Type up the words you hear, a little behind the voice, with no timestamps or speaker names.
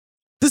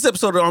This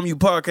episode of the Arm You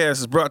Podcast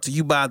is brought to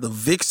you by the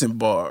Vixen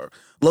Bar.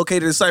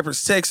 Located in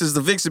Cypress, Texas,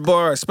 the Vixen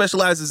Bar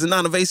specializes in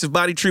non-invasive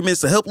body treatments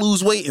to help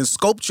lose weight and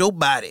sculpt your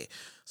body.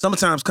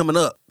 Summertime's coming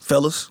up,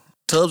 fellas.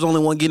 Tubbs only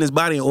one getting his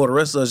body in order. The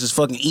rest of us just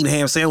fucking eating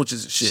ham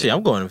sandwiches and shit. Shit,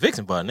 I'm going to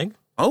Vixen Bar, nigga.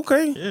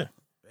 Okay. Yeah.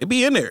 They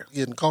be in there.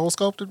 Getting cold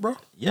sculpted, bro?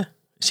 Yeah.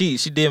 She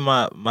did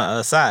my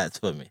sides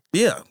for me.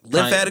 Yeah.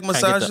 Lymphatic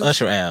massages. Get the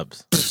Usher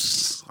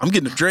abs. I'm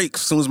getting a Drake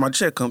as soon as my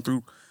check come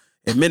through.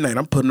 At midnight,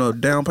 I'm putting a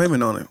down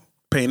payment on it.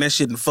 Paying that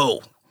shit in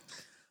full.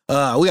 We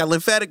got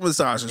lymphatic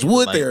massages,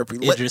 wood like therapy.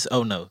 Idris,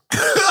 oh no.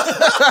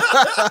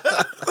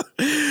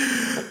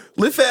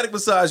 Lymphatic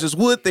massages,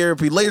 wood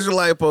therapy, laser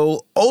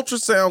lipo,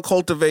 ultrasound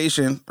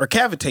cultivation or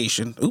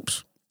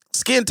cavitation,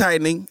 skin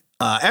tightening,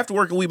 after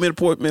working weekend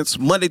appointments,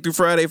 Monday through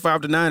Friday,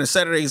 5 to 9, and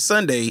Saturday and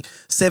Sunday,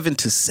 7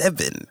 to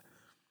 7.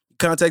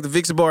 Contact the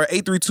Vixen Bar at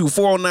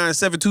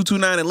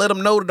 832-409-7229 and let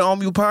them know that the All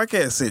Mu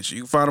Podcast sent you.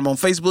 You can find them on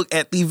Facebook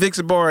at The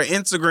Vixen Bar,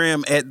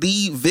 Instagram at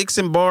The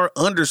Vixen Bar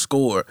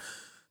 _.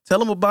 Tell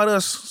them about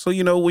us so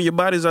you know when your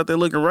body's out there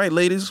looking right,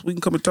 ladies. We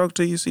can come and talk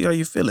to you, see how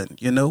you're feeling,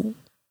 you know?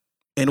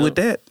 And with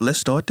that, let's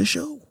start the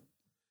show.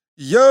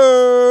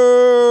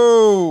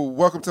 Yo!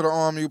 Welcome to the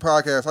Arm You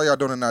Podcast. How y'all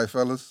doing tonight,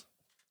 fellas?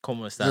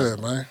 Como estás?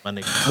 Good, man. My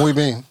nigga. We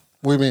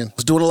been.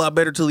 Was doing a lot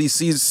better till these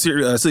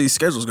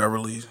schedules got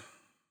released.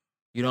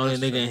 You the only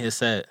nigga in his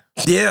set.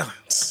 Yeah.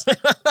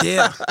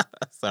 Yeah.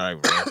 It's all right,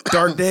 bro.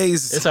 Dark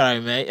days. It's all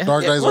right, man.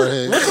 Dark days are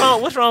ahead.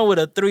 What's wrong with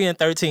a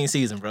 3-13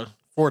 season, bro?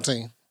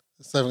 14.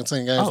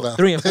 17 games now.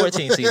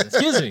 3-14 season.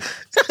 Excuse me.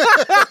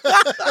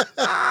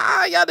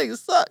 Y'all niggas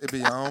suck. It be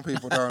your own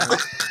people, don't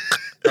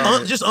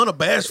it? Just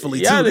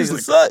unabashedly, Y'all too.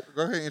 niggas suck.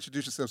 Go ahead and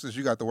introduce yourself since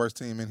you got the worst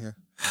team in here.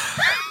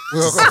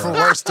 We'll go from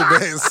worst to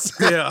best.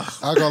 Yeah.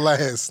 I'll go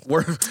last.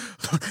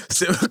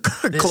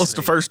 Close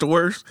to first to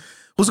worst.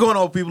 What's going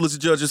on, people? It's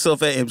Judge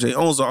Yourself at MJ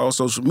Owns all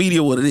social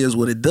media. What it is,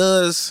 what it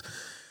does.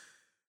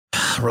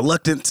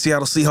 Reluctant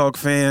Seattle Seahawk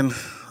fan.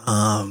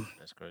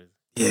 That's crazy.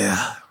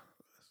 Yeah.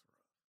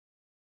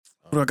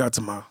 What do I got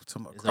to my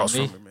cross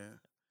on me? from me, man?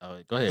 Oh,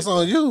 go ahead. It's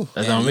on you.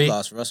 That's Damn, on me. You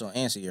lost Russell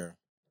and Sierra.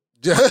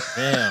 Damn.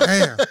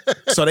 Damn.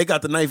 So they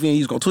got the knife in.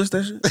 He's gonna twist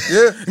that shit?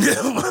 Yeah.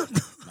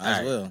 Might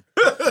as well.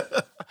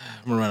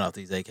 I'm gonna run off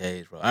these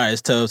AKAs, bro. All right,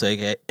 it's Tubbs,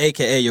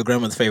 aka your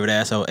grandmother's favorite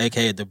asshole,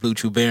 aka the Blue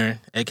Chew Baron,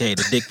 aka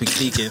the Dick Pic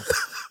Deacon,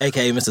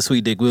 aka Mr.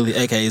 Sweet Dick Willie,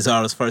 aka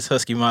Zara's first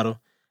husky model,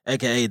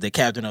 aka the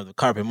captain of the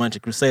Carpet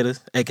Munching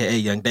Crusaders, aka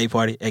Young Day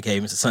Party, aka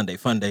Mr. Sunday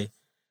Fun Day,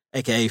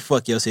 aka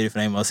Fuck Your City for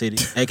Name My City,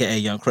 aka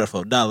Young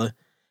Creflo Dollar,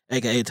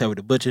 aka Terry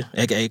the Butcher,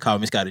 aka Call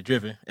Me Scotty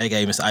Drippin',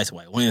 aka Mr. Ice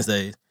White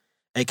Wednesdays,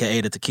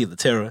 aka the Tequila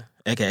Terror,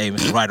 aka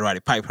Mr. Roddy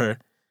Pipe Her,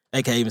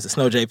 aka Mr.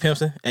 Snow J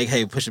Pimpson,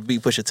 aka Pusha B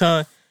Pusha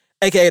Tongue,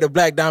 aka the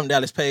Black Diamond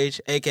Dallas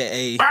Page,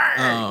 aka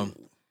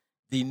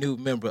the new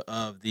member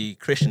of the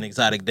Christian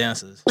Exotic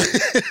Dancers,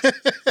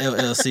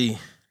 LLC.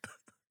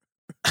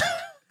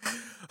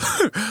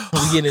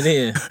 We getting it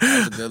in.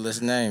 That's a good list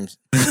of names.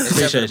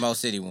 Except for the Mo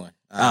City one.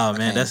 Oh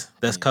man,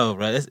 that's cold,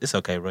 bro. It's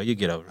okay, bro. You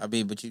get over it. I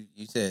mean, but you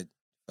said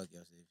fuck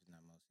your city, not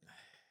Mo City.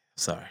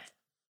 Sorry.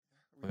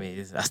 I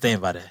mean, I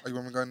stand by that. Oh, you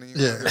want me to go in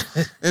there?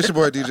 Yeah. It's your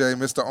boy DJ,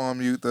 Mr.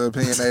 Arm You, the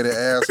opinionated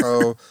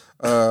asshole,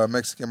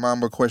 Mexican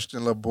Mamba,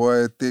 question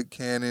boy, thick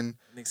cannon.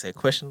 Nigga said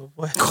questionable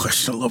boy.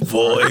 Questionable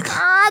boy.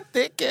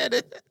 Thick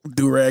Cannon.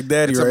 Do-rag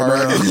daddy It's right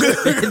alright.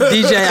 now.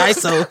 DJ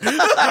ISO.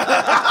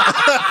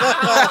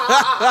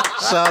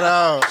 Shout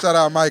out. Shout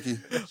out Mikey.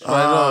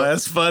 Oh,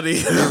 that's funny.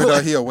 Even though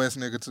he a West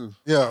nigga too.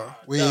 Yeah,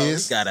 we We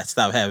is. gotta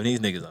stop having these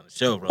niggas on the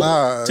show, bro.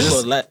 Nah,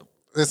 Tubo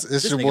it's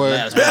this your nigga boy.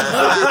 last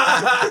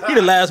one. He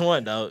the last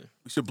one, dog.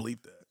 We should bleep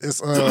that.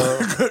 It's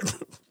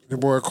your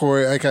boy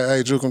Corey,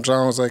 a.k.a. Jukum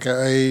Jones,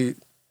 a.k.a.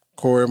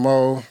 Corey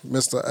Moe,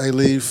 Mr.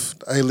 Alief,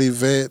 Alief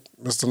Vet,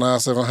 Mr.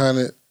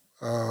 9700,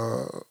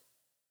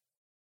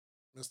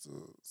 Mr.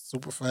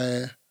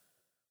 Superfan.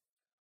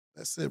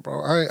 That's it,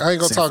 bro. I ain't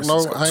gonna San talk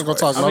no. Francisco I ain't gonna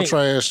twice. talk I mean-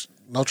 trash.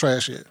 No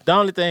trash yet. The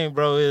only thing,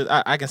 bro, is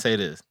I can say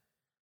this.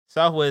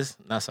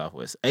 Not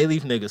Southwest.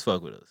 A-Leaf niggas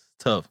fuck with us.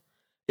 Tough.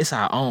 It's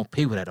our own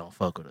people that don't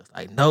fuck with us.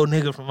 Like, no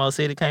nigga from Mo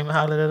City came and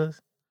hollered at us.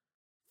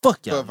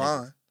 Fuck y'all. But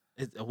Vaughn.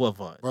 What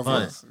Vaughn? What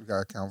Vaughn. Vaughn? We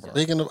gotta count Vaughn.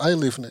 Speaking of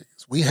Alief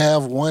niggas, we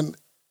have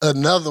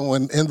another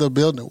one in the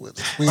building with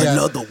us. We got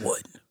Another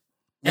one.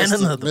 And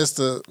another.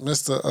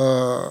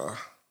 Mr.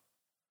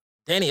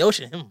 Danny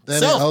Ocean Danny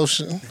himself.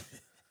 Ocean,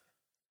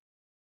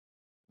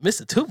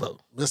 Mr. Tubo.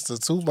 Mr.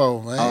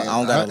 Tubo, man. I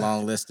don't got a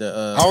long list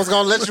of. I was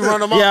gonna let you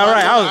run them off. Yeah, all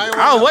right.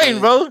 I was waiting,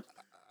 bro.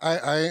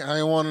 I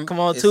ain't want to. Come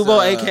on, It's,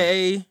 Tubo,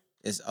 a.k.a.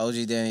 It's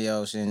OG Danny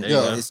Ocean. There you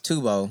go. It's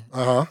Tubo,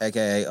 Uh huh.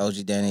 aka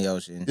OG Danny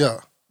Ocean. Yeah,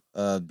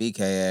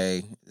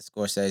 BKA, the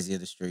Scorsese of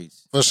the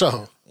streets, for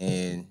sure.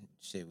 and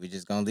shit. We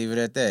just gonna leave it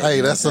at that. Hey,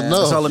 You know that's what I'm enough.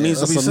 That's all it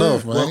needs to That's be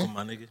enough, said. man. Welcome,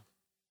 my nigga.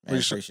 Man,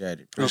 appreciate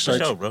it. For Appreciate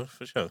sure, you. bro.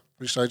 For sure.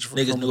 Appreciate you for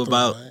Niggas coming knew through,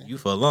 about man. you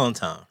for a long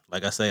time.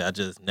 Like I say, I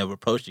just never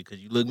approached you because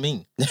you look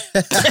mean.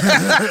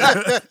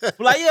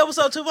 Like, yeah, what's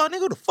up, Tubo? Nigga,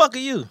 who the fuck are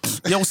you?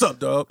 Yo, what's up,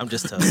 dog? I'm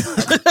just tough.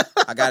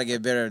 I gotta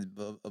get better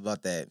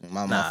about that.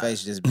 My Nah.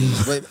 face just be.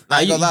 But Nah, I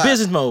ain't you gonna lie.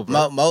 business mode,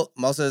 bro.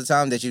 Most of the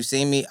time that you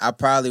see me, I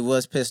probably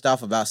was pissed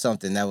off about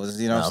something that was,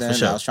 you know what Nah, I'm for saying,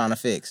 sure. that I was trying to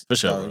fix. For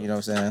sure, So, bro. you know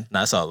what I'm saying?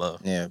 Nah, it's all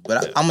love. Yeah,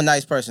 but I'm a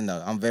nice person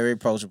though. I'm very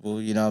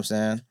approachable. You know what I'm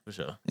saying? For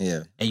sure.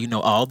 Yeah, And you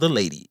know all the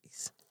ladies.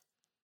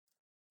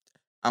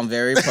 I'm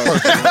very approachable.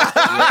 You know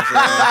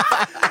what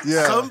I'm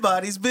Yeah,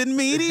 Somebody's been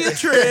media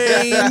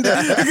trained.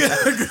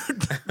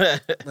 man.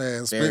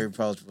 very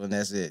approachable, and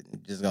that's it.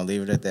 Just gonna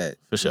leave it at that.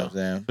 For You know sure. what I'm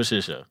saying? For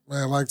sure.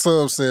 Man, like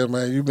Tubbs said,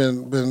 man, you've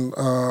been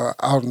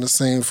out in the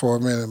scene for a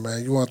minute,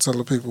 man. You want to tell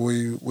the people where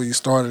you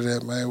started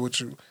at, man? What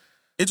you?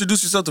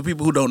 Introduce yourself to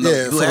people who don't know.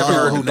 Yeah, you, for who the haven't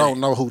people heard who the don't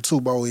name, know who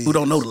Tubo is. who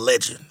don't know the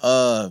legend.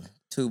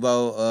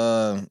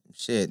 Tubo,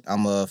 shit.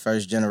 I'm a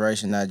first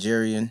generation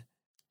Nigerian.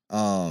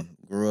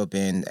 Grew up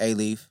in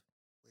Alief.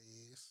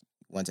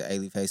 Went to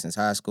Alief Hastings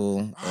High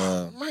School.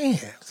 Man,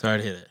 Sorry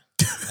to hear that.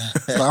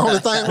 it's the only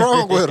thing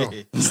wrong with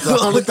him. It's the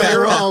only thing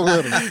wrong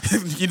with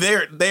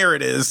him. there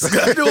it is.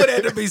 I knew it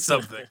had to be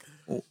something.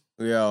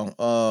 Yeah.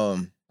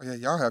 Yeah,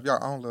 y'all have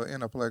your own little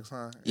Interplex,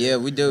 huh? Yeah,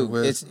 we do.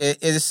 With-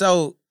 It's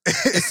so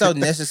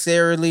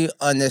necessarily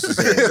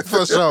unnecessary.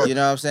 For sure. You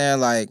know what I'm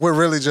saying? Like We're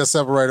really just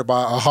separated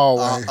by a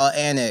hallway.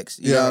 annex.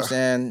 You know Yeah. what I'm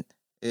saying?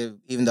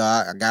 Even though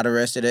I got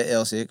arrested at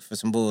Elsick for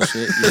some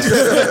bullshit.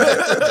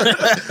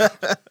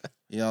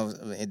 You know, you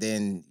know, and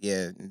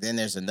then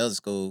there's another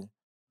school.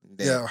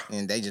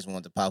 And they just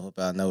want to pop up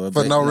out of nowhere.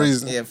 For but, no you know,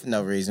 reason. Yeah, for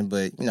no reason.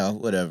 But, you know,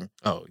 whatever.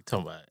 Oh, you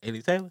talking about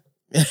Eddie Taylor?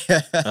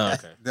 Oh,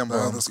 okay. them The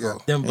other bums,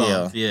 school. Them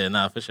bums. Yeah,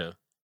 nah, for sure.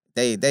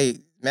 They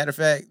matter of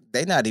fact,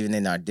 they not even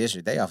in our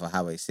district. They off of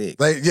Highway 6.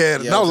 They, yeah,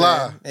 You know no what I'm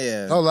lie. saying?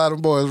 Yeah. No lie,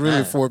 them boys really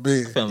Man. for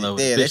big. Fell in love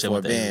with Yeah, the they bitch that for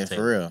went to Eddie band, for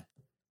Taylor. real.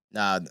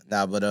 Nah,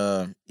 but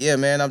yeah,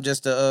 man, I'm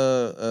just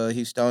a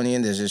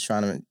Houstonian that's just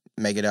trying to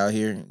make it out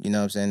here, you know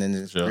what I'm saying, in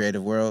this Sure.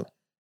 creative world.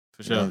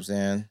 For You know what sure.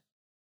 I'm saying?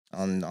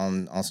 On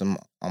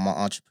my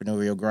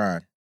entrepreneurial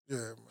grind. Yeah,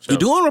 man. You're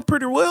doing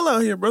pretty well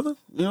out here, brother.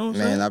 You know what I'm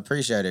Man, saying? I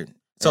appreciate it.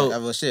 So-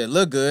 well, shit,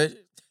 look good.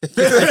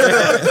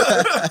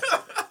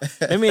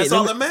 That's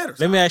all that matters.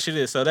 Let me ask you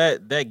this. So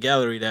that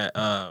gallery that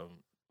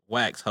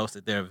Wax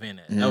hosted their event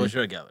at, that Mhm. was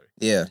your gallery.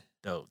 Yeah.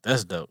 Dope.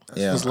 That's dope.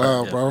 Yeah. It's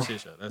loud, Yeah, bro. for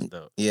sure. That's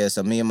dope. Yeah,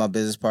 so me and my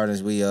business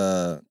partners, we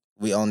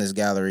own this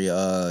gallery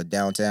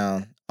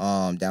downtown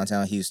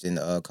Houston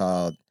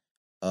called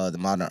the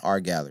Modern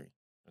Art Gallery.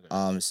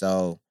 Okay.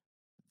 So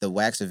the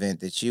Wax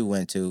event that you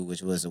went to,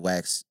 which was the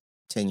Wax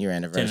 10-year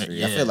anniversary.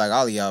 yeah. I feel like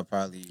all of y'all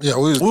probably Yeah,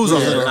 we was on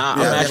yeah, there. Nah, I'm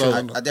yeah, actually-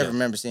 I definitely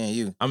remember seeing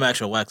you. I'm an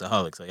actual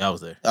waxaholic, so y'all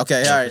was there.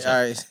 Okay, Yeah, all right, for all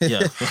right.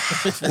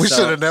 Yeah. we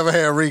should have never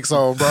had Reeks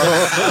on, bro.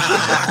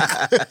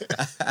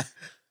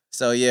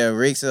 So yeah,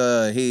 Reeks,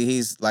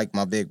 he's like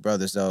my big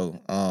brother. So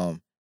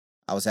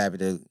I was happy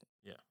to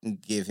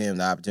give him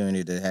the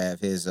opportunity to have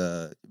his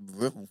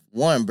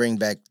bring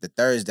back the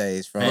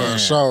Thursdays from Man.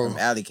 Show. from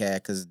Alley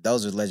Cat, because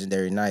those are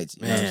legendary nights.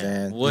 You know what I'm Man,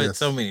 saying? what? Yes.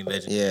 So many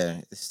legends.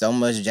 Yeah, so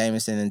much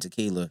Jameson and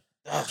tequila.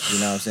 You know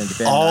what I'm saying?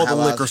 Depending All on the how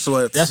I liquor was-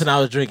 sweats. That's when I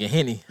was drinking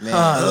Henny. Man.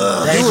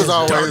 You was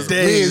Dark always me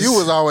days. and you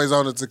was always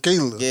on the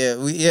tequila.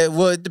 Yeah.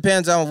 Well, it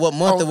depends on what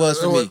month it was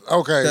for me.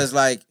 Okay. Because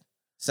like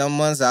some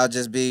months I'll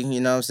just be, you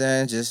know what I'm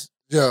saying, just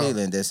Yeah.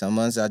 feeling. Then some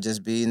months I'll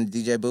just be in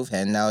the DJ booth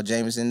handing out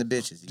Jameson and the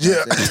bitches. You know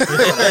Yeah. what I'm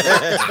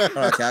saying? Hold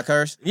on, can I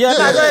curse? Yeah, Yeah, no,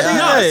 go ahead, yeah. go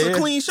Nah, ahead. it's a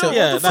clean show.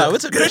 Yeah, What the no,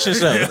 it's a Christian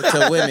show.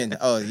 To women.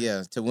 Oh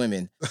yeah, to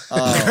women.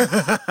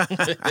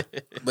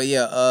 But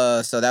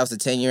yeah, so that was the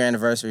 10-year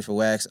anniversary for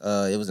Wax.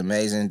 It was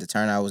amazing. The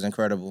turnout was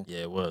incredible. Yeah,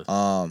 it was.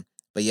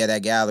 But yeah,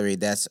 that gallery,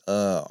 that's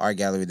our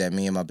gallery that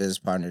me and my business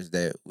partners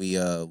that we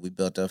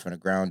built up from the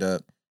ground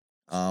up.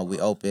 We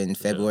opened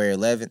February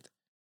 11th,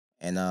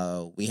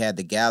 and we had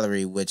the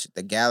gallery, which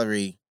the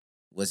gallery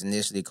was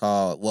initially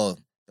called. Well,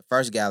 the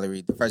first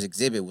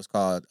exhibit was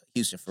called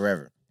Houston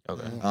Forever.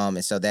 Okay.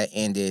 And so that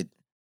ended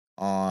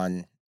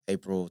on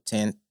April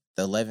 10th,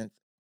 the 11th,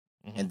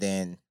 Mhm. and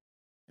then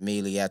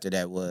immediately after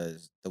that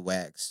was the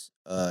Wax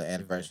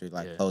anniversary,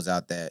 like Yeah. close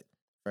out that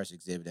first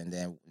exhibit, and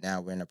then now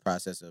we're in the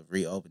process of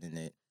reopening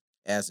it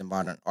as a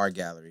modern art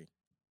gallery,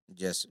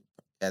 just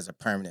as a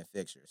permanent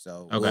fixture.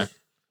 So Okay.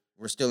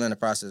 we're still in the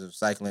process of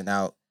cycling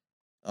out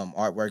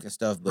artwork and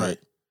stuff, but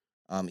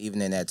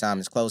even in that time,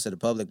 it's closed to the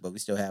public, but we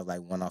still have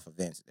like one-off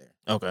events there.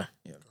 Okay.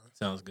 Yeah.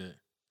 Sounds good.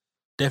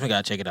 Definitely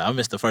gotta check it out. I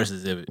missed the first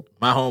exhibit.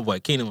 My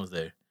homeboy Keenan was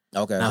there.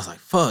 Okay. And I was like,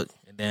 fuck.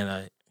 And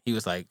then he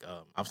was like,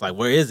 I was like,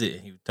 where is it?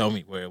 And he told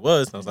me where it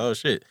was. And I was like, oh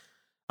shit.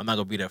 I'm not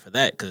gonna be there for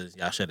that because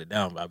y'all shut it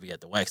down, but I'll be at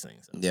the wax thing.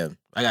 So Yeah.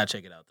 I gotta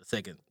check it out the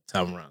second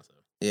time around. So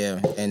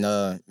Yeah, and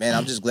man,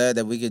 I'm just glad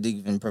that we could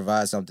even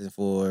provide something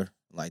for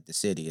like the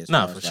city. As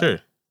nah, far for as, like, sure.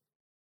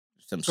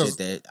 some 'Cause shit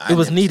that it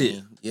was never needed.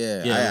 seen. Yeah, Yeah, it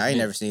was I ain't needed.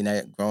 never seen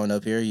that growing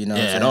up here. You know,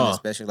 Yeah, what I'm at saying? all.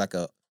 Especially like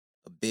a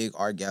big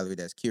art gallery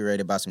that's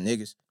curated by some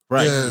niggas.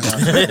 Right.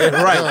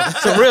 Yeah. right.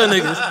 Some real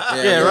niggas.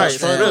 Yeah, yeah, right.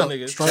 straight Some real up.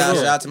 niggas. Straight Shout, up.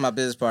 shout out to my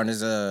business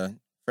partners,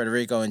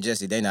 Federico and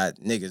Jesse. They not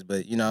niggas,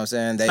 but you know what I'm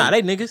saying. They Nah,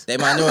 they niggas. they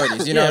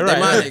minorities. You know, Yeah, they right,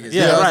 my yeah. niggas.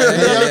 Yeah, you know what I'm right. saying?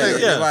 Yeah,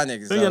 They yeah. my niggas.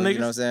 Them So, your you know niggas.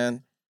 what I'm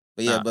saying.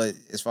 But yeah, Nah. but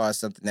as far as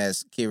something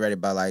that's curated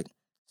by like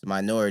some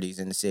minorities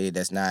in the city,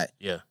 that's not.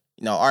 Yeah.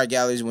 art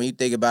galleries. When you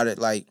think about it,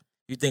 like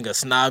You think a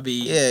snobby?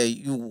 yeah,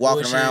 you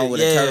walking bullshit, around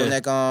with a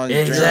turtleneck on,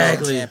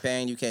 Exactly. drinking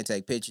champagne. You can't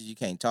take pictures. You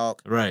can't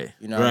talk. Right.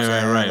 You know what I'm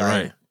saying? Right. Like,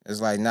 Right.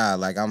 It's like nah,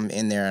 like I'm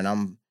in there and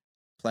I'm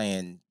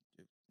playing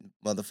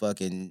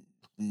motherfucking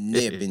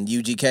Nip and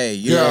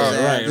UGK. You know what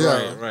I'm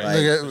saying? Right.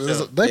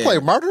 Nigga, they play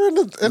murder in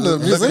the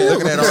museum.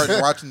 Looking at art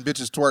and watching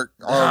bitches twerk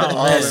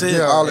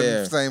all in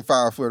the same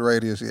 5 foot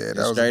radius. Yeah, that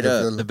was straight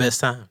up the best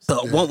time.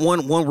 So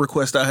one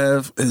request I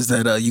have is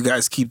that you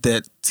guys keep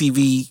that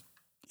TV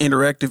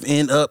interactive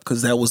end up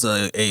because that was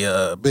a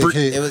Big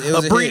hit. It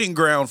was a breeding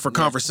ground for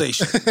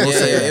conversation.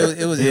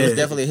 It was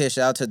definitely a hit.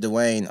 Shout out to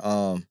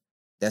Dwayne.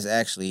 That's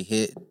actually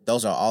hit.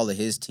 Those are all of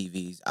his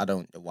TVs. I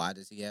don't. Why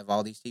does he have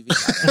all these TVs?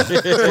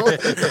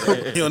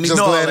 You don't need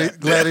Just to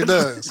glad he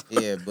does.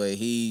 Yeah, but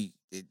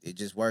it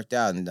just worked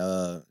out, and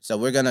so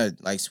we're gonna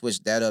like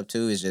switch that up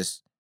too. It's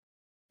just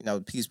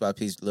piece by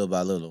piece, little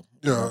by little.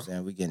 You know what I'm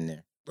saying? We getting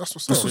there. That's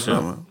what's That's what's up.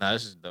 up, man. Nah,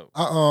 this is dope.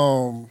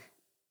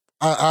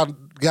 I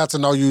got to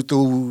know you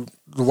through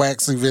the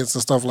wax events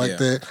and stuff like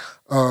that.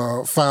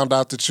 Found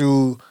out that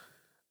you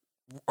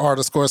are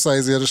the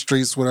Scorsese of the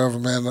streets, whatever,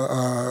 man.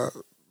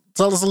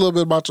 Tell us a little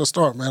bit about your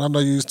start, man. I know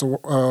you used to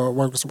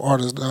work with some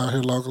artists down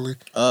here locally.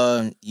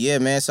 Yeah,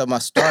 man. So my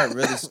start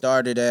really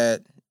started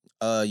at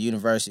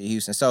University of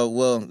Houston. So,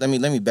 let me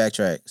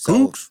backtrack.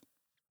 So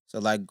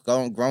like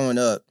growing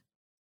up,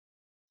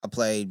 I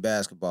played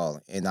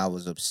basketball and I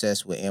was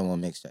obsessed with N1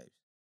 mixtapes.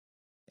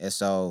 And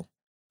so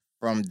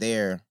from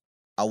there,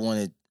 I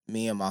wanted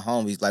me and my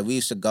homies, like we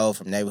used to go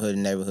from neighborhood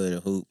to neighborhood to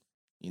hoop.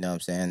 You know what I'm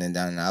saying? And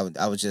then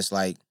I was just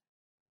like,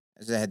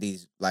 I just had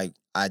these like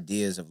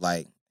ideas of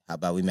like, how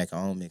about we make our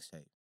own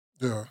mixtape?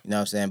 Yeah. You know what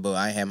I'm saying? But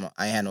I ain't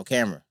had no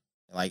camera.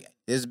 Like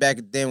this is back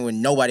then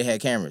when nobody had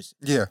cameras.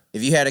 Yeah.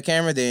 If you had a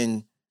camera,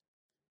 then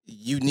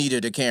you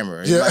needed a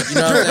camera. Yeah. Like, you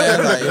know what I'm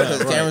saying? Like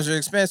because cameras are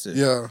expensive.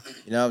 Yeah.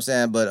 You know what I'm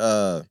saying? But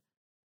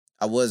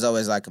I was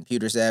always like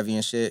computer savvy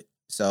and shit.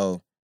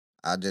 So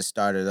I just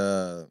started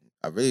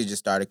I really just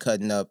started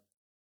cutting up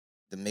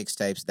the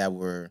mixtapes that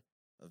were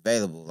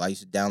available. I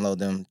used to download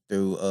them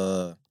through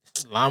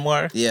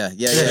LimeWire? Yeah.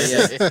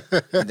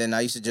 And then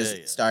I used to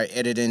just start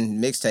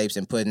editing mixtapes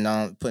and putting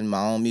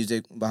my own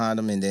music behind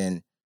them, and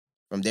then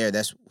from there,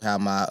 that's how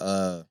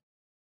my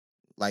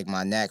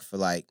my knack for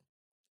like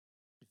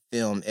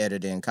film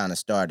editing kind of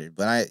started.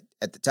 But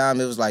at the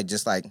time it was like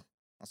just like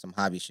on some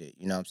hobby shit,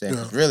 you know what I'm saying?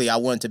 'Cause really, I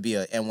wanted to be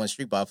a N1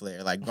 street ball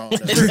player, like growing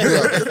up.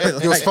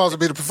 You were supposed to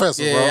be the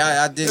professor, bro.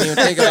 Yeah, I didn't even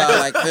think about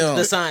like film.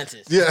 The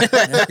scientist. Yeah.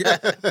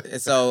 And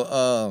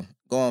so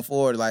going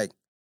forward, like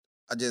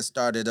I just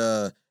started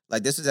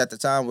like this is at the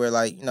time where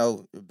like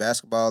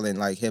basketball and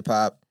like hip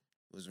hop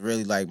was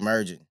really like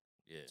merging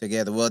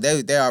together. Well,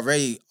 they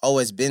already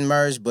always been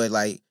merged, but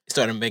like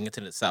started making it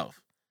to the South.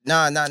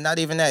 Nah, not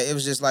even that. It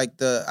was just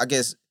like I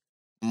guess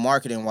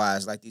marketing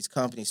wise, like these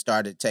companies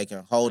started taking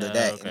hold of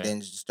that and then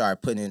just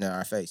started putting it in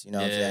our face. You know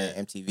what I'm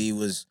saying? MTV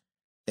was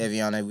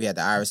heavy on it. We had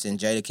the Iris and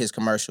Jadakiss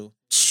commercial.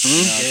 You know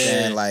what I'm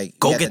saying? Like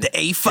go get the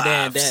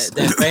A5.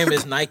 That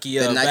famous Nike,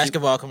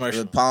 basketball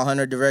commercial. Paul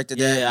Hunter directed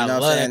that. Yeah, you know I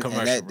what love I'm saying? that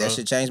commercial, And that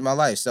should change my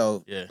life.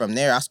 So from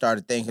there, I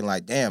started thinking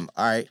like, damn,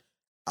 all right,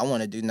 I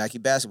want to do Nike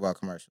basketball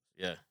commercials.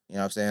 Yeah. You know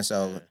what I'm saying?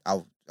 So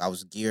I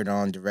was geared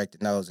on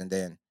directing those, and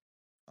then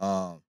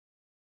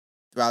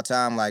throughout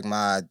time, like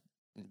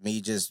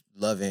me just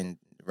loving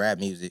rap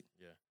music,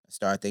 I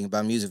started thinking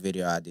about music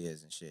video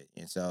ideas and shit.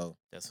 And so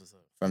that's what's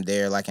up. From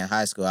there, like in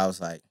high school, I was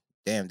like,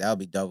 damn, that would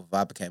be dope if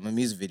I became a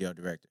music video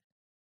director.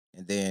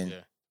 And then,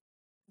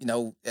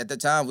 at the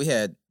time we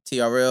had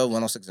TRL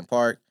 106 in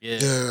Park.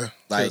 Yeah.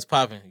 Like it was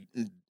popping.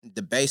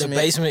 The basement. The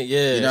basement,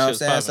 yeah. You know what I'm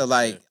saying? So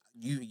like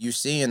you're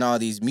seeing all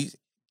these music.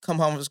 Come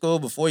home from school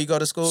before you go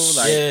to school,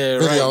 like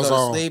videos go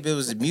on. to sleep. It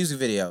was music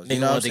videos. Nigga You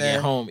know what I'm wanted to saying?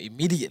 get home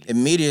immediately.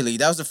 Immediately,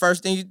 that was the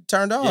first thing you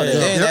turned on. Yeah. And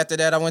then after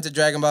that, I went to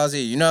Dragon Ball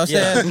Z. You know what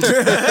I'm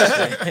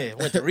saying?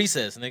 Went to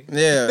recess, nigga.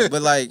 Yeah,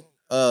 but like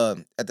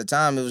at the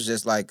time, it was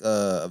just like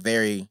a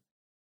very.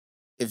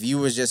 If you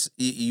was just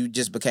you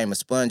just became a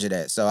sponge of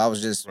that. So I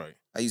was just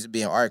I used to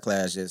be in art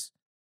class just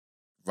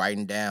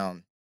writing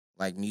down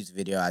like music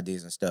video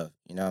ideas and stuff.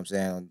 You know what I'm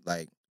saying?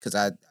 Like because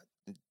I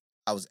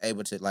was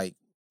able to like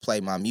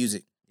play my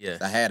music. Yeah,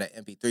 I had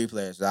an MP3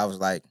 player, so I was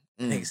like,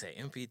 nigga say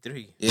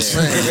MP3.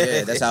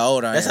 Yeah, that's how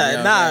old I am. That's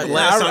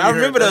how, I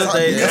remember those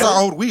days. That's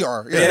how old we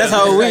are. Yeah, that's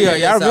how old we are.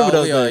 Yeah, I remember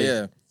those days.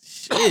 Yeah.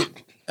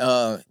 Shit.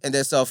 And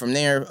then so from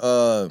there,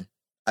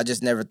 I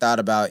just never thought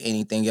about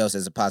anything else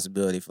as a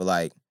possibility for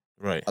like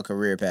a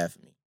career path for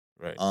me.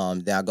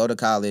 Right. Then I go to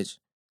college,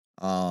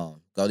 go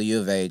to U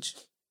of H,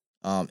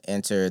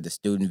 enter the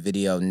Student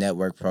Video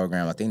Network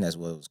program. I think that's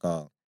what it was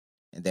called.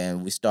 And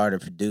then we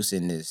started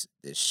producing this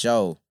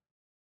show.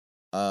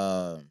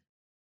 Shout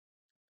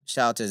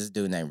out to this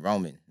dude named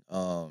Roman.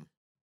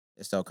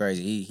 It's so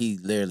crazy. He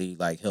literally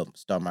like helped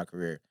start my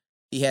career.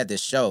 He had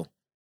this show.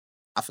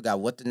 I forgot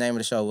what the name of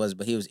the show was,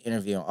 but he was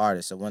interviewing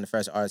artists. So one of the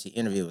first artists he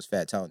interviewed was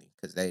Fat Tony,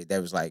 because they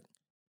was like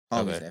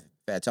homies. Okay.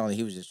 Fat Tony,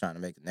 he was just trying to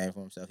make a name for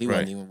himself. He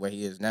wasn't even where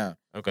he is now.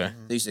 Okay. So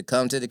he used to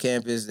come to the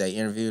campus. They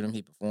interviewed him.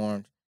 He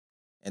performed.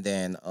 And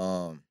then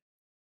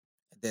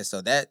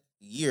so that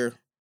year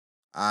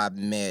I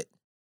met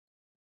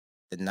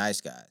the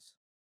Nice Guys.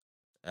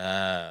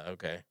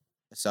 Okay.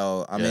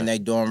 So I'm in their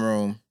dorm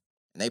room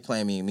and they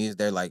playing me music.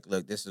 They're like,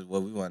 look, this is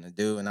what we want to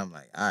do. And I'm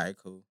like, all right,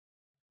 cool.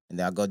 And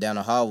then I go down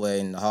the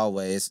hallway, and the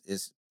hallway it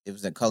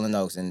was in Cullen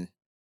Oaks, and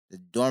the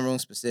dorm room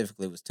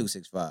specifically was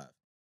 265.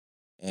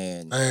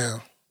 And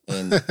Damn.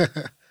 and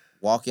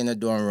walk in the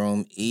dorm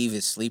room, Eve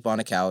is asleep on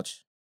the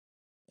couch,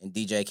 and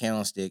DJ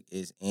Candlestick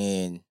is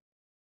in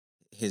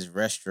his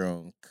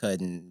restroom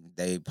cutting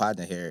they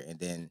partner hair, and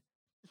then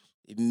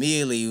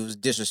immediately it was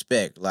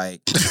disrespect.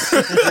 Like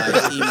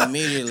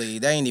immediately,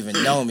 they didn't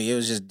even know me. It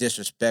was just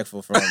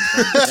disrespectful from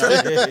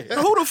the jump.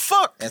 Who the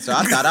fuck? And so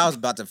I thought I was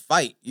about to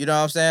fight. You know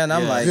what I'm saying?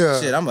 I'm like,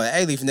 shit, I'm an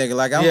Alief nigga.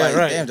 Like, I'm like,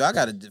 damn, do I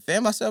got to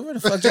defend myself? Where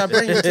the fuck y'all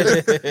bring me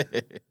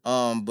to?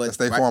 But that's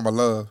their form of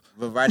love.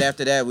 But right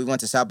after that, we went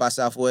to South by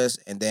Southwest,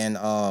 and then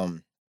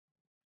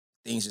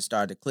things just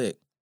started to click.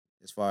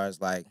 As far as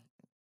like,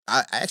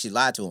 I actually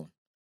lied to him.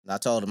 And I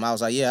told him, I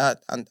was like, yeah,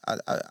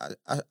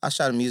 I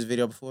shot a music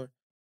video before.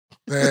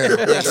 Damn.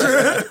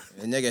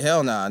 Nigga,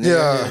 hell nah.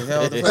 Nigga,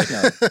 hell the fuck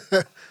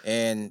no.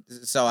 And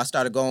so I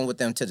started going with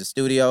them to the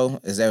studio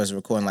as they was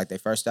recording like their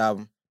first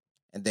album.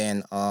 And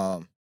then I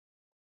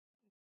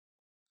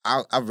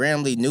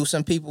randomly knew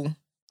some people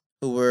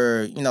who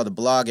were, the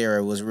blog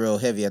era was real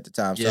heavy at the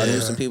time. So I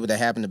knew some people that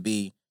happened to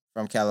be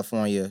from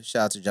California.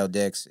 Shout out to Joe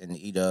Dex and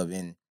E-Dub,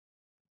 and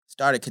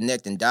started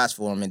connecting dots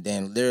for them, and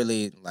then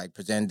literally like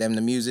presented them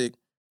the music.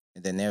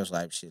 And then they was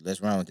like, shit,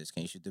 let's run with this.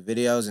 Can you shoot the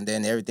videos? And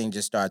then everything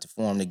just started to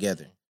form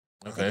together.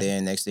 Okay. And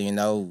then next thing you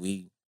know,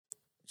 we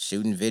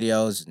shooting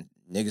videos and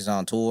niggas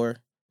on tour.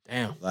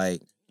 Damn.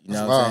 Like, you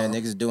know what I'm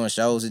saying? Niggas doing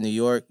shows in New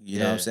York. You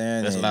know what I'm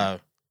saying? That's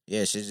loud.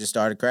 Yeah, shit just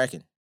started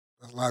cracking.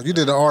 That's loud. You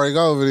did the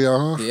Oregon video,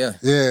 huh? Yeah.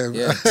 Yeah.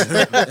 Yeah.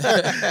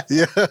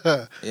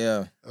 Yeah.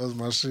 Yeah. That was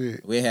my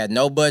shit. We had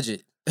no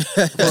budget.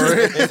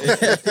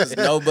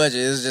 No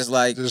budget. It was just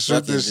like, just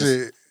shoot this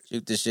shit.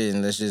 Shoot this shit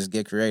and let's just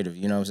get creative.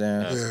 You know what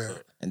I'm saying? Yeah.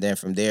 And then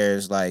from there,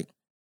 it's like,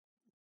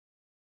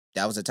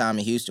 that was a time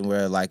in Houston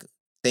where, like,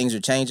 things were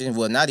changing.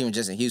 Well, not even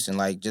just in Houston,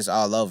 like, just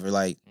all over,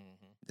 like,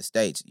 the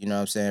States. You know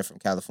what I'm saying? From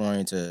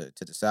California to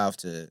the South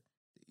to the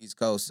East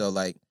Coast. So,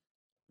 like,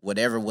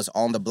 whatever was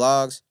on the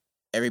blogs,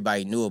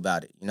 everybody knew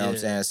about it. You know what I'm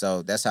saying?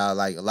 So that's how,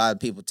 like, a lot of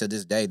people to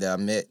this day that I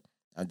met,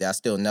 that I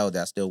still know,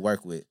 that I still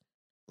work with,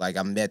 like,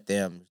 I met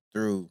them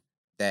through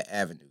that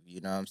avenue.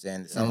 You know what I'm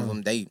saying? Some of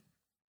them, they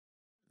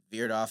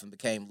veered off and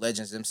became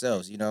legends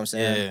themselves. You know what I'm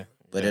saying? Yeah.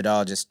 But it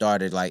all just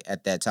started, like,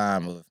 at that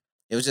time of,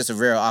 it was just a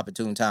real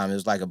opportune time. It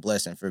was like a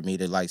blessing for me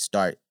to, like,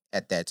 start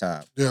at that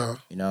time. Yeah.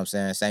 You know what I'm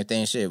saying? Same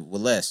thing, shit,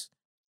 with Les.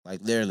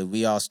 Like, literally,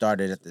 we all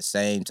started at the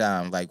same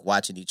time, like,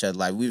 watching each other.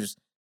 Like, we was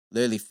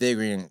literally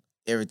figuring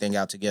everything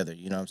out together.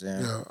 You know what I'm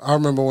saying? Yeah. I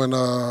remember when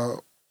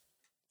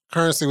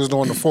Currency was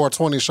doing the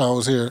 420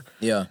 shows here.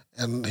 Yeah.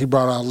 And he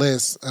brought out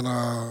Les. And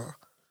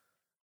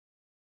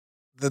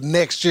the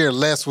next year,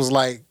 Les was,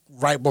 like,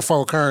 right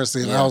before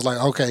Currency, and I was like,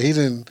 okay, he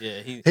didn't step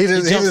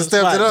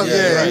it up.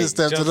 Yeah, he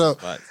stepped it up.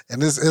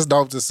 And it's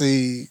dope to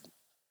see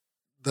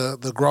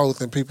the growth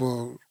and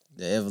people,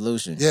 the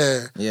evolution.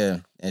 Yeah.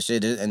 And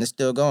shit, and it's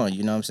still going.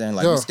 You know what I'm saying?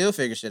 Like, we still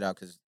figure shit out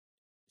because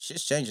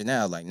shit's changing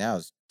now. Like, now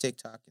it's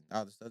TikTok and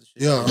all this other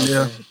shit.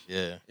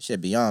 Yeah.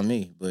 Shit beyond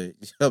me, but you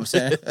know what I'm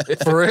saying?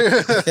 For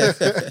real.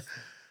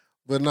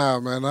 But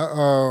nah,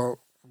 man,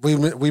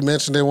 we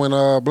mentioned it when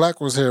Black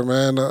was here,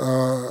 man.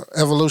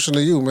 Evolution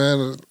of you,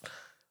 man.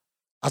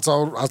 I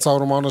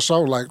told him on the show,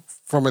 like,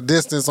 from a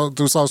distance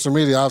through social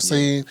media, I've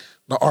seen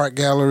the art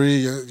gallery,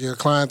 your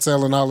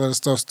clientele, and all that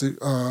stuff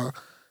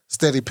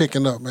steady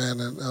picking up, man.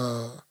 And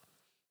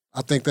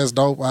I think that's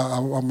dope.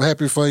 I'm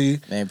happy for you.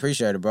 Man,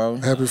 appreciate it, bro.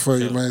 Happy for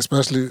you, man,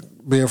 especially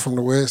being from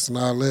the West and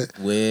all that.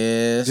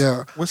 West.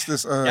 Yeah. What's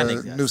this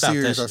new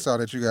series I saw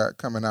that you got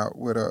coming out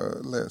with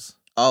Les?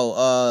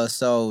 Oh,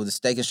 so the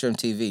Steak and Shrimp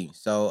TV.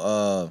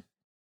 So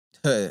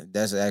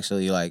that's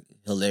actually, like,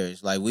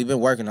 hilarious. Like, we've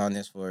been working on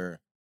this for...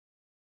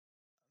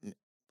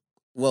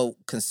 Well,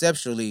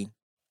 conceptually,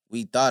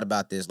 we thought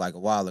about this like a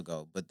while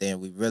ago, but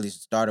then we really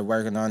started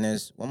working on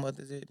this. What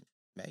month is it?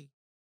 May?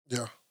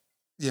 Yeah.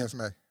 Yes,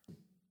 May.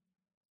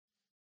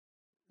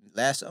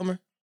 Last summer,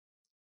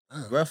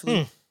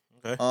 roughly.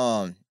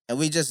 Okay. And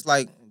we just,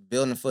 like,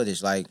 building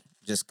footage, like,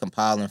 just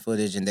compiling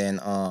footage, and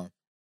then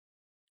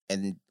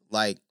and,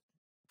 like,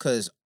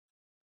 cause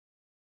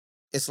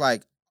it's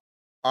like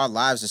our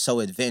lives are so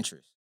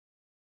adventurous.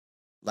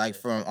 Like,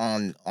 from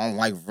on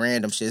like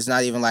random shit. It's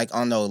not even like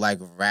on no, like,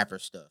 rapper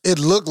stuff. It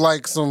looked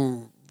like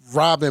some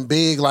Robin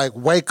Big, like,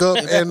 wake up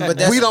and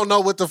we don't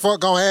know what the fuck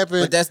gonna happen.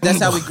 But that's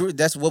how we grew.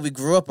 That's what we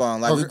grew up on.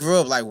 Like, we grew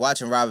up, like,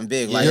 watching Robin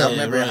Big. Like, I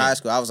remember in high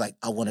school, I was like,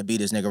 I want to be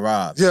this nigga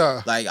Rob.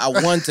 Yeah. Like, I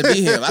want to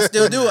be him. I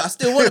still do. I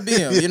still want to be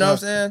him. You know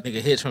what I'm saying?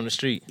 Nigga hits from the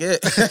street. Yeah.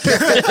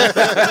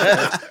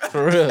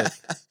 For real.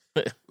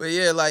 But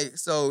yeah, like,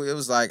 so it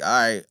was like,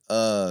 all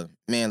right,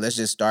 man, let's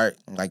just start,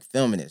 like,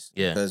 filming this.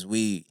 Yeah. Because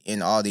we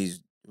in all these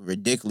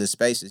ridiculous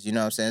spaces, you know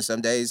what I'm saying? Some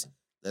days,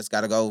 let's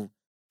gotta go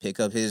pick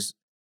up his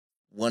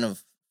one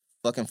of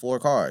fucking 4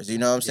 cars. You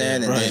know what I'm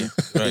saying? And right,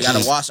 then you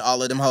gotta wash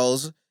all of them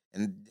hoes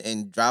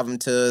and drive them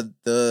to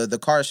the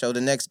car show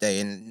the next day.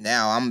 And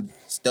now I'm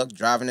stuck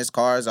driving his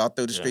cars all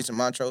through the streets of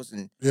Montrose.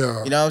 And you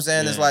know what I'm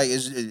saying? It's like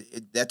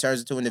that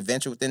turns into an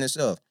adventure within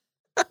itself.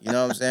 You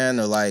know what I'm saying?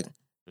 Or like,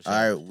 all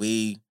right,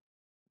 we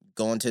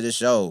going to the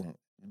show.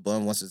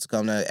 Boom wants us to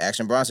come to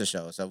Action Bronson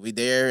show. So we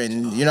there,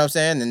 and you know what I'm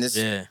saying? And it's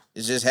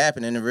just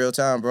happening in real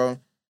time, bro.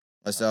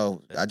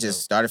 So I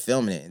just started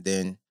filming it and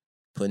then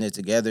putting it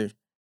together.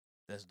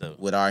 That's dope.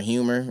 With our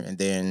humor, and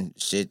then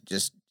shit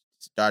just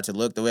started to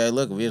look the way it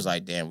looked. We was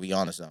like, damn, we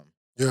onto something.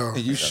 Yeah.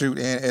 And you shoot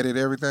and edit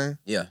everything?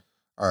 Yeah.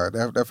 All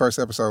right, that first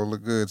episode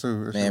looked good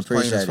too. Man, was plain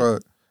as appreciate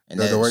fuck. it. And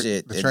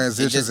The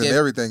transitions and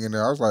everything in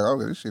there. I was like, oh,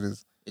 this shit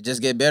is. It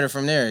just get better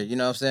from there. You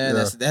know what I'm saying?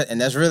 Yeah.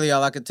 That's really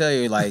all I could tell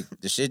you. Like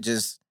the shit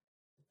just,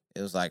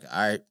 it was like,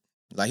 all right.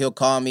 Like he'll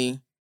call me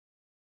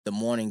the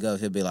morning of.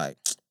 He'll be like,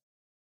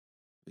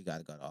 we got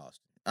to go to Austin.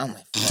 I'm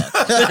like, fuck.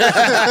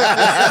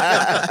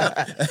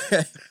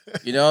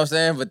 You know what I'm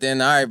saying? But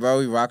then, all right, bro,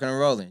 we rocking and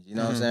rolling. You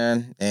know what I'm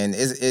saying? And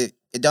it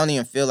don't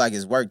even feel like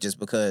it's work just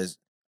because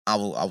I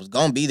was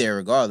going to be there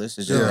regardless.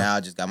 It's just now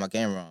I just got my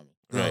camera on me.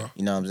 Right.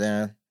 You know what I'm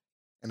saying?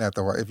 And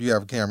after, if you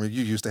have a camera,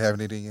 you used to having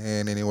it in your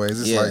hand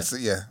anyways. It's like, so,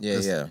 yeah.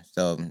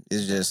 So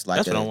it's just like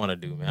that's what I want to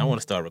do, man. I want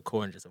to start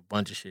recording just a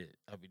bunch of shit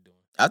I'll be doing.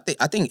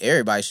 I think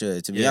everybody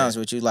should, to be honest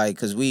with you, like,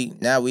 cause we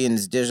in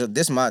this digital.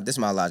 This is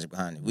my logic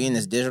behind it. We in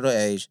this digital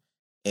age,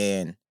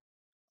 and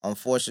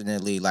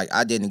unfortunately, like,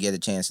 I didn't get a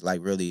chance to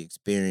like really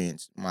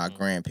experience my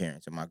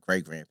grandparents or my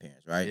great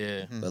grandparents, right?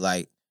 Yeah. But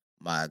like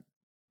my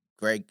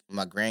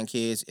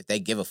grandkids, if they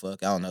give a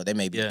fuck, I don't know, they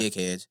may be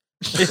dickheads.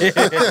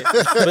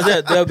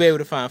 But they'll be able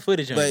to find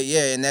footage on But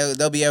and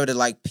they'll be able to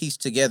like piece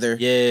together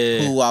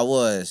who I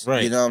was.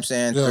 Right. You know what I'm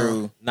saying? Yeah.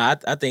 Through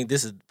I think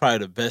this is probably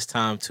the best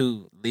time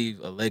to leave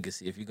a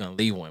legacy if you're gonna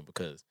leave one,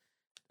 because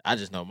I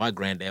just know my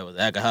granddad was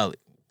an alcoholic.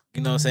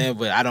 You know what I'm saying?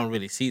 But I don't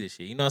really see the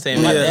shit. You know what I'm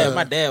saying?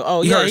 My dad.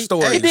 Oh, You heard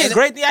stories. he did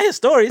great. I hear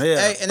stories. Yeah.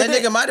 Hey, and that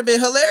nigga might have been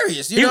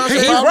hilarious. You know what I'm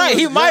He's saying? right.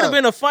 He might have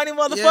been a funny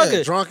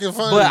motherfucker. Drunk and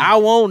funny. But I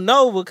won't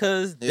know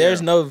because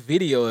there's no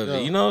video of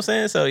it. You know what I'm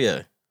saying? So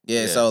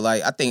Yeah, so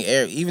like I think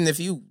even if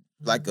you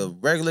like a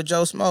regular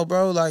Joe Smo,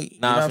 bro, like you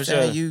know what I'm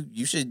saying,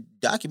 you should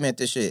document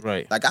this shit.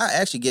 Right. Like I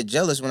actually get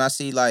jealous when I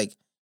see like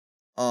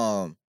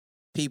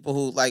people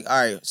who like, all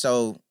right,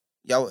 so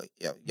y'all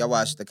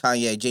watch the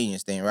Kanye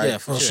Genius thing, right? Yeah,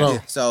 for sure.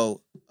 sure.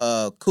 So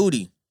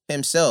Cootie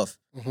himself,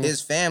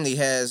 his family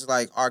has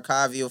like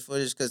archival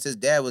footage because his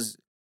dad was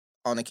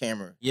on the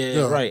camera.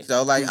 Yeah, right.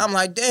 So like I'm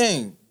like,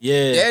 dang,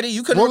 Yeah. Daddy,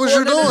 you couldn't. What was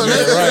you doing?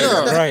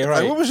 Right.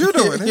 Like, what was you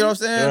doing? You know what I'm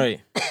saying?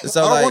 Right.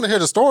 So I don't like, want to hear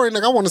the story,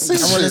 nigga. I want to see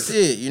I want to shit.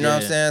 see it. You know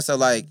what I'm saying? So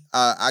like,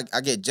 I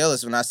get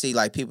jealous when I see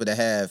like people that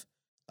have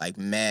like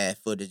mad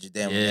footage of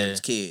them when they was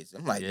kids.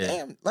 I'm like,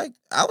 damn, like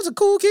I was a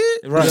cool kid.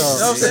 Right. You know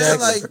what I'm saying?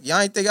 Like y'all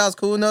ain't think I was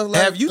cool enough.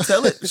 Like, Have you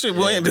tell it? Shit,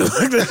 we ain't do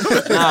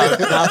it.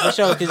 Nah, for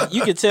sure. Because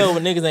you can tell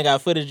when niggas ain't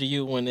got footage of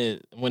you when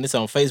it's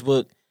on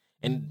Facebook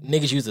and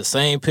niggas use the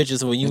same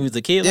pictures when you was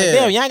a kid. Like,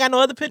 damn, y'all ain't got no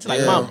other pictures.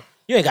 Like, mama,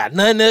 you ain't got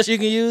nothing else you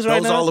can use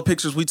right now. Those are all the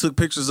pictures we took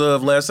pictures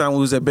of last time we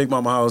was at Big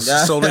Mama house.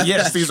 So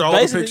yes, these are all the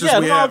Basically, pictures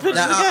we all have. pictures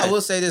now, I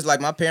will say this: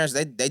 like my parents,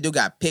 they do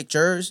got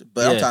pictures,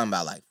 but I'm talking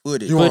about like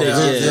footage.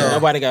 Footage,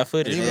 nobody got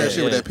footage. Even that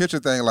shit with that picture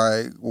thing,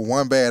 like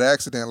one bad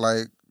accident,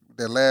 like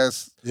that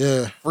last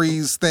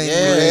freeze thing we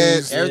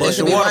had, everything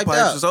should be water wiped pipes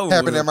out. is over.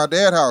 happened with. at my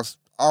dad's house.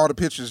 All the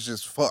pictures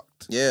just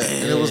fucked. Yeah.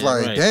 And it was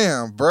like, right.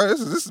 damn, bro, this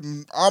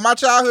is all my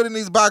childhood in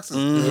these boxes.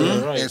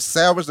 Yeah, right. And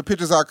salvage the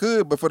pictures I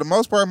could, but for the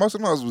most part, most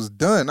of them was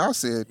done. I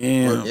said,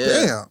 well, Yeah.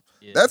 damn,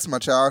 that's my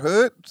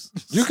childhood.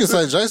 You can say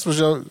Jace was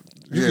your.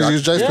 You can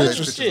use Jace Yeah,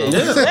 pictures. shit.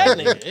 That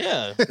nigga,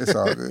 yeah. It's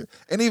all good.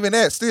 And even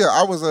that, still,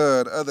 I was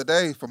the other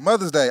day for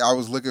Mother's Day, I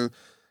was looking.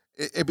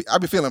 I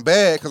be feeling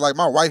bad because like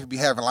my wife be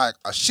having like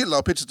a shitload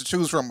of pictures to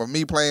choose from of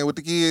me playing with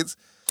the kids,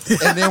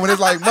 and then when it's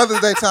like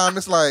Mother's Day time,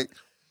 it's like.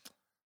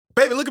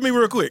 Baby, look at me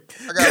real quick.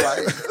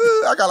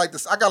 I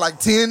got like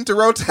 10 to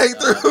rotate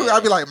through.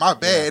 I'd be like, my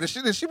bad.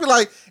 And she be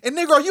like, and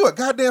nigga, are you a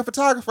goddamn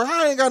photographer?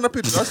 I ain't got no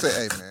pictures. I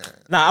said, hey man.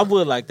 Nah, I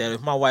would like that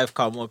if my wife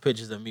caught more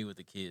pictures of me with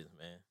the kids,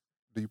 man.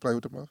 Do you play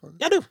with the motherfuckers?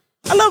 Yeah, I do.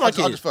 I love my I'm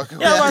kids. just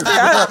fucking Yeah, with you.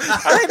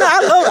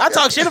 I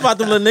talk shit about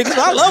them little niggas, but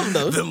I love them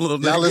though. Them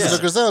little Y'all niggas. listen to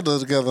Griselda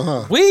together,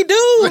 huh? We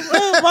do,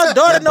 man. My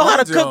daughter know how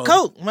to Boy, cook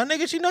Joe. coke. My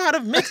nigga, she know how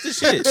to mix the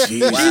shit. Jeez.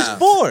 She's Wow.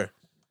 4.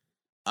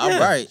 All Yeah.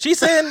 right. She's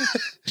saying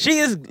she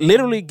is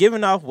literally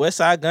giving off West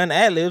Side Gun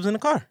ad-libs in the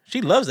car.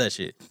 She loves that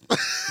shit.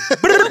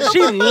 she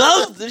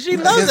loves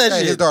that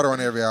His shit. daughter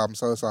on every album,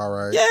 so it's all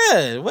right.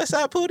 Yeah, West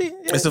Side Pootie.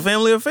 Yeah. It's a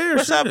family affair.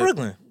 West Side shit.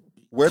 Brooklyn.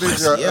 Where did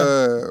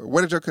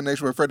your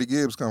connection with Freddie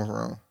Gibbs come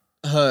from?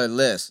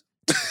 Less.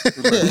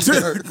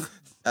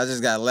 I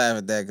just got to laugh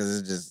at that because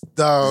it's just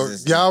Dog,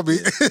 it's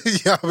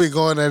just- y'all be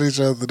going at each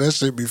other. That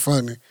shit be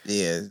funny.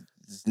 yeah,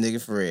 this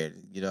nigga Fred.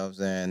 You know what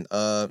I'm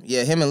saying?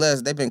 Yeah, him and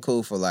Les, they've been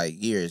cool for like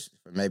years,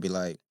 for maybe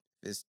like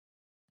it's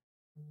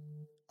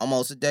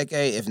almost a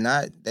decade, if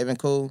not. They've been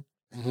cool.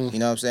 You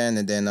know what I'm saying?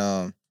 And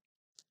then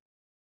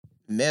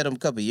met him a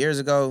couple years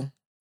ago,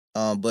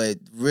 but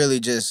really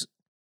just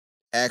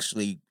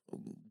actually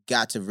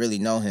got to really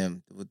know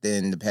him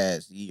within the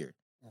past year.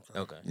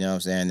 Okay. You know what I'm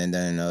saying? And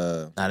then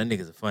Nah, that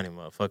nigga's a funny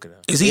motherfucker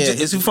though. Is he Yeah,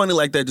 is he funny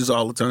like that just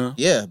all the time?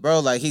 yeah, bro,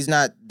 like he's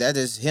not. That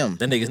is him.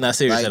 That nigga's not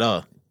serious Like, at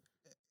all.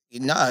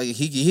 Nah, he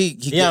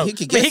Yeah, he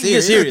could I mean, get he can serious.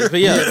 get serious, but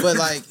yeah. But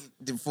like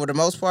for the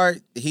most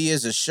part, he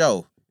is a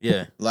show.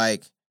 Yeah.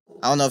 Like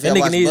I don't know if That y'all nigga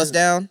watched needs- Bust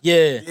Down. Yeah.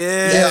 Yeah, I yeah.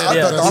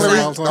 thought the only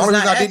He's reason, not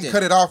I didn't acting.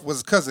 cut it off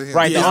was because of him.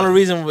 Right. The only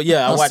reason, I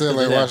I watched still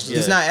it. ain't watched it.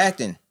 He's not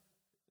acting.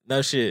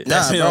 No shit. Nah,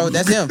 That's bro, him.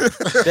 that's him.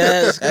 That's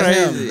That's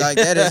crazy. him. Like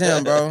that is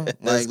him, bro. That's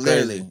Like crazy.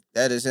 literally,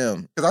 that is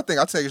him. Because I think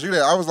I texted you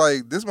that. I was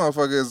like, this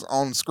motherfucker is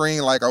on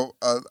screen like a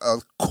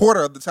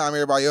quarter of the time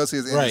everybody else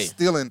is, and Right. he's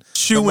stealing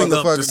Chewing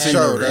the up the motherfucking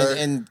show, scenery. right?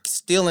 And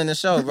stealing the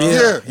show,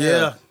 bro.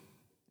 Yeah.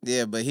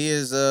 Yeah, but he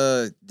is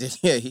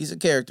yeah, he's a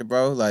character,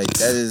 bro. Like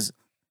that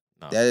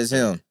No, is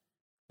him.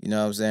 You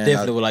know what I'm saying?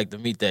 Definitely would like to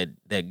meet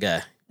that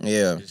guy.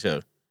 Yeah. For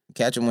sure.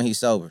 Catch him when he's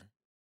sober.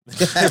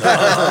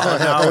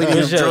 No, we need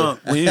him For sure. drunk.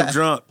 We need him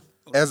drunk.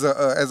 As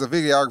a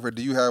videographer,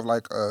 do you have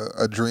like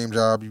a dream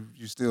job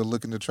you still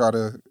looking to try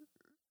to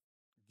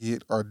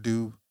get or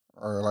do,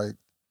 or like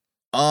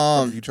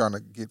you trying to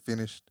get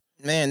finished?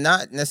 Man,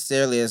 not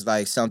necessarily as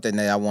like something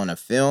that I want to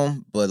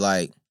film, but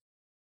like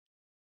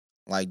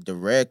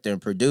direct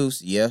and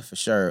produce, yeah, for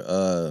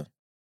sure.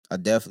 I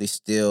definitely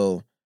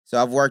still.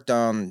 So I've worked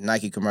on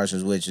Nike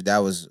commercials, which that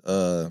was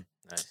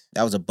Nice.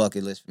 that was a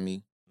bucket list for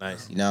me.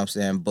 Nice. You know what I'm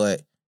saying?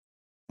 But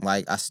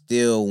like I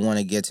still want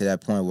to get to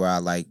that point where I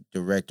like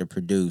direct or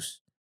produce.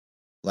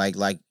 Like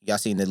y'all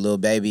seen the Lil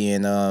Baby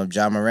and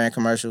John Moran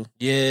commercial?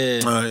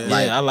 Yeah. Oh, yeah.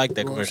 Like, I like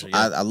that commercial.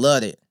 Yeah. I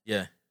loved it.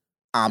 yeah.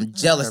 I'm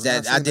jealous I've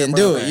that not I seen didn't that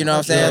do one. it. You know what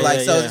I'm saying? Yeah, Like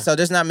yeah, yeah. so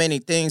there's not many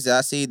things that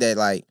I see that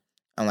like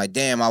I'm like,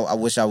 damn, I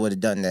wish I would have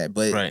done that.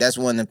 But Right. that's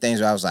one of them things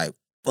where I was like,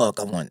 fuck,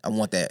 I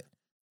want that.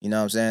 You know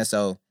what I'm saying?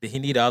 So He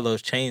need all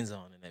those chains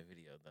on in that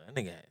video though. That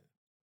nigga had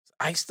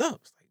iced up.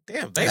 It's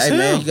like, damn, thanks hey him.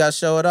 man, you gotta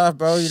show it off,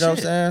 bro. You know what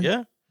I'm saying?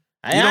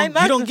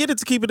 Yeah. You don't get it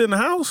to keep it in the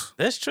house.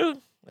 That's true.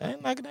 I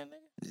ain't knocking that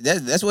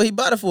nigga. That's what he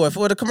bought it for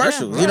the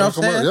commercial. Yeah, you know what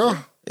I'm saying?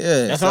 Yeah.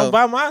 Yeah. That's so, what I'm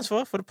buying mine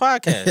for the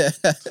podcast.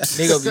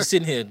 Nigga be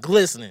sitting here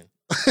glistening.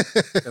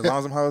 As long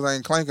as them hoes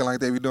ain't clanking like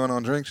they be doing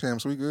on Drink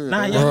Champs, we good.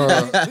 Nah, man.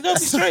 yeah, we gonna be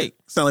straight.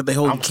 Sound like they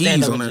holding I'm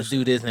stand keys up on and there. just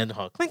do this and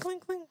then clink,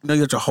 clink, clink. You know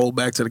you got your whole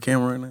back to the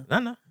camera right now.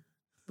 No.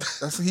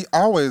 That's he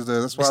always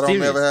does. That's why I don't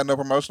Mysterious. never have no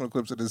promotional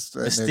clips of this.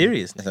 Nigga.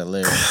 Mysterious. That's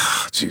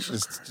hilarious.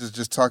 Jesus.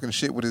 Just talking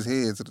shit with his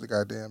head to the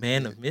goddamn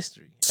Man of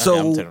mystery. So-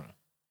 Okay, I'm turning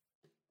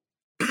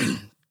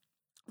around.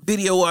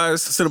 Video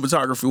wise,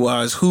 cinematography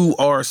wise, who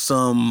are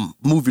some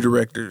movie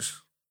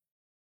directors?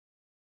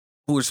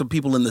 Who are some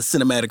people in the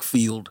cinematic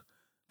field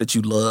that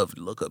you love,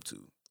 look up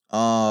to?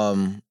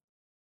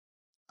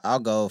 I'll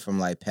go from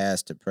like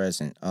past to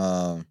present.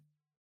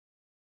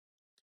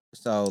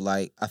 So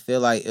like I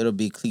feel like it'll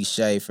be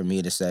cliche for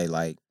me to say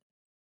like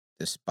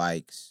the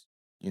Spikes.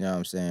 You know what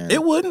I'm saying?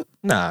 It wouldn't.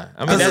 Nah,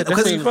 I mean that's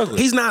what you fuck with.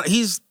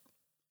 He's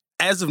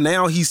as of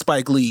now he's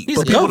Spike Lee, He's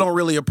but the people GOAT. don't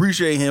really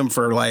appreciate him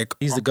for like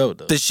He's the GOAT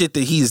though. the shit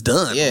that he's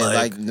done. Yeah,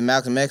 like the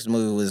Malcolm X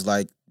movie was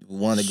like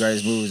one of the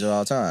greatest movies of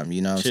all time.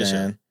 You know what I'm Shit,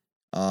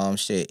 saying?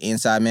 Shit.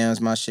 Inside Man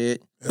was my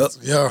shit. Yeah.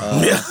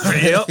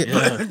 Yep.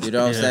 Yeah. You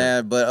know what I'm Yeah.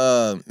 saying?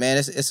 But man,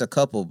 it's a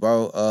couple,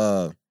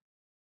 bro.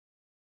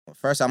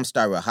 First I'm gonna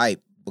start with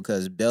Hype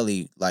because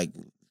Belly like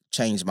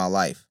changed my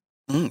life.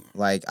 Mm.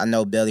 Like I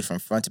know Belly from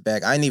front to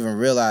back. I didn't even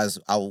realize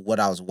what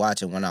I was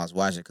watching when I was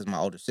watching it because my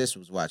older sister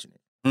was watching it.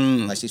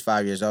 Mm. Like she's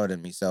 5 years older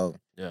than me, so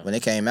Yeah. when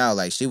it came out,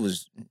 like she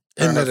was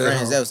her Into that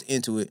friends hoe. that was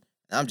into it.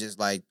 And I'm just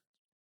like,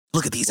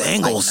 Look at these what,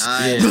 angles. Like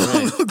 9, Yeah, right.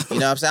 You know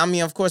what I'm saying? I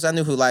mean, of course, I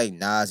knew who like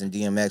Nas and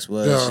DMX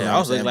was. Yeah. you know I what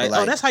was I'm saying? like, But,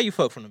 oh, that's how you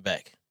fuck from the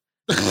back.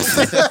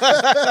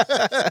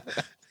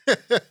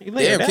 You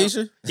lay it damn, down.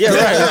 Keisha.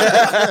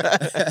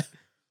 Yeah, right.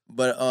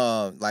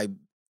 But like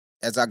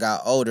as I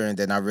got older, and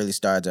then I really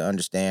started to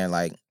understand,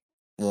 like,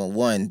 well,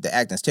 one, the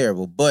acting's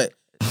terrible, but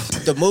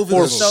the movie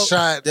was so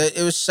shot.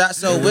 it was shot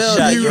so It was well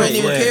shot that you great, didn't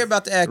even yeah. care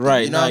about the acting.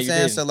 Right, You know no, what I'm you saying?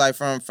 didn't. So like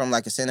from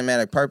like a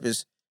cinematic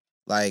purpose,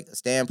 like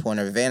standpoint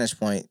or vantage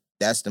point,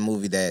 that's the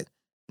movie that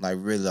like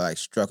really like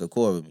struck a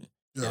chord with me.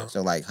 Yeah.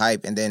 So like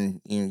Hype, and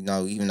then you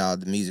know even all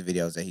the music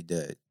videos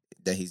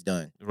that he's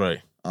done. Right.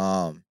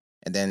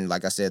 And then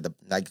like I said, the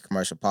Nike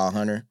commercial, Paul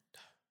Hunter.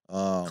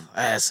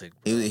 Classic.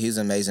 Bro. He's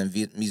an amazing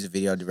music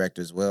video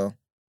director as well.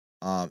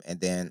 And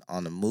then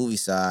on the movie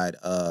side,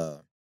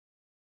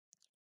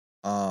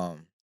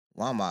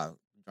 why am I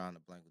drawing a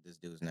blank with this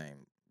dude's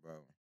name, bro?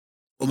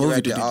 What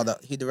movie did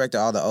He directed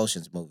all the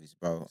Ocean's movies,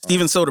 bro.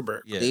 Steven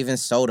Soderbergh. Yeah. Steven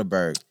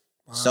Soderbergh.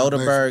 Wow,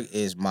 Soderbergh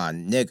is my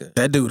nigga.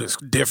 That dude is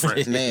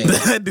different. Man.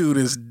 That dude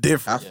is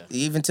different.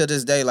 Even to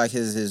this day, like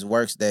his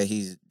works that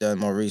he's done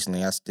more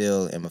recently, I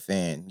still am a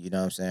fan. You know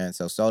what I'm saying?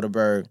 So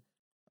Soderbergh,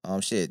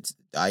 shit,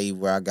 i.e.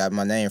 where I got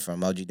my name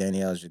from, OG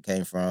Daniels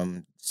came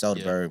from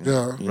Soderbergh.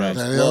 Yeah. You know, Right.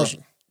 Danny well,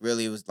 Ocean.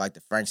 really it was like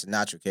the Frank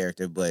Sinatra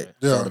character, but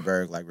Yeah.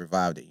 Soderbergh like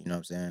revived it. You know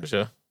what I'm For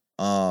saying?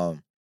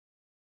 sure.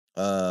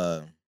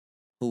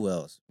 Who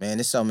else? Man,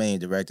 there's so many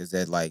directors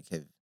that like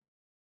have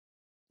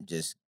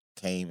just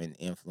came and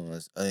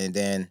influenced. And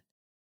then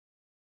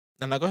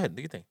No, go ahead.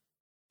 Do you think?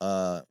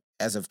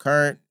 As of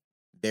current,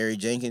 Barry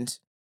Jenkins.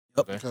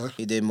 Okay.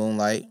 He did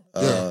Moonlight.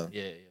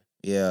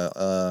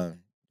 Yeah.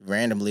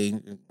 Randomly,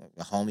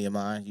 a homie of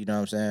mine. You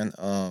know what I'm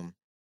saying?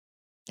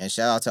 And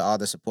shout out to all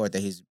the support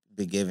that he's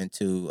been giving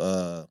to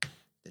the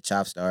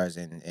Chop Stars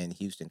and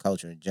Houston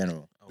culture in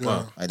general. Oh,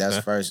 wow. Like that's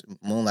the first.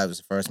 Moonlight was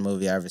the first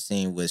movie I ever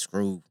seen with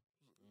Screw.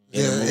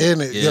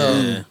 In it.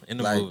 Yeah. In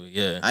the Like, movie.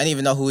 Yeah. I didn't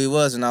even know who he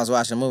was when I was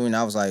watching the movie, and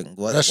I was like,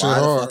 "What? That shit Why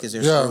the hard. fuck is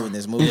there Yeah. Screw in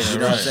this movie?" You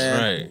know what I'm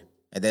saying? Right.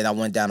 And then I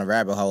went down a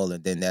rabbit hole,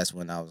 and then that's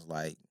when I was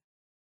like,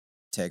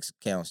 text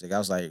Counselor. I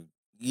was like,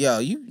 "Yo,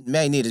 you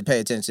may need to pay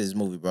attention to this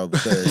movie, bro,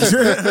 because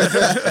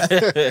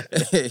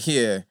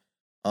yeah."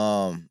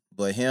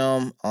 But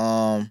him,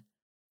 and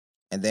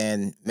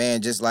then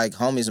man, just like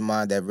homies of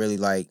mine that really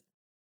like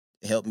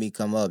helped me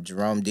come up.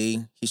 Jerome D.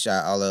 He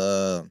shot all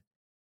of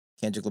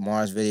Kendrick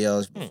Lamar's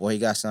videos before he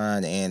got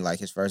signed and like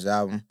his first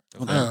album.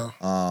 Okay.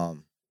 Yeah.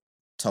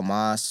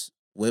 Tomas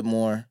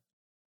Whitmore,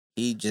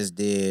 he just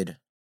did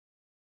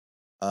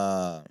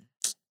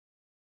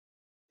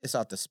it's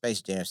off the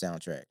Space Jam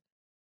soundtrack.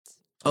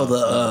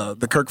 Oh,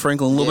 the Kirk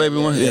Franklin Lil Baby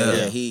one?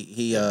 Yeah.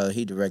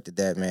 He directed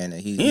that, man,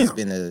 and he's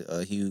been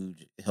a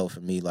huge help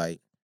for me like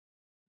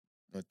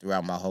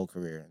throughout my whole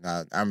career.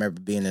 And I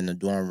remember being in the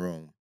dorm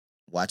room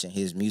watching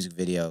his music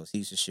videos. He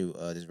used to shoot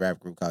this rap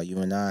group called You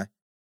and I.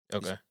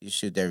 Okay. He used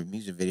to shoot their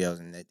music videos,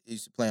 and they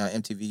used to play on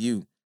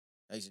MTVU.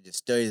 I used to just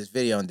study this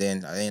video, and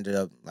then I ended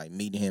up like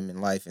meeting him in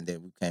life, and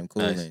then we became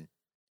cool. Nice. And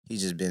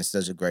he's just been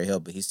such a great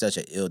help. But he's such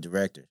an ill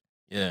director.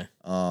 Yeah.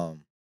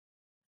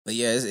 But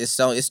yeah,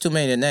 it's too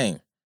many to name.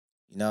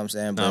 You know what I'm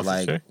saying? But No, for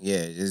like, sure.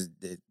 yeah,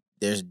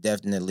 there's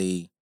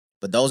definitely.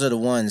 But those are the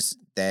ones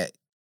that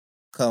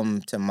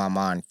come to my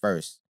mind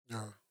first.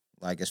 Yeah.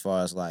 Like as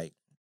far as like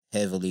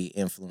heavily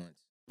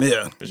influenced. Yeah. You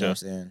know what I'm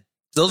saying?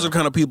 Those are the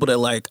kind of people that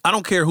like, I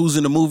don't care who's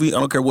in the movie. I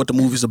don't care what the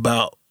movie's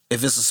about.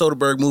 If it's a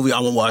Soderbergh movie,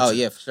 I'm going to watch it. Oh,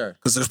 yeah, for sure.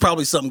 Because there's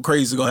probably something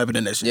crazy going to happen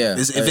in that shit. Yeah.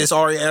 If it's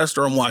Ari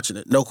Aster, I'm watching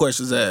it. No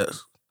questions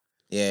asked.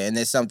 Yeah, and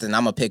it's something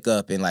I'm going to pick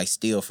up and like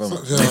steal from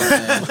him.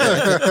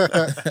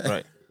 Yeah.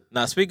 Right.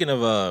 Now, speaking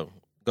of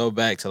go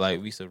back to like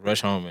we used to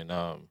rush home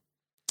and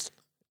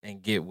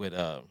get with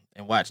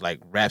and watch like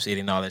Rhapsody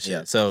and all that shit.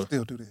 Yeah. So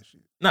Still do that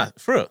shit. nah,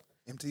 for real.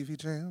 MTV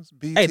jams.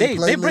 BET Hey, they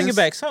bringing playlists.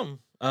 back something.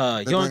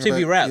 Yo bring it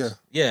MTV back, Raps.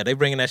 Yeah, they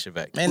bringing that shit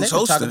back. Man, Who's they've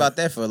been talking hosting? about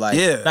that for like...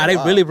 Yeah. Nah, they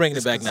wow. really bringing it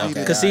It's back now.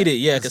 Conceited. Conceited,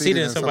 yeah, Conceited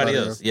Conceited and somebody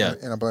else. Yeah,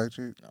 And a black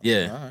chick.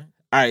 yeah. All right.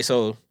 All right,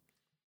 so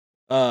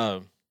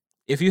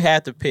if you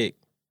had to pick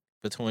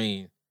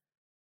between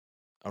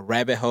a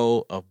rabbit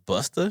hole of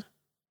Busta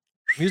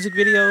music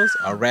videos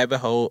or a rabbit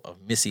hole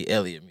of Missy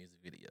Elliott music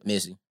videos,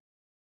 Missy.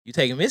 you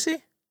taking Missy?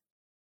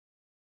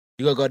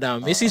 You gonna go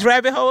down Missy's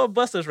rabbit hole or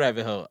Busta's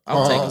rabbit hole?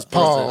 I'm taking Busta.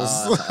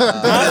 Pause.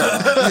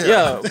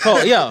 Yeah.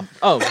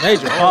 Oh,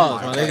 major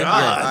pause, my nigga.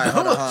 All Yeah. right,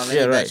 hold on. Let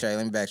Yeah, me right. backtrack.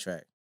 Let me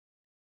backtrack.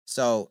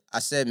 So I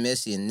said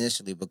Missy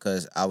initially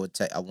because I want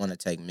to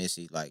take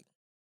Missy like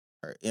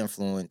her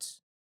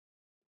influence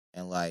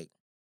and like,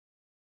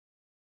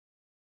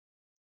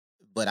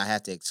 but I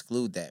have to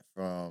exclude that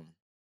from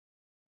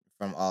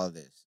all of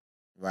this,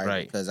 right?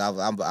 Right. Because I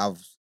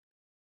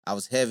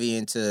was heavy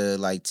into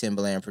like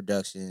Timbaland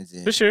Productions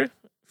and For sure.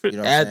 You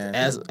know what I'm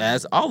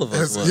As all of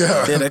us was.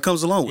 Yeah. Yeah, that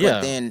comes along with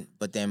Yeah.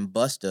 but then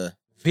Busta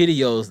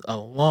Videos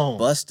alone.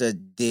 Busta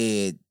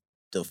did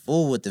the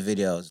fool with the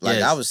videos. Like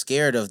Yes. I was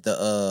scared of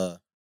the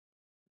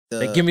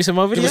Like, give me some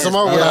more videos. Give me some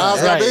more. Yeah, What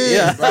eyes got right, big.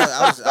 yeah. bro,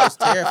 I was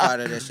terrified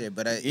of that shit,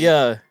 but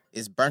Yeah.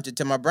 it's burnt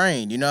into my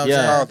brain. You know what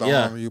Yeah. I'm Called the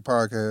yeah. On You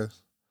podcast.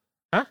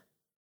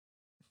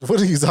 What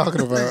are you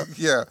talking about?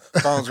 Yeah,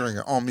 phone's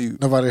ringing on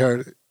mute. Nobody heard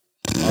it.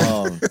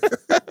 saying?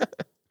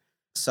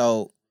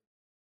 So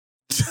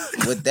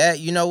with that,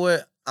 you know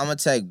what? I'm gonna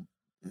take.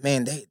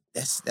 Man,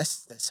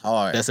 that's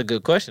hard. That's a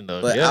good question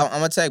though. but yeah. I'm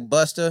gonna take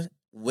Busta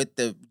with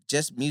the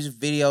just music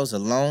videos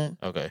alone,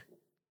 Okay.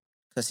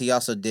 because he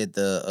also did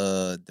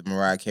the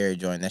Mariah Carey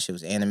joint. That shit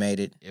was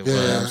animated. It Yeah. You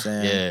know what I'm was.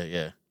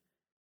 saying?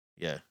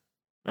 Yeah.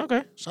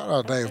 Okay. Shout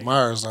out Dave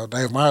Myers though.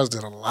 Dave Myers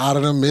did a lot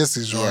of them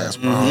Missy joints,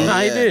 bro. Mhm.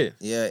 Nah, he did.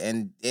 Yeah,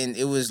 and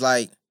it was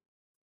like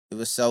it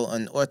was so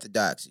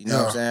unorthodox. You know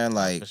what I'm saying?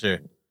 Like, For sure.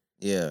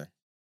 yeah.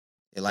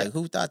 Like,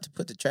 who thought to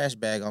put the trash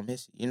bag on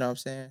Missy? You know what I'm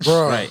saying?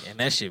 Bro. Right. And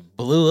that shit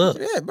blew up.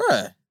 Yeah,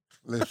 bruh.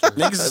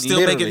 Literally.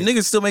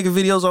 Niggas still making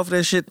videos off of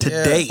that shit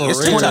today. for It's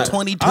real.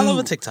 2022. All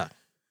over TikTok.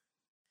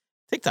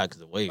 TikTok is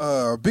the wave.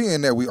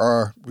 Being that we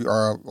are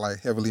like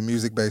heavily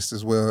music based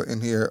as well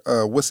in here.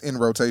 What's in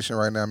rotation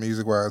right now,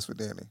 music wise, for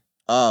Danny?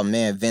 Oh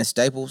man, Vince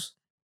Staples.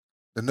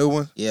 The new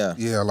one? Yeah.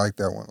 Yeah, I like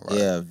that one a lot.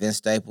 Yeah, Vince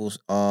Staples.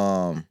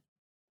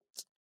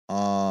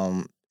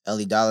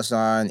 Ellie Dollar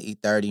Sign,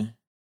 E30.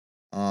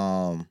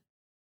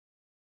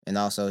 And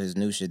also his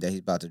new shit that he's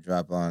about to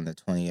drop on the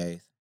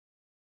 28th.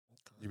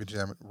 You been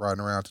jamming,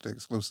 riding around to the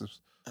exclusives.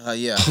 Yeah.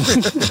 You know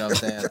what I'm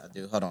saying? I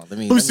do. Hold on. Let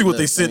me see what look.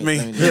 they sent me.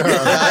 Let me look.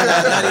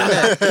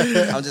 Not even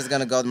that. I'm just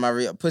gonna go to my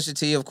real Pusha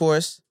T, of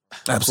course.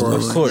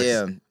 Absolutely. Of course.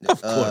 Yeah.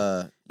 Of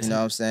course. You know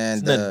what I'm saying?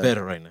 It's nothing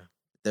better right now.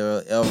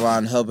 The L.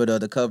 Ron Hubbard of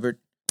the cupboard.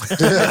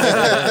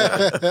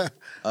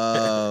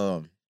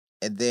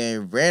 And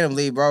then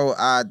randomly, bro,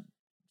 I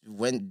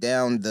went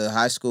down the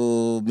high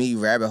school me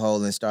rabbit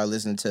hole and started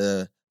listening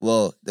to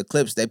the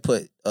clips they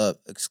put up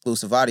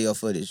exclusive audio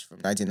footage from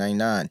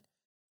 1999.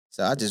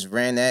 So I just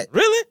ran that.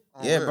 Really?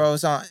 Yeah, bro,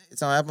 it's on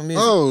Apple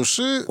Music. Oh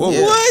shit! Whoa,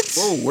 Yeah. What?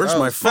 Whoa, where's Bro,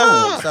 my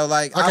phone? So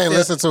like, I can't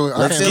listen to it.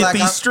 Let's feel get like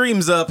these I'm-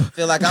 streams up.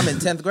 feel like I'm in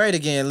 10th grade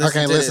again.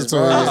 Listening can't to listen this, to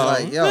bro. it. I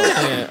was like, yo,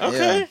 man,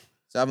 okay. Yeah.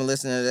 So I've been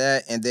listening to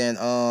that, and then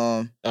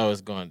Oh,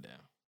 it's going down.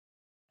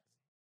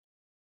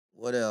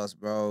 what else,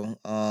 bro?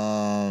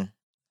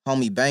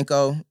 Homie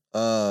Banco,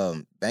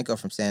 Banco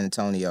from San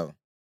Antonio.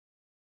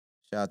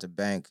 Shout out to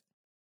Bank,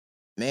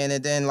 man.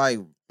 And then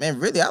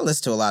really, I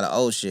listen to a lot of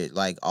old shit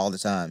like all the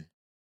time.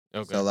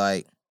 Okay. So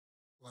like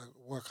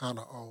what kind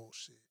of old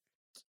shit?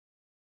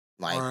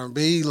 like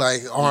R&B,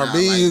 like nah,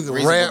 R&B, like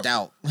Reasonable rap.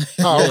 Doubt.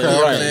 Oh, okay, You know what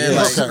I'm right, saying?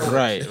 yes, Like-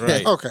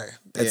 right. Okay.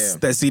 That's, Yeah.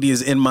 That CD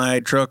is in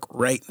my truck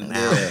right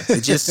now. Yeah.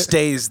 It just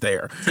stays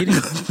there.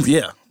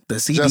 Yeah, the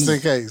CD. Just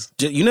in case.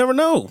 You never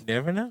know.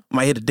 Never know.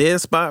 Might hit a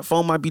dead spot.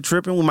 Phone might be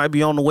tripping. We might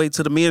be on the way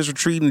to the men's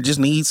retreat and just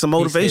need some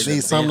motivation.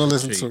 Need something to Yeah,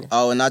 listen treat. to.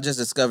 Oh, and I just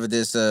discovered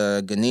this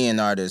Ghanaian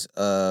artist,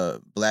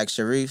 Black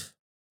Sharif.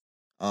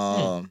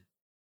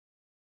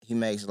 He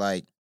makes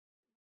like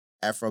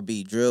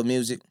Afrobeat drill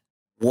music.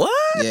 What?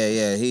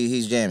 Yeah,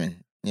 he's jamming.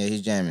 Yeah,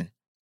 he's jamming.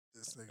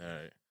 All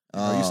right.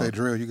 Oh, you say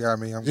drill, you got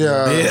me. I'm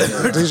Yeah,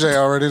 Yeah. DJ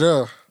already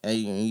there. Hey,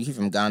 you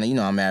from Ghana? You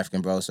know I'm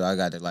African, bro. So I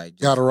got to like,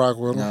 just, Gotta rock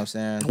you with know what him. I'm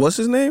saying? What's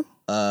his name?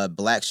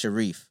 Black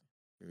Sharif.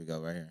 Here we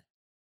go, right here.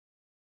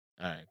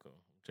 All right, cool.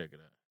 Check it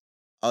out.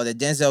 Oh, the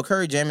Denzel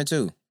Curry jamming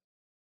too.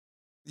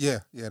 Yeah,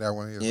 that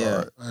one is Yeah.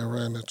 hard. I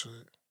ran into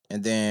it.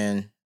 And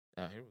then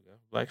Oh, here we go.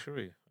 Black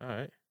Sharif. All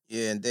right.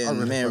 yeah, and I then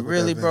really man, fuck with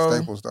really, that bro.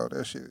 Vince Staples though.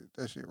 That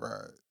shit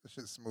ride. That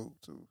shit smooth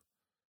too.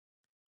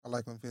 I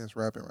like when Vince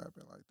rapping like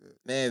that.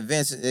 Man,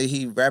 Vince,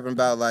 he rapping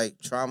about like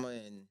trauma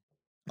and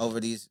over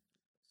these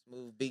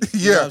smooth beats. You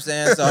Yeah. know what I'm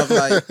saying? So I'm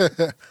like,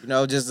 you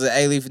know, just an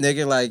Alief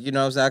nigga, like, you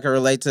know what I'm saying? I can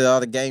relate to all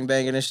the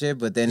gangbanging and shit,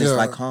 but then it's Yeah.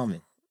 like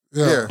calming.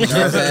 Yeah. You know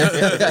what I'm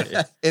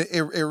saying?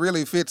 It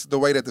really fits the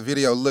way that the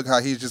video look. How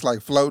he's just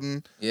like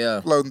floating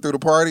Yeah. through the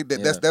party.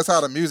 Yeah. That's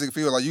how the music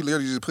feels. Like you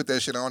literally just put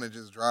that shit on and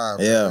just drive.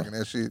 Yeah. Like,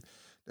 and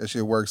that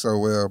shit works so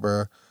well,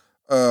 bro.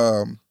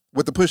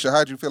 With the Pusha,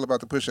 how'd you feel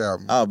about the Pusha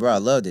album? Oh, bro, I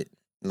loved it.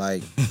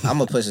 Like,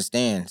 I'm a Pusha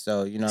stan,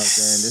 so you know what I'm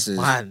saying? This is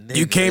My nigga.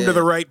 You came to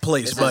the right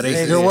place, This is buddy.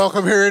 nigga. You're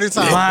welcome here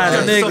anytime. My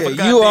Yeah. nigga, Yourself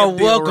a you are goddamn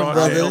deal, welcome, Ron.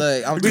 brother.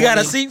 Look, I'm We got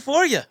a 20 seat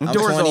for you. I'm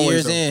Doors 20 always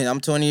years open. in. I'm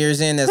 20 years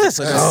in as Let's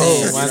a go, Pusha stan.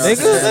 You know my what I'm nigga.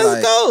 saying?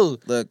 Let's go.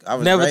 Look, I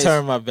was Never raised,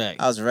 turn my back.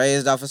 I was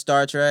raised off of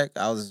Star Trek.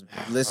 I was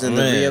listening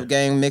to Man. Re-Up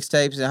Gang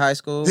mixtapes in high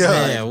school. Yeah.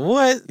 Man,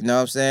 what? You know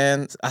what I'm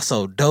saying? I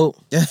so dope.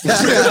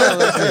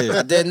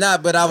 I did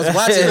not, but I was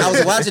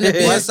watching it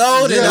being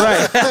sold. And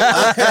Right.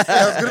 That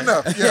was good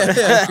enough.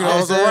 Yeah. You know I what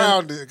was I'm saying?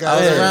 around it. I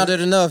was Yeah. around it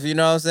enough, you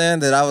know what I'm saying?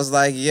 That I was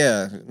like,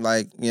 yeah,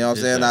 like, you know what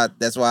I'm Yes, saying? sir.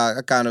 That's why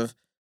I kind of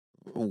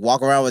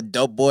walk around with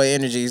dope boy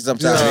energy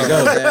sometimes. There You you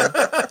know what I'm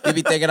saying? You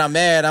be thinking I'm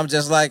mad. I'm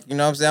just like, you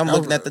know what I'm saying? I'm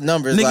looking at the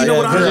numbers. Nigga, like, you know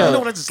what Yeah, I yeah.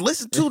 what I just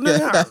listened to,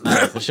 nigga?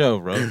 Nah, for sure,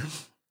 bro.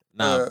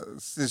 Nah,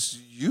 Since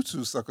you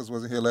two suckers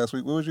wasn't here last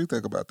week, what would you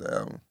think about the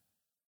album?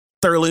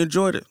 Thoroughly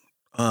enjoyed it.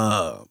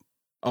 I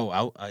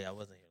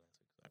wasn't here.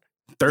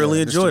 Thoroughly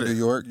Yeah, enjoyed Mr. it. New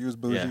York, you was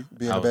bougie, Yeah.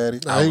 being I a was-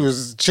 baddie. Nah, he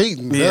was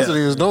cheating. Yeah. That's what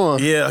he was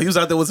doing. Yeah, he was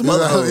out there with some Yeah,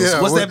 other hoes. yeah,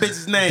 What's what- that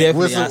bitch's name?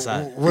 Definitely With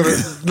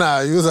outside.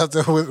 nah, he was out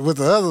there with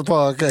the other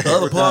podcast.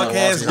 Other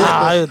podcast.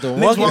 Ah, the Niggas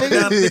walking walking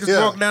nigga? down, niggas Yeah.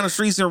 walking down the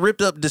streets and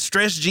ripped up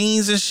distressed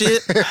jeans and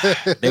shit.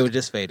 They were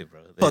just faded, bro.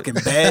 Fucking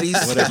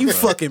baddies. Whatever, You bro.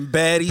 fucking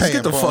baddies. Paying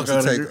Get the fuck bums to out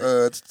of take,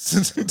 here.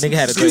 Nigga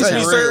had a Excuse great me,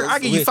 time. sir. I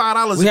give you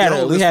 $5 We if had you a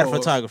hold we this had a for us.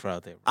 photographer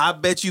out there. Bro. I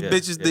bet you Yeah,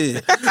 bitches yeah.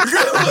 did.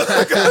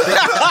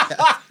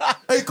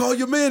 Hey, call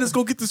your man. Let's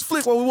go get this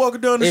flick while we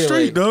walking down the Anyway,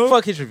 street, dog.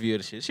 fuck his review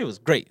of the shit. Shit was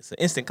great. It's an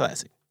instant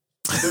classic.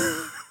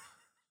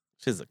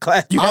 Shit's a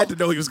classic. You had to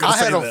know he was going I to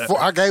say had that.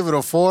 I gave it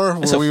a 4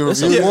 It's when we a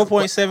reviewed it.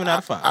 4.7 out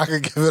of 5. I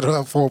could give it a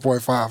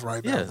 4.5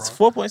 right now. Yeah, it's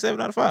bro.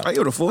 4.7 out of 5. I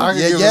give it a 4. I- Yeah,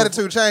 give your it-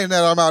 attitude changed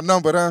now that I'm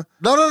outnumbered, huh?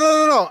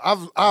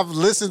 No. I've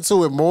listened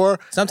to it more.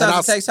 Sometimes and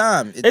it takes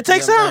time. It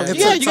takes you know what I'm time. saying?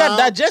 Yeah, took you got to time.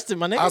 digest it,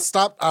 my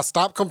nigga. I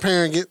stopped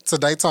comparing it to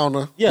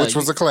Daytona, Yeah, which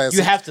was a classic.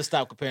 You have to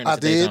stop comparing it I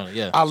to did. Daytona.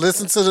 Yeah. I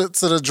listened to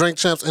the Drink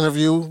Champs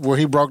interview where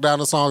he broke down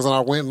the songs, and I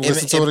went and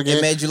listened to it again.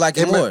 It made you like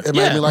it ma- more. It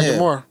made me like Yeah. it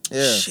more.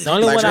 Yeah. Shit. The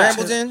only Like one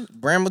I-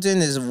 Brambleton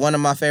is one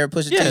of my favorite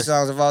Pusha T Yes.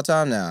 songs of all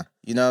time now.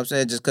 You know what I'm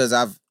saying? Just because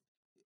I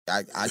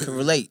can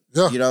relate.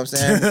 Yeah. You know what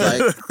I'm saying?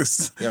 Like,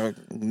 you know,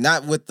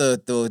 not with the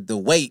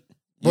weight.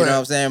 You But- know what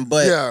I'm saying?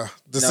 But Yeah,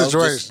 the you know,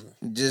 situation.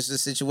 just the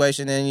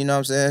situation, and you know what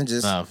I'm saying?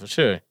 Just Nah, for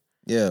sure.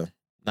 yeah.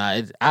 Nah,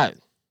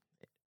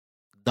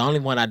 the only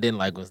one I didn't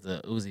like was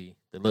the Uzi.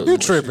 The little You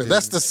tripping?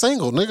 That's the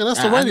single, nigga.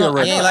 That's the I radio know-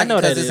 record. You ain't I like know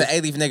because that it's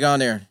an Alief nigga on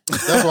there.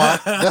 That's why.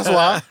 That's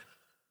why.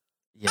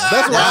 Yeah,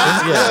 That's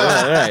why.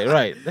 Yeah,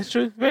 right. That's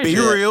true. Very Be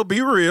true. real. Be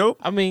real.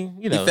 I mean,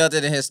 you He know, felt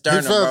it in his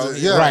sternum, felt bro. it,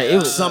 yeah. right. It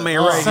was Something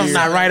ain't right something here.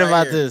 not right Right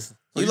about here. this.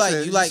 You So like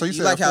said- you like so you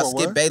said like how for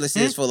Skip what? Bayless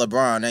is for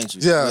LeBron, ain't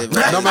you? Yeah.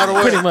 No matter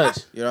what. Pretty much.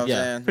 You know what I'm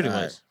Yeah, saying? pretty All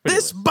much. right. Pretty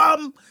This much.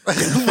 bum.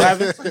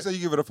 So you say you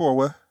give it a 4,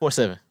 what?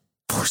 4.7.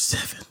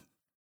 4.7.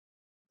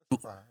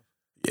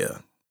 Yeah.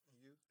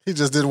 He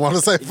just didn't want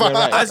to say 5.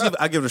 right.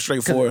 I give it a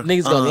straight 'Cause 4.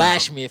 Niggas gonna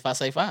lash me if I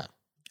say 5.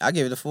 I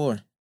give it a 4.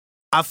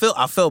 I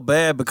felt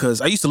bad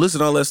because I used to listen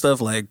to all that stuff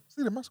like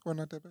See, my score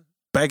not that bad.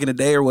 back in the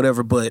day or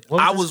whatever, but What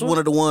was I the was score? one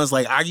of the ones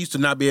like I used to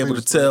not be able to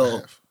was 3.5.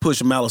 tell Push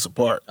and Malice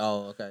apart.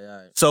 Oh, okay, all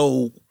right.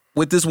 So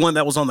with this one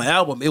that was on the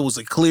album, it was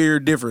a clear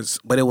difference.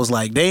 But it was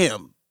like,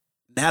 damn,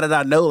 now that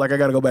I know, like I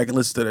gotta go back and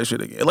listen to that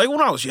shit again. Like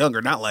when I was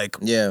younger, not like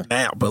Yeah.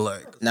 now, but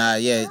like Nah,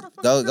 yeah.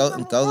 Go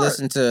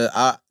listen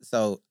to.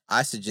 So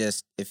I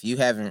suggest if you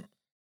haven't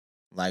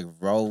like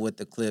roll with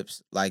the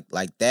clips like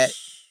that,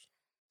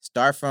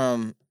 start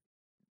from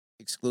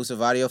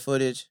exclusive audio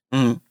footage,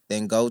 Mhm.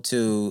 then go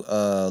to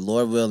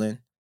Lord Willing,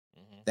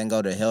 then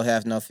go to Hell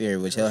Hath No Fear,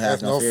 which Hell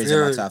Hath No Fear is in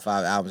my Fury. top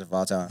 5 albums of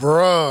all time,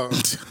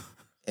 Bruh.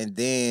 and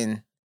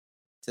then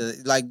to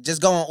like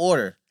just go in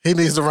order. He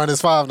needs to run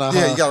his 5 now.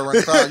 Yeah, huh? you gotta run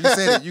the 5. You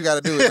said it. You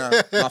gotta do it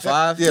now. My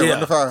 5. Yeah, run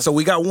the 5. So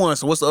we got one.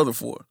 So what's the other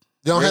 4?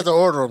 You don't have to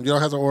order them. You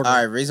don't have to order All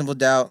right, them. Reasonable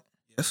Doubt,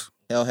 Yes.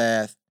 Hell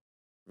Hath,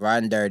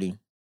 Riding Dirty.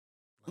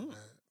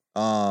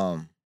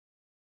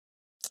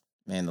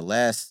 Man, the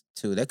last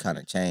 2 they kind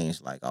of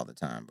changed like all the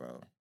time, bro.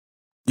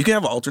 You can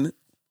have an alternate.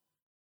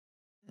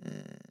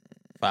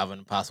 5 and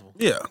Impossible.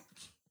 Yeah.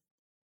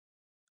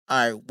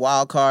 All right,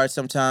 wild card.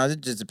 Sometimes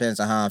it just depends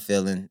on how I'm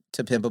feeling.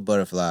 To Pimp a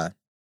Butterfly,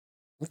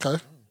 Okay.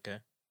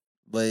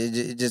 but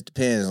it just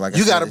depends. Like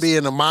You I got to said, be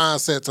in the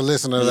mindset to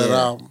listen to that Yeah.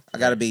 album. I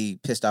gotta be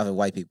pissed off at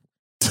white people.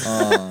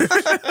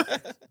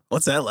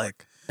 What's that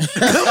like?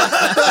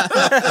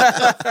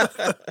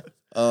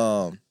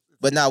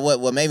 But now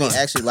what made me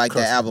actually like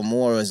that album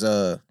more was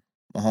my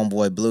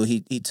homeboy Blue.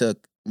 He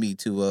took me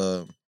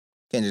to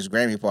Kendrick's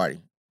Grammy party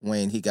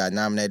when he got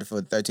nominated for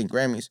the 13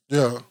 Grammys,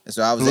 Yeah. and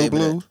so I was Blue, able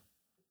Blue. to.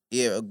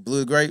 Yeah,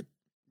 Blue Grape.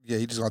 Yeah,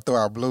 he just gonna throw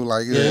out Blue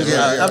like I mean,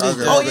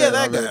 Oh yeah,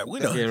 that guy. We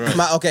know. Yeah, right.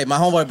 My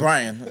homeboy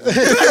Brian.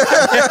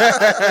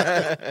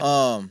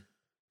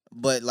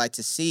 But like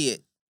to see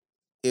it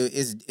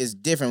is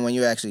different when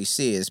you actually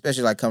see it,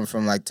 especially like coming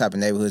from like type of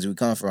neighborhoods we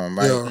come from,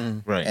 right? Yeah.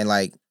 Right. And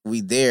like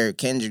we there,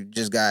 Kendrick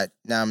just got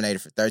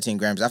nominated for 13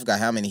 Grammys. I forgot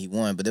how many he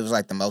won, but it was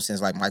like the most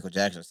since like Michael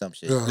Jackson or some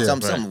shit. Yeah.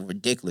 Something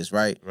ridiculous,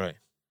 right? Right.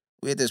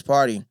 We at this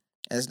party,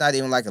 and it's not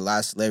even like a lot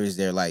of celebrities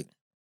there. Like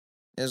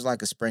there's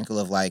like a sprinkle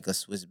of like a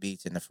Swiss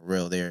Beats and a For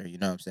Real there. You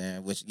know what I'm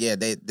saying? Which they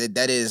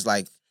that is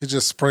like. He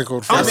just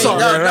sprinkled. I'm for- sorry.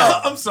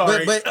 no, I'm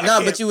sorry. But I no,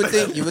 can't- but you would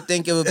think it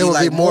would be It would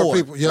like be more more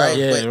people, yeah. right?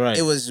 Yeah, But right.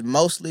 it was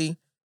mostly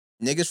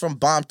niggas from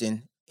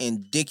Bompton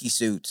in Dickie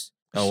suits.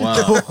 Oh wow.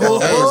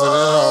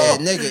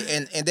 And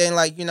nigga, and then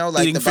like you know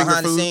like Eating the finger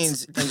behind the foods.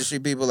 scenes industry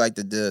people like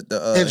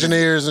the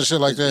Engineers and shit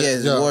like that. yeah,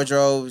 Yeah.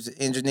 wardrobes,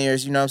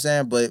 engineers, you know what I'm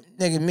saying? But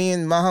nigga, me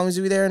and my homies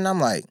we there, and I'm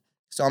like,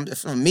 so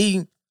for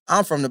me,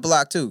 I'm from the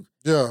block too.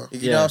 Yeah.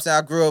 You know what I'm saying?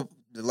 I grew up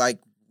like,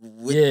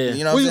 with, Yeah.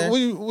 you know what I'm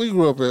saying? We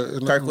grew up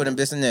in Kirkwood and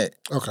Bissonnette,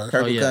 Okay.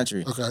 Kirkwood yeah.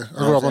 Country. Okay. I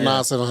grew up on Yeah.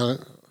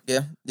 9700. Yeah,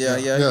 Yeah,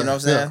 you know what I'm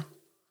saying?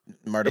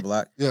 Murder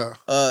block. Yeah.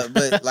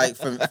 But like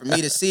for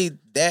me to see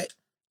that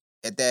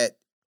at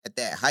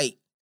that height,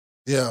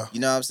 Yeah. you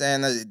know what I'm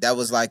saying? That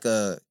was like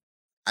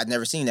I'd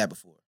never seen that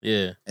before.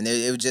 Yeah. And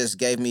it just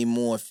gave me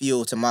more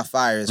fuel to my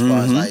fire as far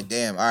as Mhm. like,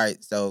 damn, all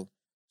right, so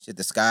shit,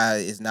 the sky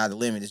is not the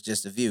limit, it's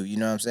just a view. You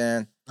know what I'm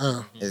saying?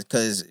 It's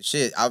because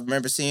shit, I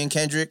remember seeing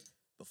Kendrick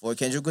before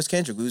Kendrick was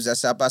Kendrick. We was at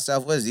South by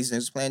Southwest. These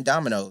niggas playing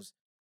dominoes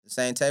at the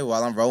same table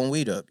while I'm rolling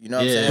weed up. You know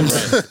what I'm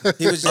saying? right.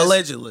 He was just,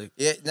 Allegedly.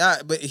 yeah,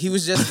 but he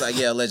was just like,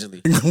 yeah,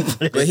 allegedly.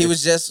 But he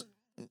was just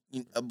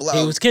a blog.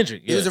 He was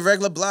Kendrick. He was a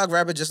regular blog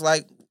rapper, just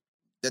like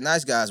the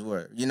nice guys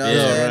were. You know what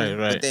Yeah, I'm saying?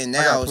 right. But then I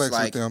now got it's plex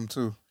like with them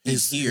too.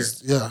 he's here.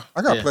 Yeah.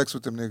 I got Yeah. plex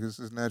with them niggas.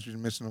 It's natural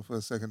you mention them for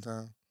a second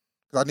time.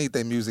 Cause I need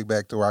their music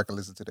back to where I can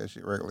listen to that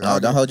shit regularly. Oh,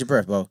 don't hold your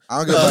breath, bro. I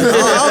don't give a fuck.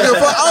 I don't give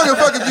a fuck. I don't give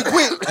a fuck if you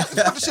quit. Just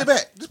put the shit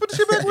back. Just put the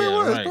shit back where Yeah, it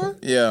was, right. bro.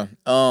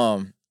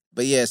 Yeah.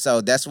 But yeah,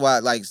 so that's why,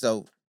 like,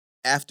 so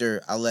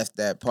after I left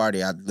that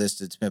party, I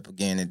listened to Pimp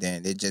again, and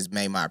then it just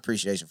made my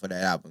appreciation for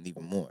that album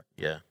even more.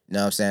 Yeah. You know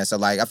what I'm saying? So,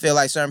 like, I feel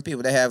like certain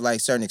people, they have, like,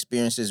 certain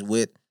experiences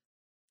with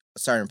a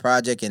certain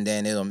project, and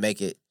then it'll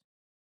make it,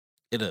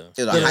 It'll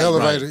it'll Yeah, hype.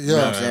 elevate it, You know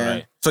yeah. what I'm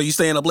saying? So you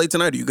staying up late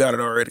tonight or you got it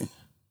already?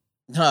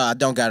 No, I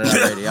don't got it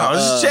already. I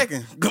was just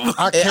checking.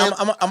 I can't.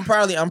 I'm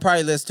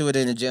probably listen to it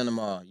in the gym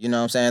tomorrow. You know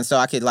what I'm saying? So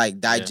I could, like,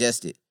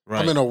 digest it. Right.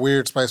 I'm in a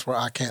weird space where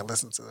I can't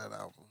listen to that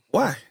album.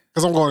 Why?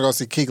 Because I'm going to go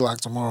see Key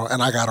Glock tomorrow,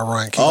 and I got to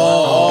run Key Glock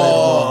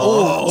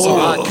all day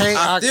tomorrow. So I can't.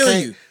 I feel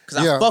can't, you.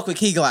 Because yeah. I fuck with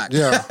Key Glock.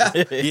 Yeah.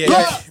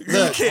 Yeah,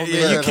 Look,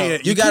 you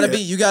can't.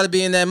 You gotta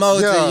be in that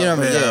mode. Yeah. You know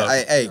what I mean? Yeah.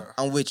 Yeah. Hey,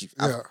 I'm with you.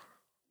 Yeah.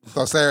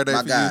 So Saturday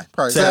My for guy. you?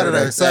 Probably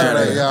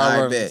Saturday. Yeah, All I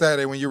right, run. bet.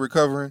 Saturday when you're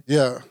recovering.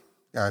 Yeah.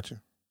 Got you.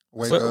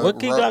 Wake What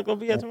King Glock gonna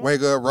be at tomorrow?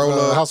 Wake up, roll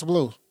up. House of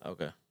Blues.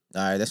 Okay.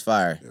 All right, that's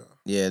fire. Yeah.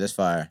 Yeah, that's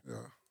fire. Yeah.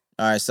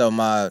 All right,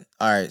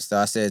 so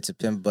I said to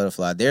Pimp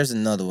Butterfly. There's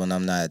another one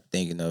I'm not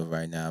thinking of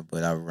right now,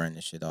 but I run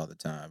this shit all the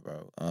time,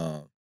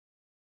 bro.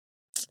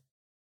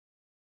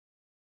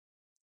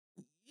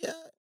 Yeah.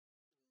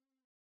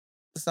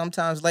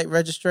 Sometimes late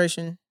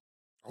registration.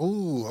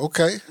 Ooh,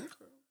 okay.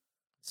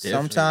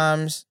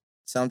 Sometimes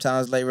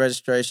late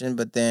registration,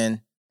 but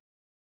then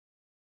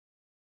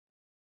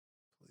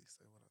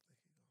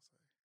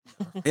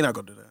He not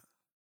gonna do that.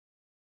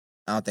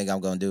 I don't think I'm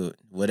gonna do it.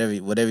 Whatever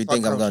you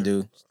think I'm gonna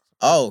do.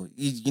 Oh,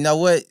 you know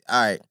what?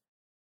 All right.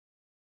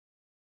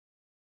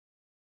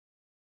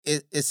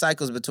 It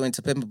cycles between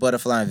To Pimp a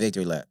Butterfly and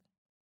Victory Lap.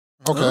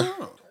 Okay.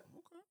 Oh,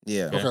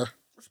 Yeah. Okay.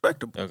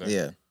 respectable. Okay.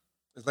 Yeah.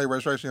 Is Late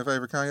Registration your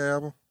favorite Kanye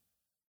album?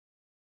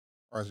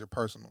 Or is your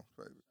personal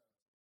favorite?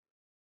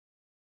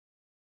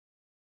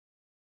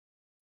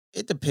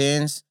 It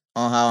depends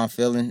on how I'm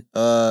feeling.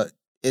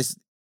 It's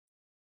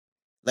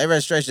Late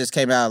Registration just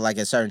came out like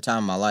at a certain time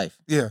in my life.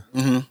 Yeah.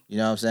 Mm-hmm. You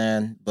know what I'm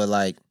saying? But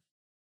like,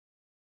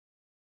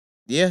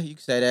 yeah, you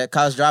can say that.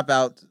 College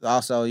Dropout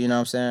also, you know what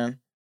I'm saying?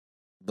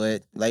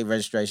 But Late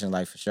Registration,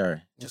 like for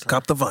sure. Just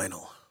cop the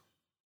vinyl.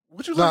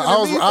 What you No, looking I at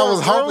was me I was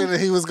for, bro? hoping that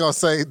he was gonna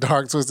say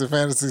Dark Twisted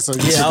Fantasy, so you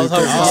Yeah, I should was be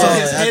hoping- pissed So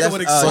off. his head would So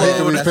he explode.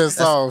 could be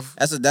pissed off.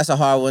 That's a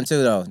hard one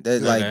too, though. Okay.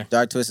 Like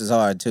Dark Twist is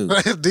hard too.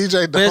 DJ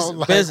don't Best,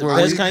 like best, where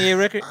best we- Kanye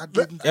record I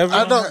didn't. ever.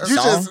 I don't. You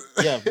Song? just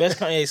Yeah, best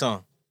Kanye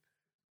song.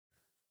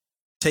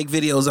 Take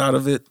videos out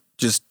of it.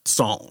 Just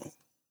song.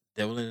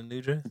 Devil in the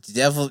New Dress.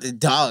 Devil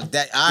dog.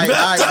 That all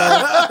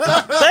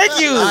right, bro. Thank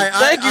you,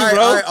 thank you,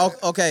 bro. All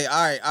right, okay,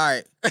 all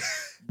right.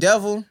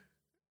 Devil,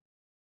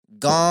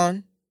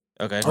 Gone.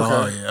 Okay.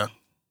 Oh yeah. What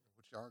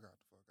y'all got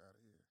the fuck out of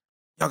here?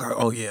 Y'all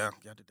got. Oh yeah.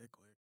 Y'all did that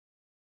quick.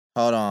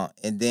 Hold on,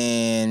 and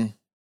then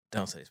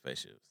Don't say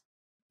spaceships.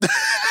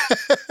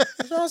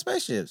 what's wrong with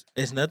spaceships?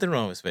 There's nothing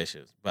wrong with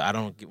spaceships, but I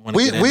don't want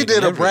to. we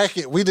did a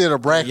bracket. We did a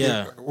bracket.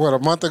 Yeah. What, a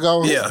month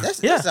ago? Yeah.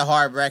 That's a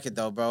hard bracket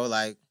though, bro.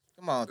 Like,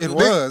 come on. It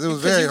was. It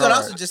was very You could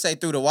hard. also just say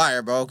Through the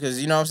Wire, bro,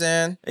 because you know what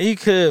I'm saying. You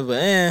could,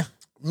 but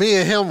Me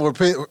and him were.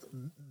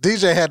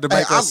 DJ had to Hey,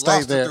 make I us stay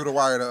lost it there. Through the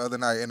Wire the other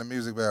night in the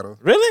music battle.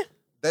 really?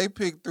 They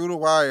picked Through the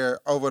Wire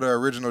over the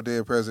original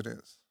Dead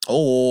Presidents.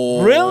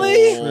 Oh,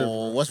 Really?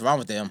 What's wrong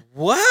with them?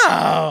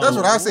 Wow. That's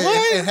what I said.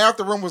 What? And half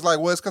the room was like,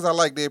 well, it's because I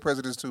like Dead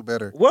Presidents 2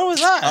 better. Where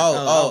was I?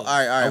 All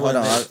right. I Hold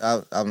wasn't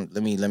on.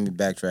 there. Let me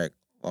backtrack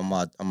on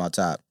my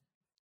top.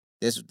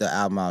 This was the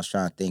album I was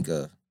trying to think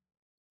of.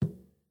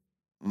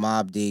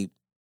 Mobb Deep,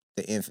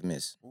 The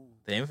Infamous.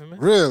 The Infamous.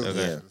 Really? Okay.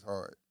 Yeah. It's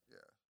hard.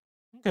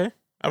 Yeah. Okay.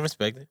 I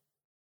respect it.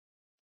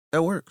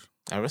 That works.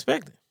 I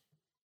respect it.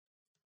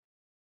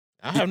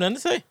 I have nothing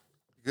to say.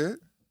 You good?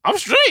 I'm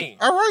straight.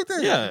 All right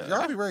then. Yeah.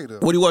 Y'all be ready though.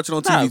 What are you watching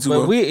on Nah,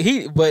 TV,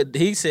 Tubo? but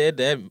he said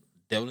that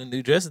Devil in the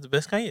New Dress is the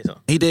best Kanye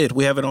song. He did.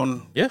 We have it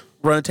on. Yeah.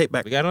 Run a tape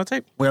back. We got it on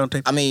tape. We're on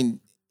tape. I mean,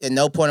 at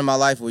no point in my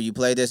life will you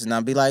play this and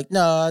I'll be like,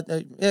 no,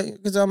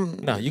 because I'm.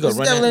 No, you go it's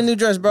run Devil that- in the New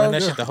Dress, bro. Run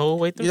that shit the whole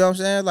way through. You know what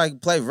I'm saying? Like,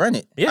 run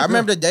it. Yeah, I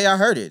remember the day I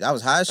heard it. I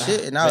was high as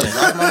shit and I was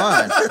lost my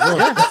mind.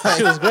 Yeah,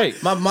 she was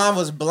great. My mind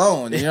was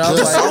blown. You know,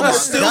 The like, song oh my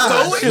is still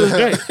God. going? She was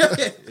great.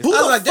 I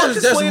was like,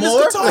 there's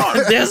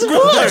more. There's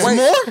more.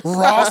 Wait,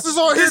 Ross is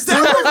on his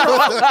team.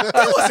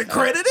 That wasn't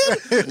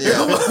credited.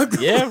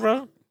 Yeah,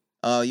 bro.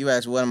 You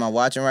asked what am I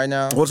watching right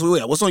now? What's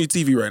on your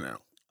TV right now?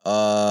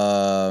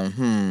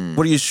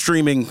 What are you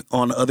streaming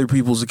on other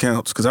people's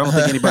accounts? Because I don't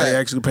think anybody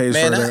actually pays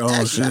Man, for their own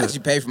I shit. actually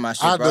pay for my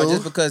shit, I bro. do.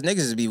 Just because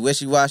niggas be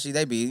wishy washy,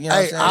 they be, you know.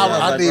 Hey, what I'm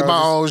saying? I Like, need bro, my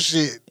just- own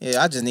shit.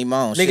 Yeah, I just need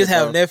my own. Niggas shit,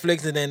 have bro.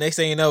 Netflix, and then next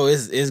thing you know,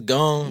 it's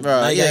gone.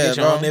 Bro, Now you gotta yeah, get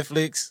your bro. own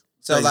Netflix.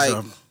 So Tell you like,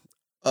 something.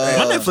 My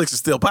Netflix is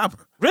still popping.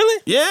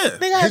 Really? Yeah.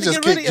 Nigga, I had He to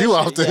just get rid of kicked your you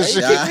off that Yeah,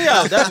 shit. He kicked me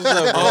out. That's what's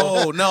up, bro.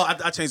 Oh no,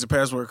 I changed the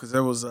password because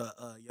there was a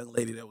young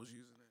lady that was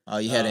using it. oh,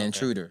 you had an okay.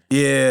 intruder.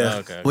 Yeah. Oh,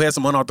 okay. We had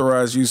some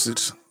unauthorized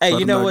usage. Hey, So I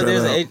you know knocked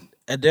what? that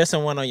out. There's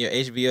someone on your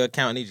HBO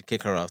account. I need you to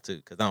kick her off too,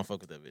 because I don't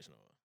fuck with that bitch no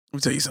more. Let me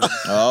tell you something.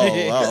 Oh,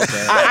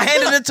 okay. I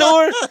handed it to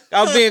her.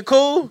 I was being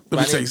cool. But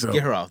me I tell you need to something.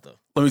 get her off though.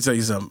 Let me tell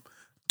you something.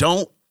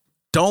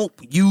 Don't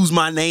use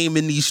my name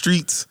in these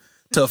streets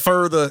to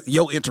further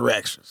your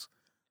interactions.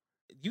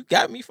 You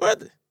got me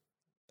further.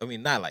 I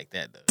mean, not like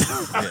that though.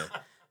 Yeah.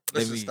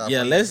 Let's just stop yeah,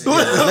 right let's there.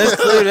 let's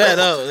clear that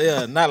up.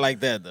 Yeah, not like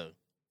that though.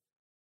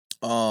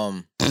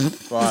 As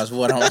far as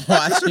what I'm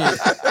watching, I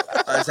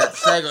just have to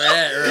segue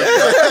that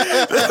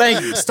real quick.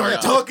 Thank you.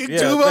 Start talking Yeah,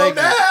 to thank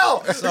him you.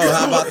 now. So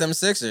how about them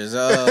Sixers?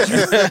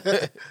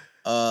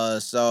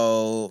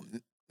 So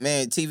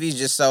man, TV's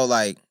just so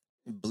like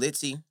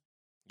blitzy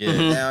Yeah.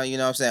 Mhm. now. You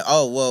know what I'm saying?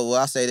 Oh well,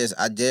 I'll say this.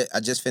 I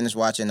just finished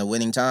watching the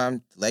Winning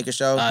Time Lakers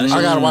show. Ah, that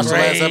I gotta watch the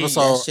last Great.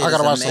 episode. That shit I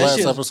gotta is watch the amazing. last That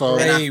shit is episode.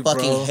 great. And I Hey,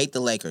 fucking bro. hate the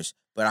Lakers,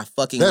 but I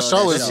fucking That love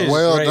show that is shit is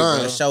well great, done.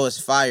 bro. The show is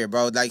fire,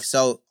 bro. Like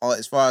so,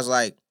 as far as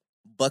like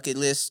bucket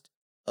list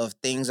of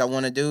things I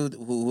want to do,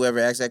 whoever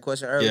asked that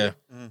question earlier,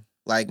 Yeah.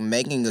 like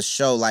making a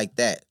show like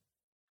that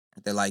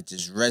like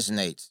just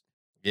resonates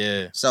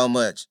Yeah. so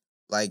much.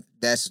 Like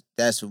that's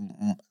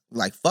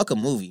like fuck a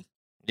movie.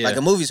 Yeah. Like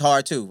a movie's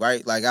hard too,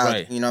 right? Like I,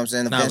 Right. you know what I'm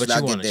saying. Nah, Eventually but you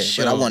I'll want get a there,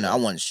 show, but I want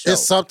though. a show.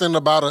 It's something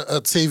about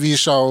a TV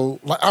show.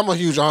 Like I'm a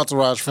huge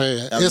Entourage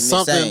fan. I mean, It's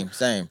something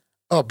same.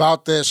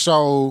 about that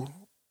show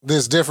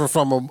that's different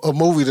from a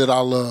movie that I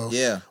love.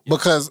 Yeah,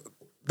 Because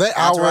that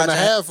hour Entourage and a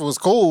had- half was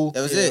cool,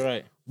 that was Yeah, it.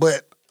 right.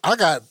 but I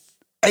got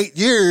 8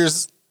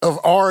 years of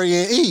Ari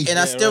and E. And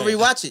I Yeah, still right.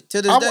 rewatch it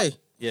to this I'm- day.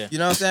 Yeah. You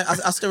know what I'm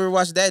saying? I still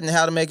rewatch that and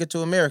How to Make It to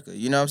America.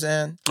 You know what I'm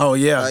saying? Oh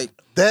yeah. Like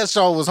That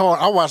show was hard.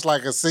 I watched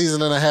like a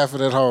season and a half of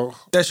that whole.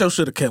 That show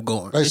should have kept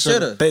going. They It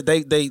should have.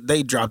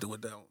 They dropped it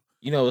with that one.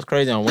 You know what's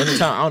crazy on Winning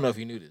Time? I don't know if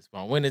you knew this, but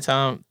on Winning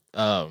Time,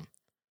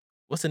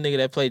 what's the nigga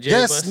that played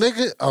Jerry Yes, Buss?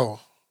 nigga. Oh,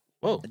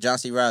 Whoa, John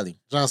C. Riley.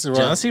 John C. John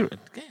Reilly. C. Okay,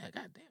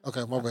 goddamn.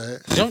 Okay, my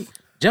bad.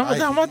 Jump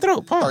down my throat.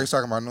 Oh, Pause. he's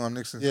talking about Noam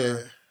Nixon. Yeah.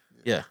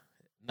 Yeah,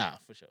 nah,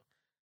 for sure.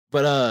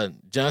 But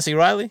John C.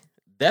 Riley,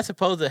 that's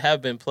supposed to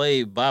have been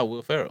played by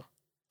Will Ferrell.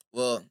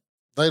 Well,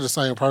 They the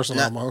same person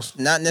Nah. almost.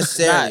 not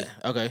necessarily.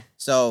 Okay.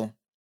 So,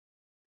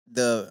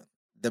 the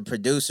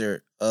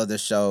producer of the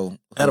show,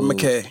 Adam who-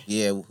 McKay.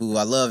 Yeah, who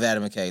I love,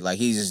 Adam McKay. Like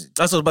he's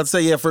That's what I was about to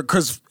say. Yeah,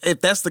 because if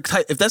that's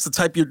the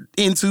type you're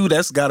into,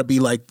 that's got to be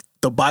like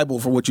the Bible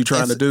for what you're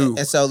trying to do.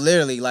 And so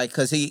literally, like,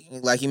 cause he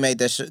made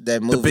that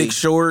movie. The Big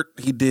Short.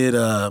 He did.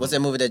 What's that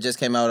movie that just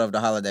came out over the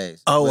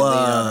holidays? Oh, with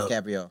Leonardo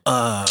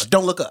DiCaprio.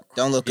 Don't Look Up.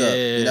 Don't Look Up.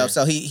 Yeah. You know,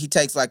 so he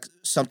takes like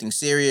something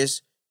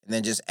serious and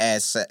then just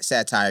adds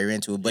satire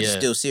into it, but it's Yeah.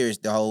 still serious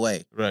the whole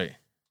way. Right.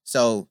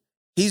 So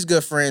he's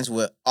good friends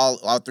with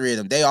all three of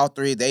them. They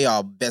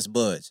all best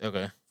buds.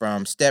 Okay.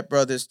 From Step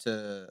Brothers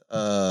to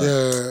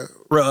Yeah.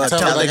 Talladega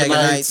Talladega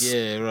Nights. Nights.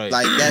 Yeah. Right.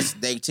 like that's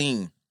their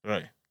team.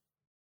 right.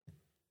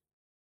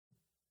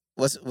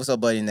 What's her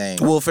buddy name?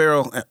 Will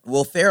Ferrell.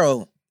 Will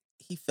Ferrell.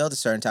 He felt a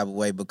certain type of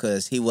way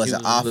because he He was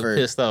wasn't a little offered,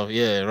 pissed off.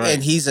 Yeah. Right.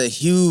 and he's a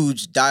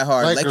huge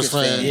diehard Lakers Lakers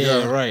fan. fan. yeah.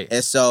 Yeah. Right.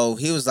 And so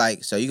he was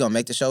like, "So you gonna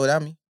make the show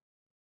without me?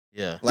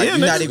 Yeah. Like Yeah,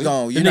 you're not niggas- even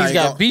going. You You're not niggas even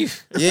got gonna,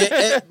 beef.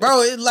 Yeah,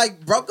 bro. It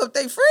like broke up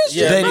their friendship.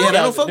 Yeah, They- dudes yeah, they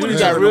got- don't fuck with dudes each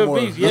got other real no more.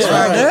 beef. That's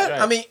Yeah, right.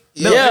 right. I mean,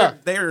 No, Yeah.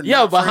 they're Yo,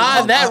 not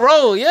behind friends. that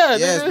role, yeah,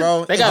 Yes, nigga.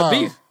 bro. They got Wow.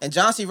 beef. And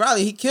John C.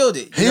 Riley, he killed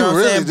it. He You know what I'm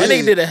really saying? That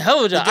nigga did a hell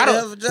of a job. He I did a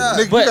hell don't. of a job.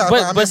 Nigga, But- you gotta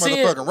find but him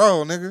seeing- motherfucking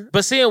role, nigga.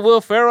 But seeing Will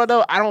Ferrell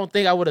though, I don't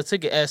think I would have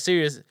took it as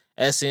serious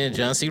as seeing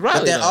John C. Riley.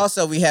 But then though.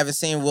 also we haven't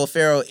seen Will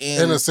Ferrell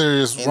In a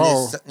serious in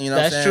role. this, you know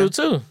what I'm that's saying?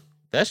 true too.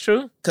 That's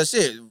true. Cause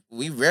shit,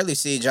 we rarely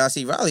see John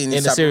C. Riley in In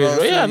these a type serious of roles.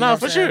 role, too, yeah, you know no, what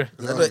for I'm saying?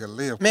 sure. That But, nigga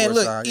live man,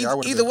 look, courtside. Yeah, I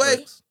would've either been way,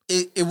 flex.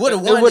 it would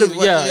have It won. would've-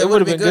 yeah, it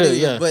would've been good, either,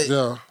 yeah. But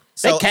Yeah.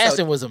 That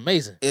casting was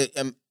amazing.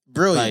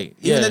 brilliant. Like,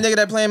 Even yeah. the nigga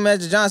that playing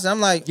Magic Johnson, I'm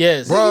like,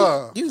 Yes,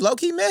 Bruh. you low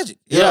key Magic.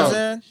 You know what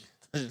I'm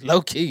saying?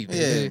 low key. Yeah.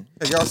 Man.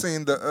 Have y'all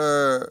seen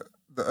the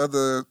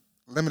other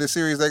limited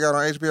series they got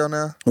on HBO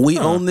now? We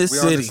own this We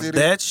Own city. This City?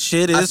 That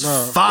shit is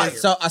No. fire.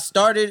 So I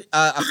started.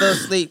 I fell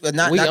asleep, but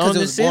not We because Own it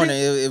This was morning.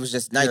 City? It was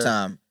just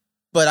nighttime.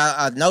 But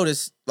I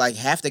noticed like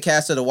half the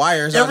cast of The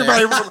Wire is on Everybody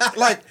there. was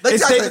like they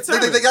It's got David they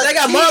Tennant. got They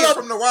got kids Marlo-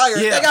 from The Wire.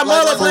 Yeah. They got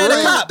Like, Marlo playing the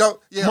for cop.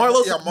 real. Yeah,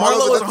 Marlo yeah,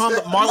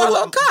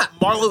 Marlo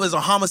Marlo is a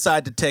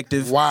homicide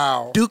detective.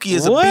 Wow. Dookie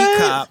is a What? beat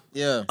cop.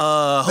 Yeah.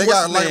 What's They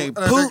got, his like, name?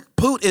 another-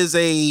 Poot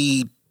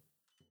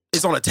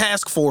is on a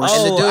task force.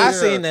 Oh, dude- I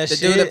seen that The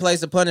shit. dude that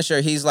plays the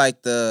Punisher, he's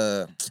like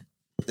the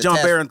John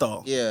task-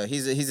 Barenthal. Yeah,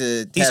 he's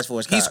a task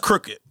force cop. He's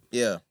crooked.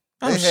 Yeah.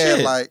 Oh, They had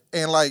shit.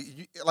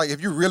 like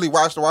if you really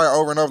watch The Wire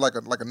over and over like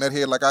a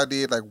nuthead like I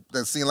did, like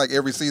that seen like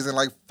every season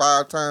like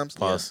 5 times.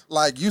 Pause.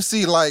 Like you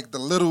see like the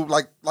little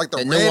like the The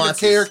random nuances.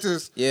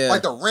 characters, Yeah.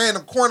 like the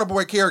random corner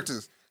boy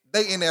characters.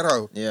 They in that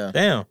hoe. Yeah.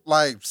 Damn.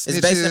 Like It's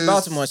based in snitches,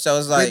 Baltimore, so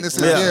it's like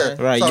witnesses, you know what I'm yeah. saying?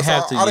 Right, So, you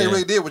have to, All they yeah.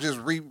 really did was just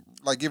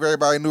give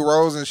everybody new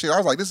roles and shit. I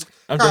was like, this is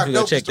I'm kind definitely of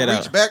gonna dope check just to that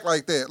reach out. back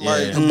like that. Yeah.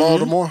 Like In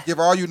Baltimore. give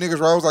all you niggas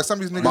roles. Like some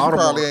of these niggas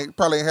Baltimore.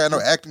 probably ain't had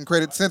no acting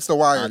credit since The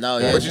Wire. I know,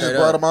 yeah, But you straight just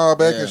brought up. them all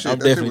back Yeah. and shit. I'm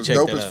That shit definitely was check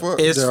dope that as out. fuck.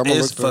 It's Yeah, I'm gonna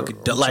it's look that fucking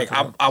up. dope. Like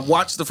Check it I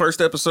watched the first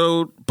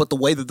episode, but the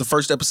way that the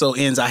first episode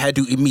ends, I had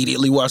to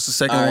immediately watch the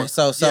second All one. right,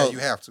 so Yeah, you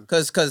have to.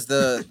 Cause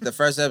the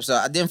first episode,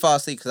 I didn't fall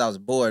asleep because I was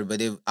bored,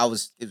 but I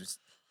was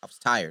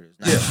tired.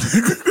 It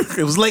was nice.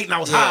 It was late and I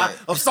was Yeah. high.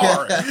 I'm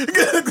sorry.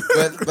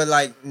 but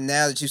like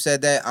now that you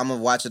said that, I'm gonna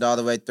watch it all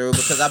the way through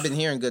because I've been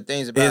hearing good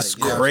things about It's it.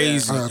 You know what I'm crazy.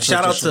 saying? I'll check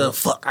Shout out this shit to out.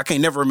 fuck. I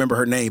can't never remember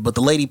her name, but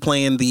the lady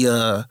playing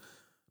the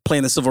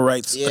civil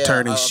rights Yeah,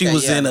 attorney. oh, She okay,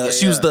 was yeah, in yeah,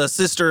 she was yeah. the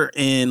sister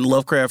in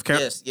Lovecraft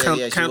Country. Yes, yeah,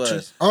 she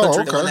was. Oh,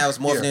 The okay. one that was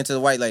morphing Yeah. into the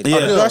white lady. Yeah.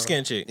 Oh, the dark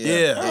skinned chick.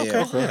 Yeah.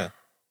 yeah. Okay. Yeah.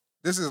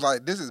 This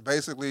is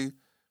basically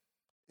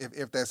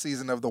if that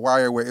season of The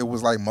Wire where it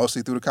was like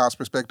mostly through the cops'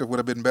 perspective would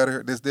have been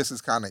better. This is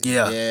kind of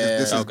Yeah. Yeah,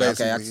 This is okay, I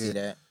can basically see it.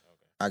 that.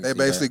 I can They see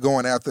basically that.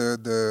 going after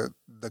the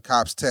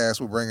cops' task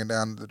with bringing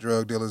down the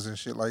drug dealers and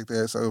shit like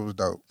that. So it was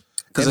dope.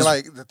 'Cause And it's-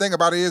 like the thing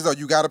about it is though,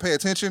 you got to pay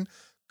attention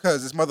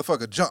because this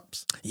motherfucker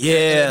jumps.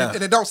 Yeah.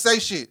 And it don't say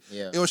shit.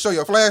 Yeah. It will show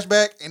you a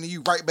flashback and then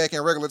you right back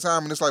in regular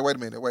time and it's like, wait a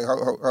minute, wait,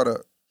 hold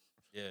up.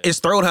 It's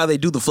thrilled how they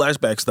do the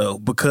flashbacks though,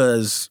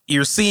 because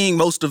you're seeing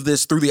most of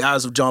this through the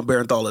eyes of John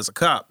Barenthal as a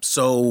cop.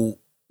 So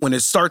when it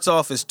starts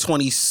off as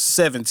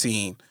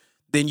 2017,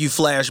 then you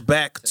flash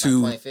back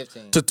to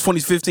 2015.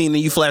 2015,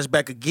 then you flash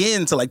back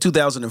again to like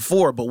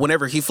 2004. But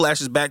whenever he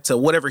flashes back to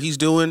whatever he's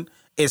doing,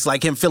 it's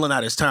like him filling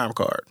out his time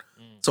card.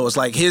 So it's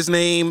like his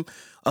name,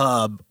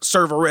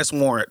 serve arrest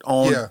warrant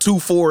on Yeah.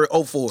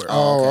 2404.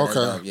 Oh, that's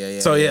okay. dope. Yeah, yeah.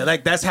 So yeah. yeah,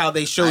 like that's how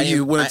they show I you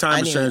didn't- when I- time I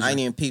is didn't- changing. I didn't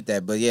even peep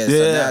that, but yeah. So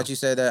Yeah. now that you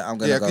said that, I'm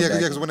gonna Yeah, go yeah, back.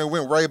 because when it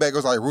went right back, it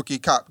was like rookie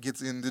cop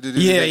gets in.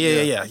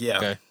 Yeah.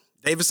 Okay.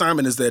 David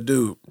Simon is that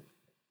dude.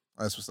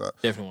 That's what's up.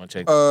 Definitely want to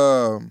check.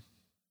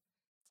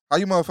 How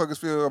you motherfuckers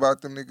feel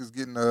about them niggas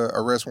getting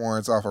arrest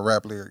warrants off of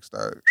rap lyrics,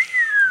 dog?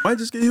 Might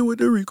just get hit with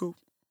the Rico.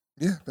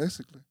 Yeah,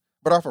 basically.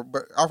 But off of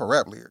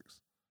rap lyrics.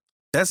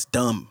 That's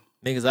dumb.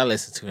 Niggas I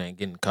listen to ain't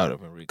getting caught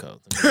up in Rico.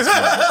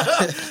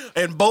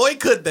 And boy,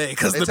 could they,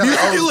 because the tell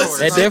music old you stories. listen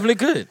They to. definitely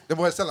could. The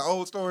boys telling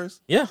old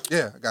stories? Yeah.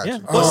 Yeah, I got Yeah.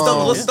 you.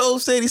 What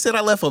Stove said? He said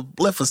I left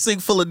a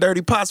sink full of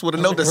dirty pots with a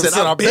note that said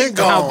I've been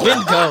gone. I've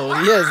been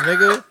gone. Yes,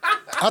 nigga.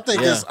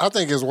 I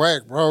think it's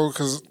whack, bro.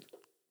 Because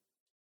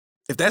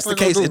If that's the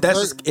case,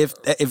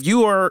 if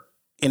you are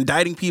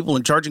indicting people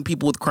and charging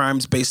people with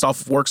crimes based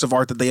off of works of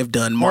art that they have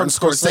done, Martin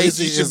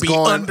Scorsese should be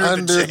going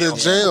under the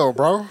jail,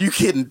 bro. You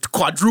kidding?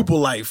 Quadruple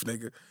life,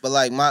 nigga. But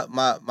like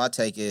my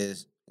take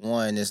is,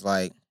 one is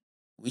like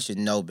we should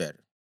know better.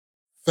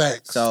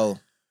 Facts. So,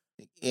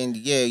 and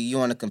yeah, you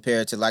want to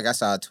compare it to, like, I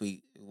saw a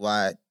tweet,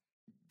 why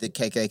the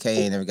KKK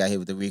ain't never got hit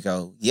with the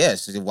RICO.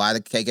 Yes, why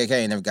the KKK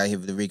ain't never got hit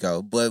with the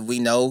RICO. But we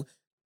know,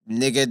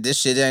 nigga, this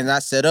shit ain't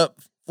not set up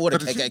for the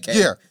KKK.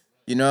 Yeah.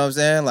 You know what I'm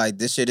saying? Like,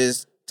 this shit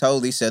is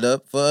totally set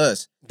up for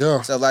us.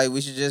 Yeah. So, like,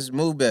 we should just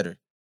move better.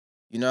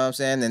 You know what I'm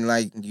saying? And,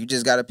 like, you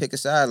just got to pick a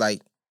side.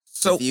 Like,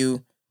 So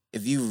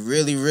if you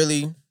really,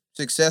 really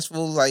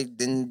successful, like,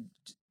 then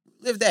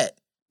live that.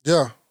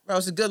 Yeah. Bro,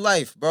 it's a good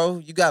life, bro.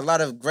 You got a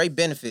lot of great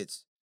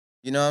benefits.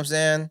 You know what I'm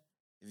saying?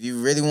 If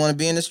you really want to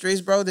be in the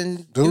streets, bro,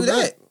 then do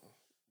that.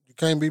 You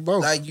can't be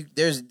both. Like,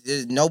 there's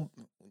no,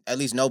 at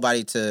least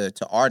nobody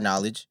to our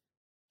knowledge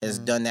has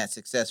done that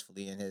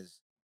successfully and has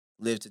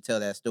lived to tell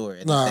that story.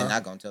 And they're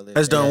not gonna tell it.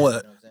 Has done what? You know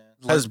what I'm saying?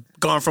 has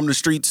gone from the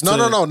streets to...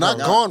 No, not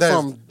gone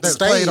from that's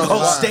stage. played on the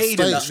line. Stage,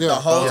 The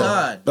whole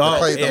time. Oh,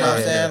 played the You know what I'm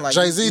line. saying? Like,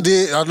 Jay-Z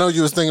did. I know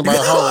you was thinking about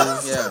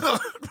hoes. yeah.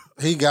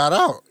 He got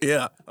out.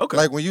 Yeah, okay.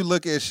 Like when you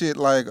look at shit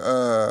like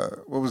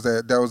what was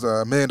that? That was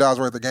 $1 million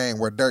worth of game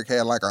where Dirk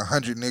had like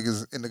 100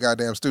 niggas in the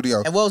goddamn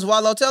studio. And what was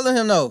Wallow telling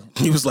him though?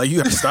 He was like, you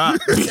got to stop.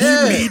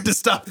 Yeah. You need to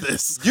stop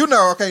this. You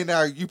know, okay,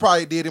 now you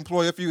probably did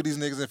employ a few of these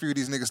niggas and a few of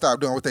these niggas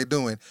stopped doing what they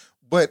doing.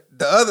 But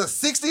the other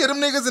 60 of them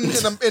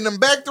niggas in them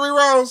back 3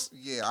 rows,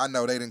 yeah, I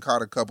know they done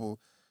caught a couple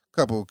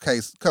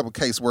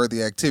case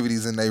worthy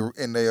activities in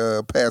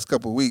they past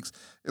couple weeks.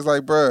 It's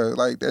like, bruh,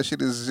 like that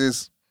shit is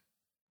just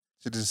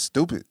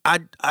stupid. I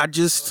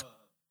just...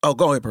 Oh,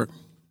 go ahead, Bert.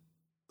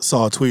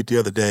 Saw a tweet the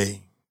other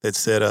day that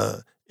said,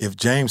 if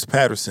James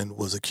Patterson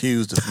was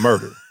accused of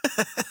murder,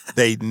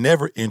 they'd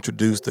never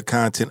introduce the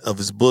content of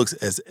his books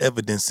as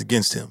evidence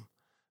against him.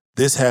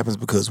 This happens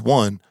because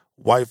 1,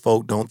 white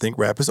folk don't think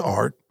rap is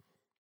art.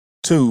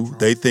 2,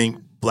 they think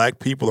black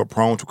people are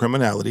prone to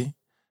criminality.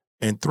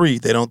 And 3,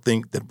 they don't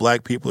think that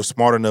black people are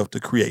smart enough to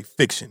create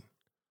fiction.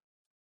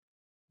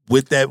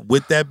 With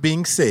that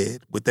being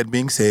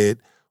said,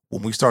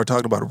 when we start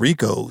talking about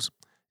RICOs,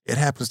 it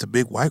happens to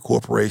big white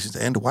corporations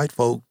and to white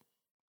folk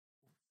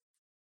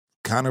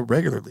kind of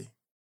regularly.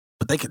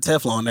 But they can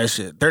Teflon that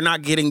shit. They're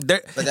not getting...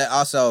 But that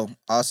also,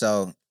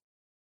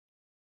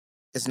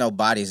 it's no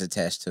bodies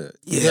attached to it.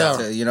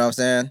 Yeah. You know what I'm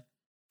saying?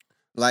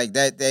 Like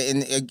that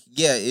and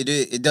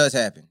it does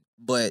happen.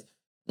 But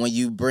when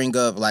you bring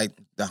up like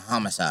the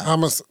homicide,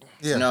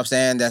 you know what I'm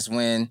saying? That's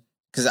when,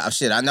 because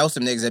I know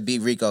some niggas that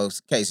beat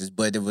Rico's cases,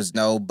 but there was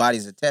no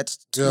bodies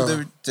attached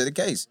to the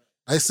case.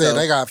 They said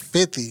they got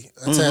 50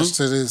 attached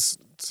to this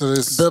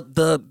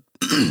the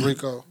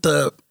Rico.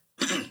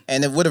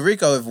 And if with a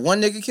Rico, if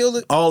one nigga killed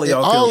it, all of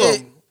y'all killed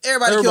it.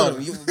 Everybody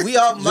killed him. We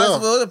all might as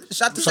well have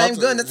shot the same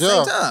gun at the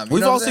same time.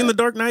 We've all seen The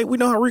Dark Knight. We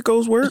know how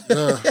Ricos work.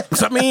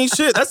 I mean,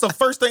 shit, that's the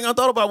first thing I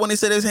thought about when they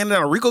said they was handing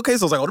out a Rico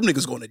case. I was like, oh, them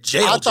niggas going to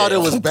jail. I thought it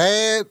was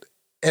bad,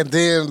 and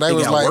then they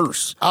was got like,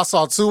 worse. I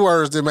saw 2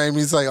 words that made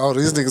me say, oh,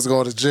 these niggas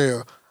going to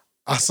jail.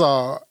 I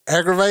saw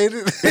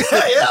aggravated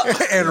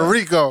and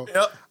Rico.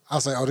 Yep. I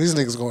was like, oh, these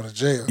niggas going to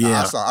jail.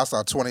 Yeah. I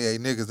saw 28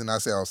 niggas and I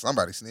said, oh,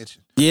 somebody snitching.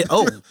 Yeah.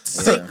 Oh,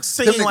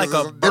 singing like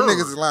a bird. Them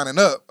niggas is lining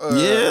up.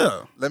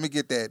 Yeah. Let me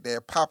get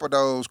that Papa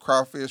Do's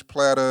crawfish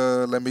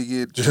platter. Let me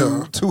get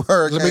two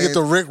hurricanes. Let me get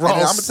the Rick Ross I'm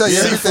going to tell you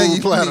everything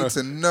you platter. need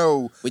to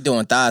know. We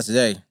doing thighs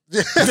today.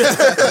 We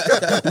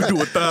do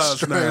a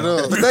thousand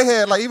now. But they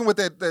had, like, even with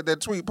that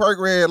tweet, Perk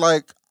read,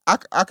 like,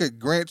 I could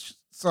grant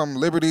some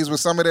liberties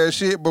with some of that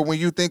shit, but when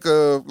you think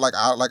of,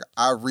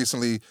 I've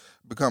recently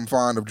become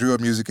fond of drill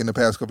music in the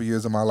past couple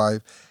years of my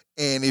life.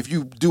 And if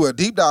you do a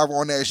deep dive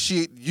on that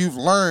shit, you'll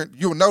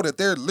know that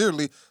they're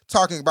literally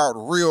talking about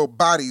real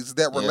bodies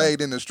that were laid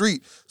in the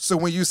street. So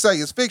when you say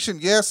it's fiction,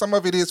 yes, some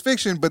of it is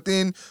fiction, but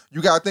then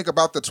you got to think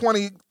about the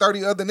 20,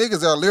 30 other niggas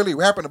that are literally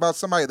rapping about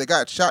somebody that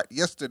got shot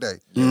yesterday.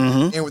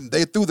 Mm-hmm. And when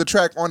they threw the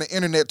track on the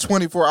internet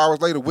 24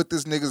 hours later with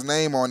this nigga's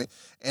name on it,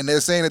 and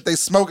they're saying that they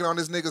smoking on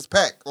this nigga's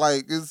pack.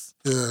 Like,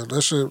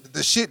 that shit.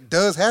 The shit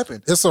does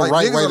happen. It's a like,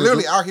 right niggas way are to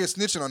literally do. out here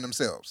snitching on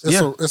themselves.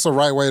 It's a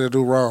right way to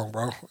do wrong,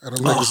 bro. And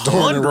the niggas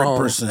doing it wrong.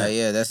 100%.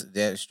 Yeah,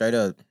 that's straight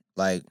up.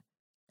 Like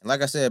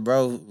I said,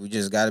 bro, we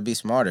just got to be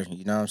smarter.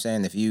 You know what I'm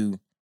saying? If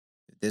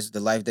this is the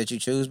life that you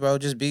choose, bro,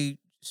 just be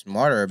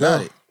smarter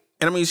about it.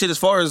 And I mean, shit, as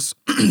far as,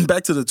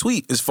 back to the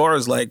tweet, as far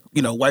as like,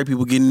 you know, white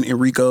people getting in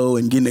RICO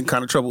and getting in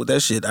kind of trouble with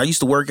that shit. I used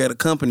to work at a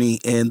company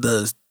and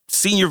the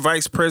senior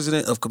vice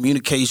president of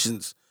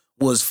communications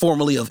was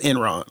formerly of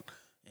Enron.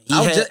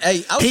 I was just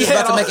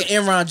about to make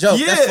an Enron joke.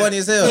 Yeah. That's funny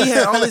as hell. He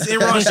had all this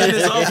Enron shit in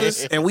his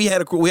office, and we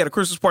had a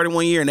Christmas party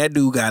one year, and that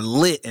dude got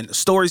lit. And the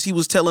stories he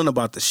was telling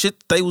about the shit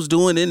they was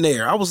doing in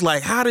there, I was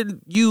like, "How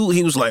did you?"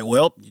 He was like,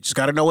 "Well, you just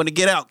got to know when to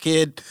get out,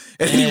 kid."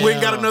 And he went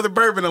and got another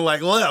bourbon and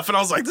like left. And I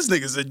was like, "This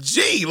nigga's a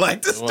G.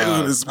 Like this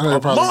dude is a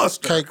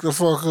monster." Cake the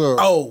fuck up.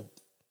 Oh,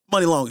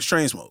 money long as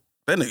train smoke.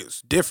 That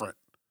nigga's different.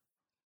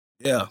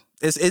 Yeah,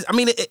 it's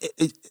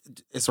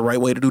the right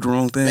way to do the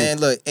wrong thing. Man,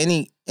 look,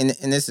 and this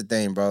is the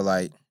thing, bro.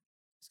 Like,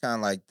 it's kind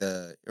of like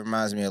it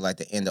reminds me of like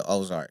the end of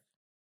Ozark.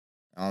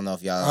 I don't know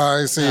if y'all.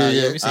 I see it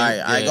yet. All right,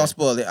 I ain't gonna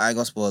spoil it. I ain't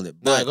gonna spoil it.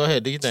 But, Nah, go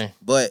ahead. Do you think?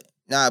 But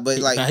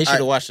like, he should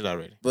have watched it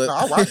already. But No,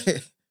 I watched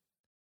it.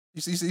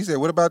 You said,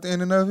 what about the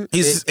ending of it?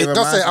 Don't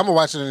say I'm gonna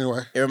watch it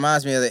anyway. It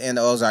reminds me of the end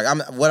of Ozark.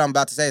 What I'm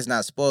about to say is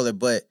not a spoiler,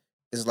 but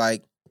it's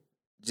like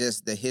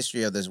just the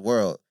history of this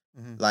world.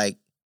 Mm-hmm. Like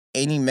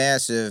any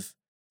massively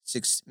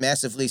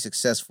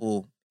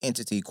successful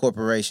entity,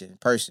 corporation,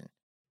 person,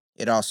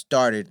 it all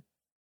started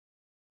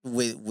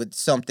with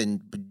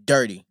something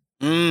dirty.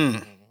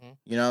 Mm.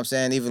 You know what I'm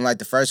saying? Even like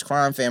the first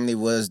crime family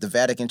was the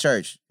Vatican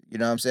Church. You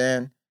know what I'm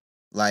saying?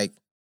 Like,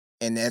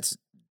 and that's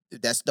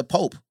the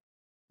Pope.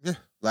 Yeah.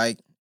 Like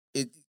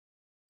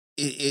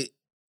it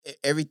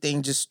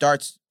everything just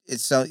starts.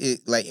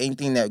 It like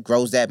anything that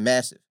grows that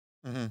massive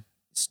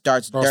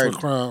starts dirty. with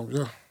crime,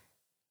 yeah.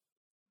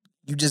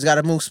 You just got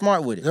to move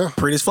smart with it. Yeah.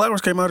 Prettiest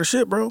Flowers came out of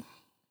shit, bro.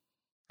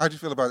 How'd you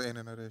feel about the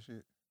ending of that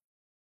shit?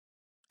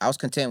 I was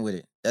content with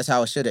it. That's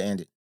how it should have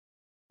ended.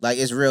 Like,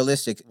 it's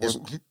realistic.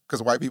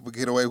 Because white people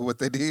get away with what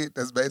they did.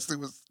 That's basically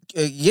what's...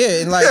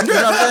 Yeah, and like, you know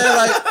what I'm saying?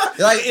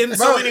 Like in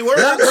so many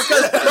words.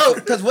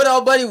 Because what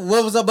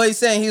was our buddy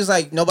saying? He was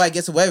like, nobody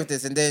gets away with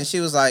this. And then she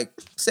was like,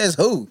 says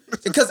who?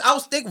 Because I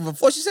was thinking,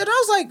 before she said it,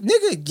 I was like,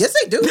 nigga, yes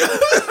they do.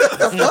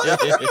 The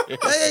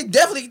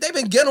fuck? They've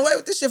been getting away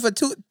with this shit for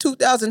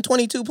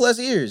 2022 plus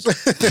years. You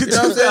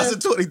know what I'm saying?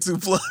 2022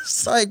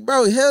 plus. Like,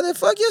 bro, hell the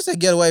fuck yes they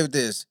get away with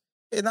this.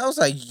 And I was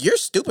like, you're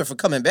stupid for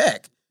coming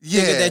back.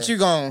 Yeah. Thinking that you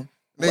gon'...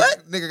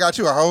 What? Nigga got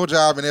you a whole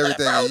job and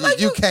everything. Bro, and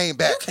like you came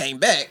back. You came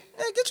back.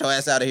 Man, get your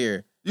ass out of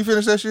here. You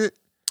finished that shit?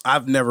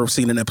 I've never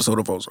seen an episode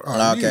of Ozark.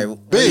 Okay.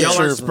 Big Y'all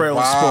tripping. spoiling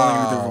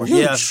everything for me. You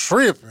Yeah.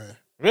 tripping.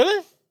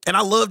 Really? And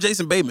I love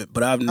Jason Bateman,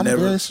 but I've I'm never...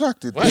 very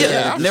shocked at What? that. Yeah,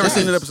 Yeah, I've never I'm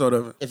seen an shocked. episode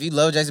of it. If you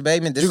love Jason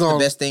Bateman, this You is gonna-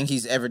 the best thing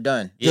he's ever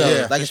done. Yeah,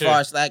 Like, for as sure. far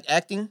as, like,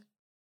 acting,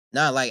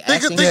 like,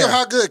 Think acting. of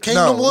how good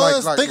Kingdom No,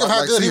 was. like- Think of like- how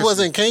like good he was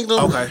seriously. in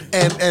Kingdom. Okay.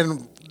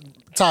 And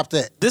top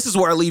that. This is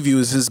where I leave you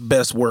is his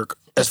best work.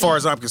 As far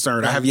as I'm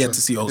concerned, I have yet to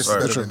see It's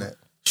Ozark. better than that.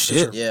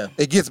 Shit. Yeah.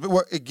 It gets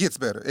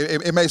better.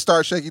 It may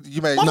start shaky.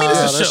 You may I mean, Nah, it's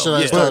a that show.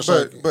 shit ain't Yeah.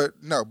 start shaking. but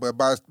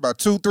by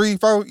 2, 3,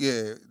 4,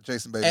 yeah,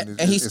 Jason Bateman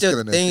And he's is still,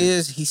 killing the that thing shit.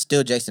 is, he's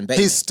still Jason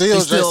Bateman. He's still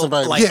He's Jason still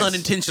Bateman. like Yes.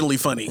 unintentionally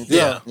funny.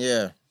 Yeah.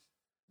 Yeah.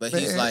 But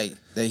he's Man. like,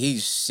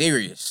 he's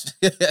serious.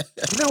 You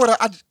know what?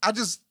 I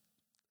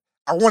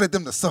wanted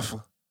them to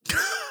suffer.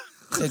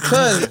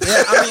 Because,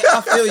 yeah, I mean,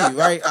 I feel you,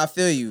 right? I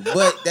feel you.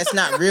 But that's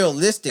not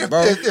realistic,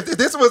 bro. If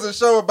this was a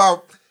show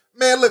about,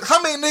 man, look,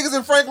 how many niggas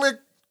in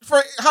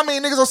how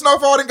many niggas on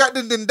Snowfall done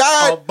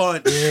died? A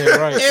bunch. Yeah,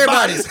 right.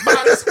 Everybody's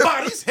Bodies.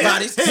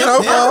 bodies.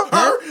 Snowfall,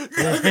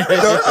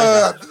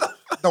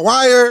 the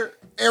Wire,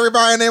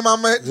 everybody in their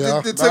mama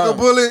Yeah. that took a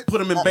bullet,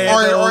 Put 'em in or in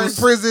bandos.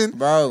 prison,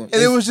 Bro.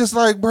 and it was just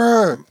like,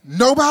 bruh,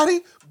 nobody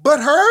but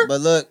her.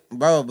 But look,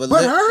 bro, but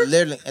her?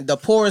 literally, and the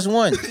poorest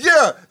one.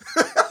 Yeah.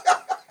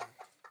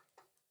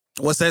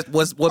 What's that?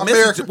 What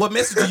America. message? What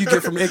message do you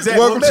get from exactly?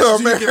 Welcome what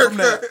to message do you get from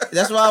America. that?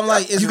 That's why I'm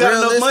like, it's You got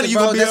enough realistic, money, you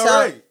bro. gonna be That's all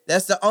right.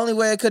 That's the only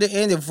way it could have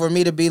ended for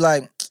me to be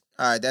like,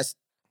 all right, that's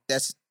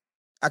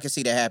I can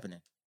see that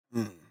happening.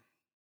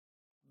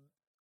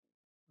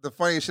 The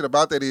funniest shit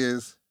about that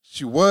is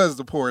she was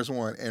the poorest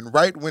one, and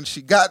right when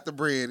she got the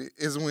bread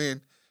is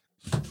when.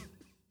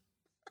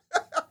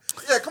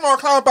 Yeah, come on,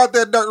 climb up out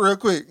that dirt real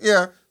quick.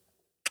 Yeah.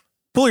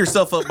 Pull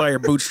yourself up by your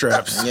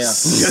bootstraps. Yeah.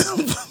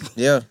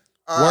 Yeah.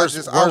 I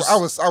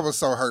was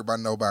so hurt by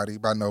nobody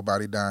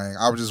dying.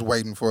 I was just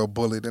waiting for a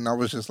bullet, and I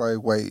was just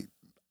like, wait,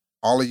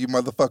 all of you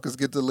motherfuckers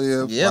get to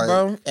live? Yeah, Like,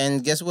 bro.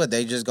 And guess what?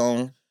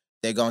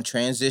 They're gonna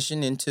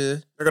transition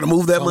into, They're gonna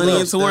move that money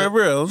else, into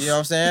wherever else. you know what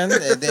I'm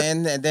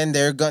saying? and then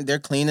they're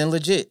clean and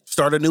legit.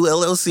 Start a new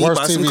LLC.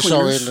 Worst Buy some TV show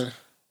cleaners. ending.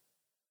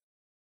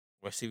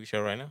 What's TV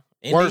show right now?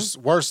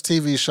 Ending? Worst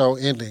TV show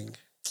ending.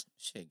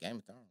 Shit, Game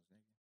of Thrones.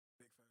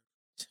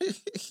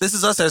 This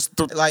is us as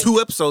Like, 2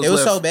 episodes. It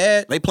was left. so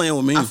bad. They playing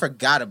with me. I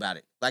forgot about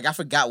it. Like, I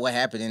forgot what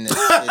happened in the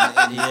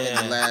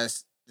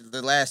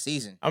last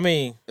season. I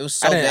mean, It was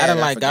so I didn't bad.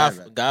 like forgot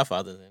about it.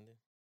 Godfather's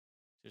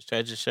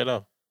ending. Just shut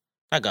up.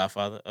 Not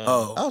Godfather. I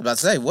Oh, was about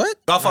to say, what?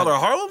 Godfather of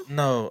Harlem,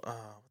 No. What the fuck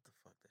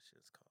that shit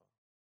is called?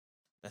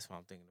 That's what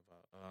I'm thinking about.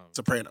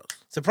 Sopranos.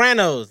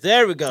 Sopranos.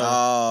 There we go.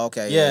 Oh,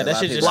 okay. yeah, a that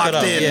lot shit of just people- shut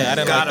up. Locked in. Yeah, I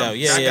didn't Got like him. that.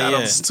 Yeah, I yeah, got him.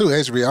 yeah. It's 2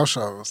 HBO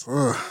shows.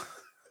 Ugh.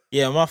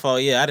 Yeah, my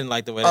fault. Yeah, I didn't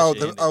like the way that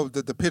shit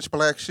ended. The pitch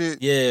black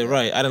shit. Yeah,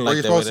 right. I didn't Where like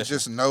you're that way supposed that to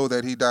just know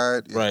that he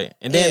died. Yeah. Right.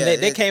 And then Yeah,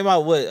 they came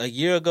out, a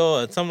year ago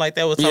or something like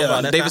that? Was talking Yeah,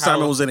 about that's David not how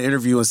Simon it- was in an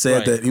interview and said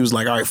Right. that he was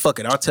like, "All right, fuck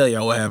it, I'll tell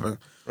y'all what happened."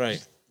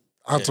 Right.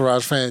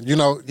 Entourage fan. You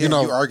know, You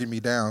argued me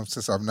down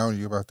since I've known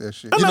you about that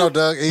shit. you know,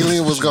 Doug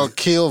Alien was gonna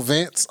kill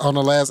Vince on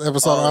the last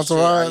episode of Shit, are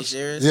you Entourage.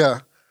 serious? Yeah.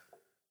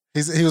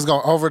 He was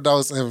gonna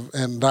overdose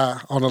and die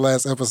on the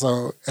last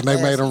episode, and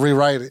they made him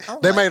rewrite it.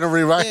 They made him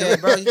rewrite Yeah,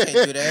 it. bro, you can't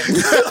do that.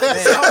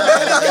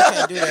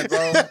 Man, you can't do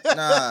that, bro.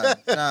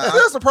 Nah.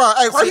 That's the problem.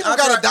 Hey, why See, people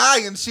gotta Entourage-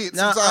 die and shit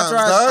Nah, sometimes,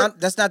 Entourage, dog?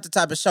 that's not the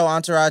type of show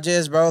Entourage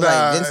is, bro. Nah,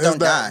 Like, Vince it's don't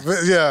not- die.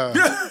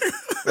 Yeah.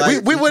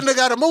 Like, we wouldn't have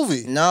got a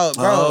movie. no,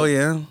 bro. Oh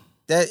yeah.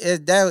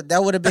 That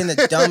would have been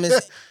the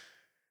dumbest.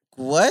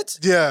 What?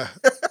 Yeah.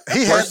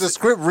 He had the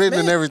script written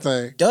and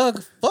everything.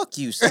 Doug, fuck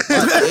you. So much.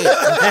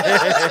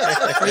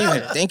 For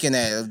even thinking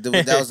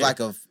that was like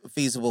a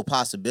feasible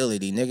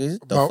possibility, nigga.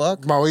 The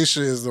fuck? Moesha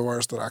is the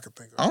worst that I could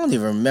think of. I don't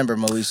even remember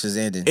Moesha's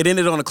ending. It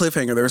ended on a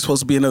cliffhanger. There was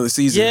supposed to be another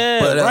season. Yeah,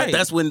 but right.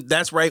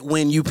 That's right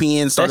when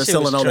UPN started That shit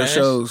was selling all their trash.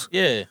 shows.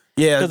 Yeah.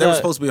 Yeah, 'Cause, there was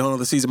supposed to be a whole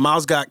other season.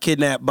 Miles got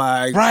kidnapped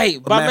by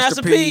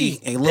Master P.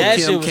 and Lil That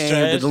shit Kim was came to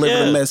trash, deliver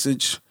yeah. the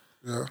message.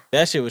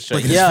 That shit was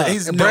straight. Yeah.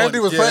 And Brandy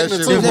was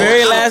pregnant The too.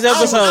 very last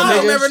episode, I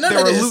don't remember nigga. none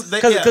of this.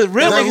 Because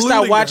real they were niggas stopped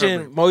alluding to watching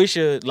her.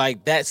 Moesha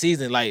like that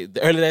season, like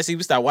the early that season.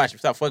 We stopped watching,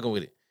 stopped fucking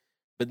with it.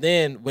 But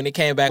then when it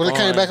came back, When it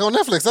came back on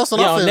Netflix, that's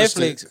when yeah, I on finished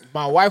Netflix, it.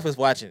 my wife was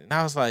watching, and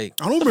I was like,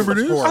 I don't remember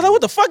this. I was like,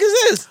 what the fuck is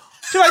this?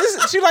 She like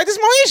this. She like this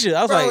Moesha.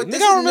 I was Bro, like, this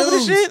nigga, I don't is remember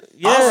this news. shit.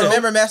 Yeah, I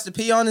remember Master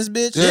P on this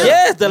bitch. Yeah.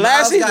 Yes, the last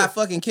Miles season. got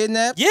fucking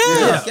kidnapped.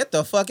 Yeah. Get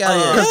the fuck out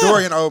of here. Because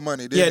Dorian owed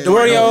money. Yeah,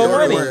 Dorian owed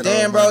money.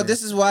 Damn, bro,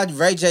 this is why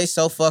Ray J's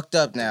so fucked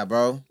up now,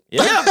 bro.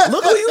 Yeah.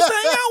 Look who you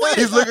hanging out with.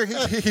 He's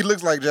looking. He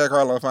looks like Jack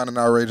Harlow finding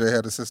out Ray J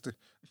had a sister.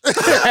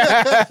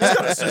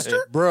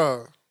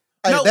 Bruh.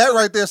 Hey, No. that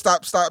right there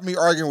stop me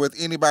arguing with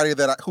anybody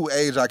who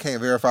age I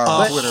can't verify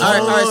on But, Twitter.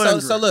 all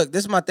right, so look,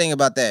 this is my thing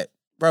about that.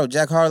 Bro,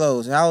 Jack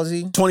Harlow's, how old is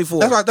he?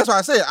 24. That's why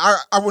I said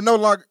I would no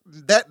longer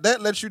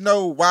that lets you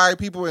know why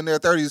people in their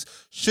 30s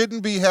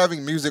shouldn't be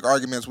having music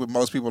arguments with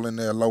most people in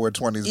their lower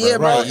 20s. Yeah,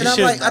 bro. Right, And you I'm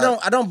like,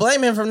 shouldn't. I don't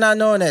blame him for not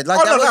knowing that. Like,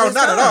 Oh, that no, was his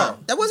not at time. all.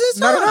 That was his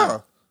Not time. at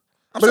all.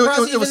 I'm But surprised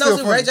it he even was knows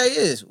still who Ray funny. J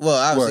is. Well,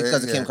 obviously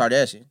because of yeah. Kim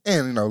Kardashian.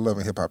 And love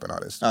and hip hop and all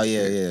this. Oh,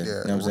 yeah. You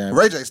know what I'm saying?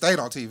 Ray J stayed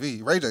on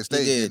TV. Ray J stayed.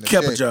 He did. getting the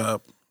Kept a check.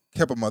 job.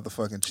 Kept a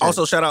motherfucking check.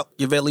 Also, shout out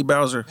Yvette Lee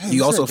Bowser. Hey,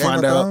 you also said Game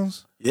find of out,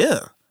 Thrones?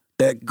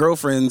 that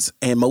girlfriends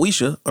and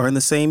Moesha are in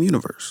the same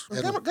universe.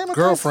 Game of Thrones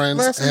Girlfriends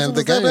last season and the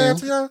was that bad game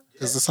to y'all?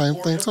 is the same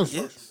thing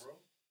too.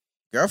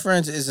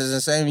 Girlfriends is in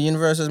the same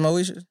universe as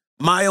Moesha?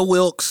 Maya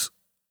Wilkes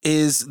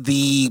is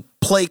the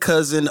play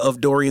cousin of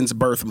Dorian's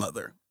birth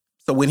mother.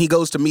 So when he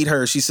goes to meet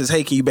her, she says,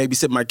 "Hey, can you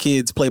babysit my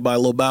kids?" Played by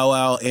Lil Bow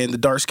Wow and the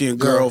dark skinned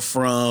girl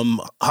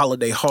from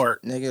Holiday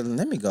Heart. Nigga,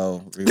 let me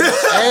go.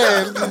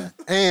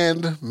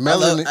 And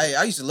Melanie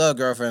I used to love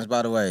Girlfriends,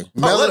 by the way.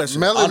 let us-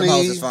 All them hoes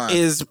Melanie is fine.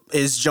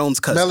 Is Jones'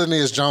 cousin. Melanie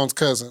is Jones'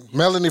 cousin.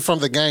 Melanie from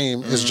the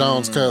game is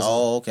Jones' cousin.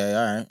 Oh, okay,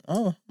 all right.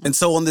 Oh, And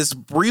so on this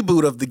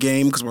reboot of the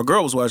game, because my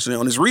girl was watching it,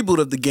 on this reboot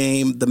of the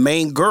game, the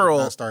main I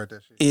girl started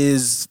that shit.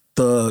 is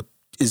the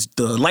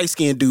light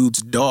skinned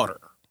dude's daughter.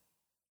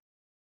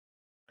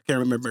 I can't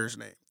remember his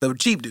name. The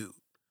cheap dude.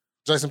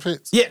 Jason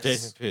Pitts. Yes.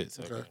 Jason Pitts.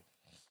 Okay.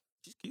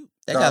 She's cute.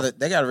 they got a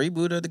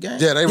reboot of the game?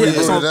 Yeah, they Yeah,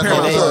 it's on rebooted that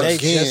Paramount. whole They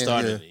again. just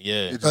started it. Yeah.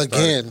 It just started.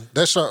 Again.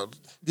 That show.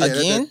 Yeah,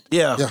 Again?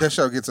 Yeah. That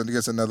show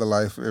gets another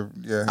life.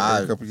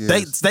 Every couple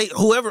years. They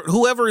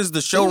whoever is the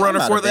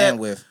showrunner for that,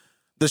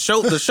 the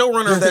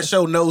showrunner of that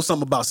show knows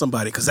something about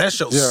somebody because that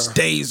show Yeah.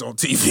 stays on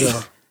TV.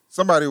 Yeah.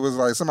 Somebody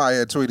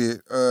had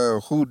tweeted,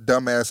 who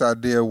dumbass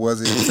idea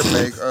was it to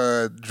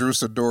make Drew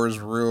Sidor's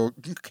real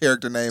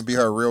character name be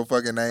her real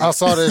fucking name? I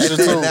saw that And shit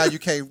then too. now you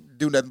can't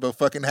do nothing but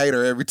fucking hate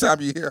her every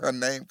time you hear her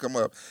name come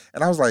up.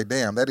 And I was like,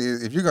 damn, that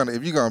is if you're gonna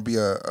be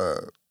a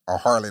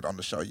harlot on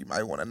the show, you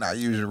might want to not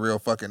use your real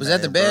fucking Was name.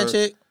 that the bad bro.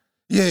 chick?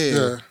 Yeah.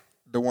 Yeah.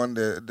 The one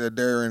that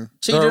Darren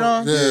Cheated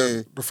on? Yeah.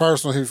 Yeah. The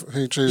first one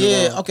he cheated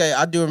Yeah, on. okay,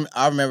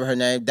 I remember her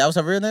name. That was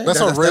her real name? That's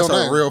her real that's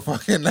name. a real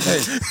fucking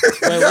name.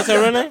 Wait, what's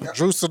her real name?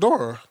 Drew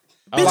Sidora.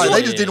 Oh, Like yeah,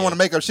 they just yeah, didn't yeah. want to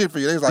make up shit for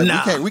you. They was like,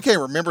 Nah. we can't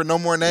remember no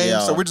more names, Yeah.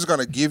 so we're just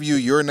gonna give you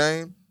your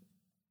name.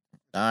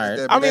 All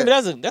right. I mean,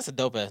 but that's a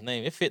dope ass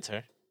name. It fits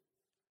her.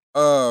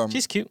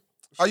 She's cute.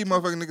 How you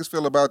motherfucking niggas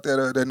feel about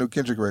that new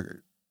Kendrick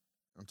record?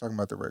 I'm talking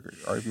about the record.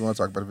 Or if you want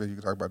to talk about the video,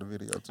 you can talk about the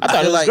video too. I thought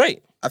it feel was like-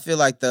 great. I feel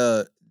like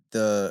the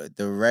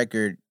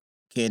record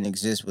can't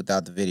exist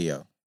without the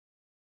video.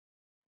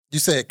 You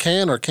said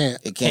can or can't?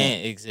 It Can't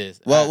can't.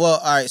 exist. Well, all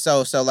right.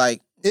 So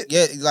like, It-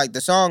 yeah, like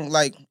the song,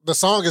 like The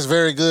song is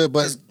very good,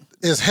 but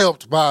it's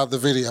helped by the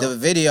video. the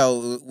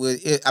video.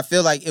 I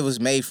feel like it was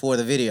made for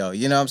the video.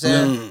 You know what I'm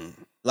saying? Mm.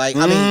 Like,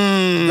 I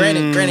mean,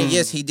 granted,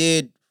 yes, he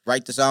did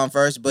write the song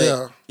first, but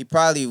Yeah. he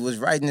probably was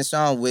writing the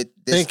song with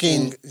this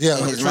Thinking, yeah.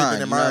 in his Treatment mind. in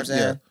You know what I'm mind, saying?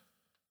 yeah.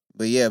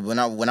 But yeah,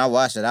 when I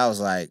watched it, I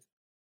was like,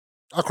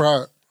 I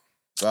cried.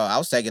 bro, I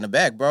was taken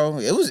aback, bro.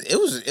 It was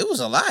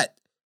a lot.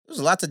 It was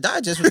a lot to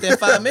digest within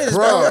 5 minutes,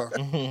 bro.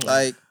 Bruh.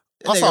 Like,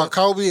 that I saw nigga,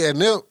 Kobe and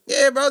Nip.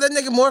 yeah, bro, that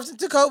nigga morphed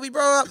into Kobe,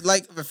 bro.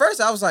 Like, at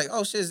first I was like,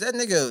 oh shit, is that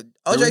nigga Do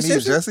OJ we need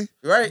Simpson? Jesse?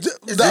 Right? The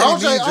Is that OJ,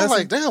 I'm Jesse?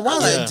 like, damn, why I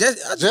was is like, that?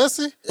 Jesse?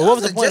 Jesse? But what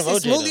was the point of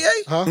Jesse OJ, though?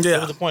 Smollett? Huh? What Yeah.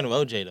 was the point of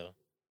OJ though?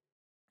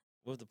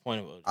 What's the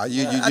point of it?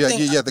 You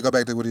have to go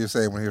back to what he was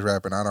saying when he was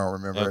rapping. I don't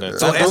remember. Okay.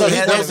 So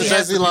That was the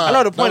Jay-Z line. I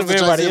know the point That of was the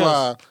everybody Jay-Z else.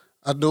 line.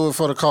 I do it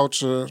for the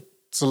culture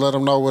to let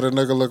them know what a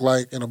nigga look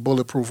like in a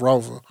bulletproof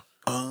Rover.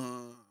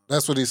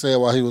 That's what he said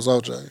while he was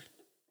OJ.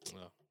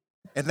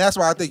 And that's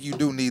why I think you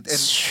do need, and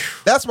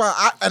that's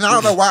why I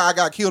don't know why I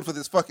got killed for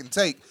this fucking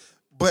take,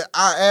 but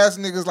I asked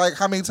niggas like,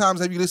 how many times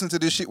have you listened to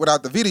this shit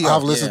without the video?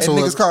 I've listened to and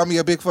it niggas call me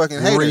a big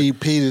fucking hater.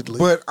 repeatedly.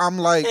 But I'm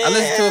like, I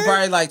listened to it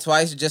probably like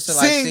twice just to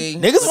like see.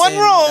 Niggas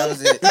wasn't wrong. That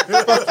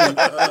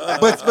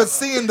was it. but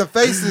seeing the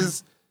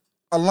faces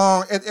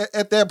along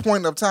at that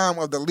point of time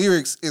of the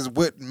lyrics is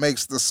what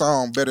makes the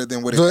song better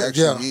than what it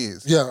actually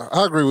is. Yeah,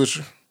 I agree with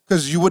you.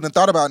 Because you wouldn't have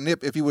thought about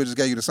Nip if he would just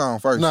gave you the song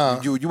first. Nah.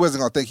 You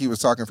wasn't gonna think he was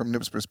talking from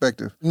Nip's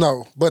perspective.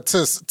 No, but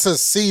to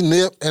see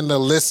Nip and to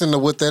listen to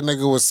what that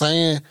nigga was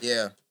saying,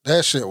 Yeah.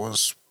 that shit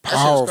was That shit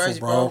powerful, was crazy,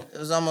 bro. It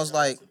was almost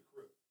like,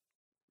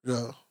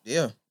 Yeah.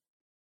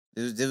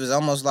 It was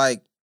almost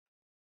like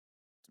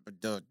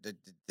the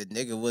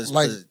nigga was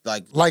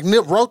Like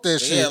Nip wrote that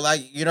shit. Yeah,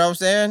 like, you know what I'm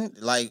saying?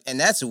 Like, and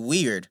that's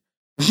weird.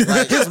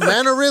 Like, his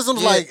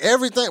mannerisms, like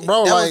everything,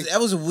 bro. That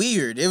was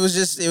weird. It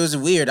was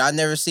weird. I've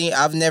never seen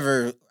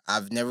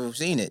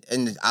it,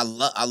 and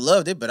I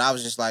loved it, but I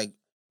was just like,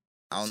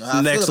 I don't know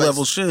how. Next I feel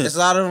level about shit. It's a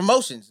lot of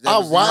emotions.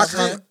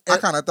 I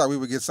kind of thought we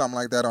would get something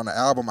like that on the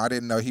album. I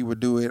didn't know he would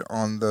do it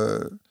on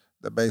the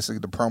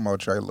promo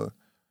trailer.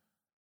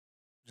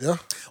 Yeah.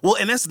 Well,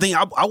 and that's the thing.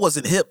 I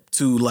wasn't hip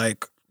to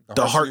like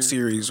the Heart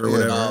series or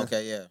whatever. Oh,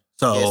 okay, yeah.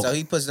 So So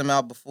he puts them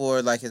out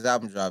before like his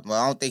album drop. Well,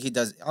 I don't think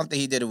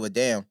he did it with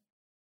Damn.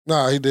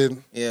 No, he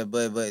didn't. Yeah,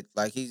 but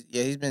like he's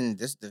been,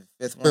 this is the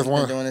fifth one. He's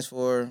been doing this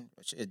for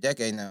a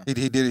decade now. He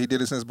did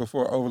it since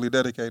before Overly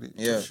Dedicated.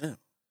 Yeah.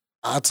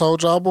 I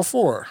told y'all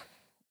before,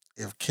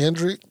 if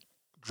Kendrick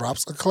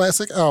drops a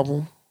classic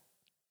album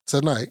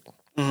tonight,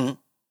 in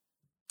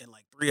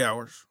like 3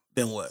 hours,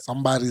 then what?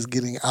 somebody's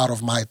getting out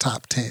of my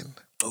top 10.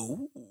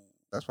 Oh,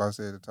 That's why I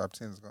said the top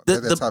 10 is going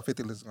The- that top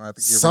 50 list is going to have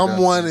to get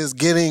Someone is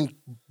getting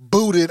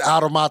booted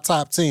out of my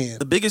top 10.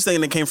 the biggest thing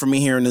that came from me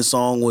hearing this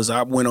song was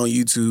I went on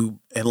YouTube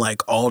and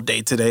like all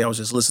day today I was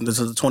just listening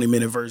to the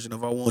 20-minute version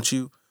of I Want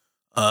You.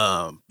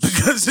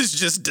 Because it's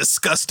just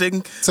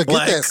disgusting. To get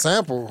Like, that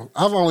sample,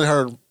 I've only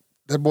heard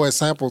that boy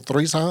sample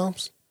 3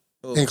 times,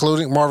 Ooh.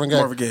 including Marvin Gaye.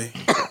 Marvin Gaye.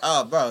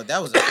 Oh, bro,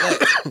 that was a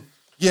flex.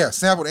 Yeah,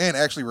 sampled and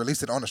actually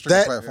released it on the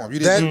streaming platform. You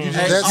didn't.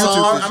 that Oh,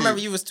 song- I remember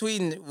you was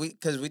tweeting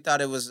because we thought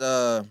it was.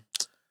 So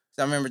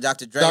I remember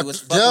Dr. Dre Dr.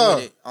 was fucking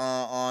with it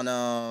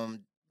on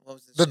what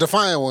was this The shit?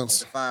 Defiant ones.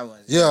 Defiant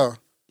ones. Yeah.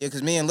 Yeah,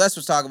 because me and Les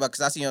was talking about,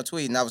 because I seen your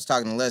tweet and I was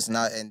talking to Les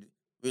and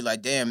we were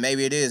like, damn,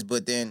 maybe it is,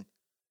 but then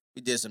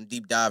we did some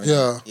deep diving.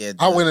 Yeah.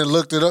 I went and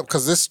looked it up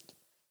because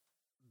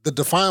the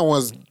Defiant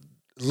ones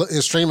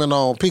is streaming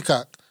on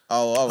Peacock.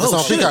 Oh, It's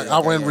on shit. Peacock. I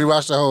Okay, went and yeah.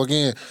 rewatched that whole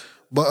again.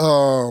 But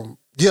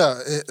yeah,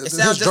 It his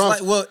sounds just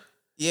drums, like, well,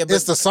 yeah, but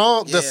it's the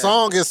song. The yeah.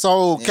 song is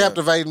so Yeah.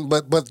 captivating,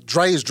 but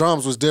Dre's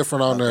drums was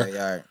different on Okay,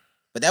 there all right.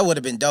 But that would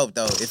have been dope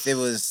though if it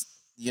was,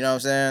 you know what I'm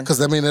saying? because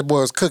I mean that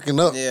boy was cooking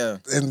up Yeah.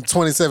 in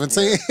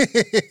 2017.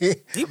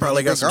 He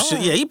probably got some shit.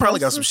 Yeah, he probably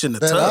got some shit in the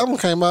That tub. album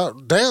came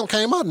out. Damn,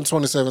 came out in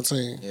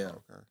 2017. Yeah.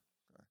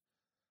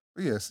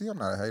 But yeah, see, I'm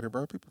not a hater,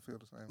 bro. People feel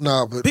the same.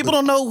 No, but People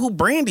don't know who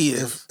Brandy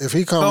is. if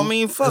he come, I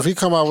mean, fuck. if he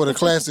come out with a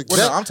classic, Well,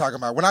 no, I'm talking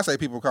about, when I say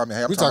people call me a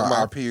hater, I'm We talking talking about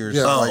our about- peers.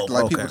 yeah. Oh,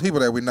 Like okay. people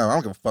that we know. I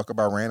don't give a fuck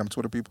about random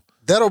Twitter people.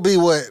 that'll be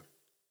what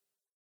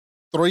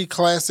 3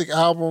 classic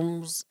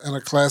albums and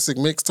a classic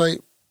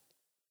mixtape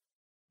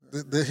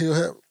that he'll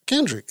have.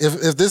 Kendrick,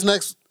 if this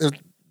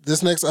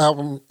next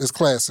album is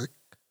classic,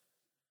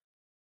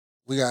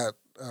 we got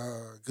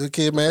Good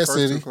Kid, Mad First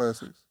two City,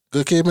 classics.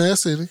 Good Kid, Mad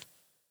City,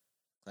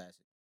 Classic.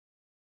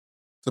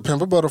 To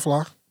Pimp a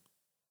Butterfly.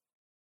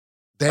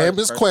 Damn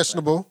is First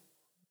questionable.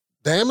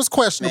 Damn is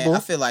questionable.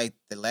 Man, I feel like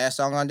the last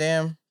song on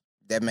Damn,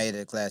 that made it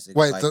a classic.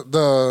 Wait, like,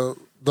 the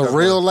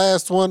real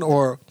last one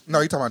or No,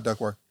 you talking about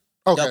Duckworth.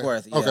 okay?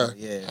 Duckworth, yeah, okay.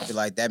 yeah. I feel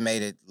like that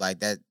made it like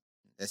that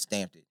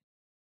stamped it.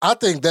 I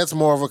think that's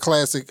more of a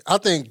classic. I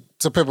think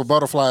To Pimp a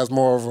Butterfly is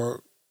more of a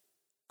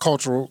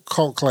cultural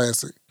cult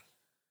classic.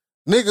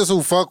 Niggas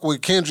who fuck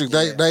with Kendrick,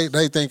 Yeah.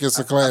 they think it's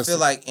a I classic. feel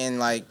like in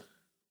like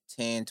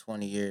 10,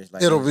 20 years,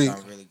 like It'll niggas be-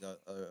 gonna really go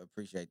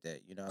appreciate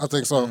that. You know, I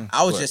think so.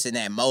 I was just in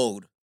that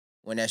mode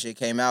when that shit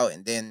came out,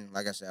 and then,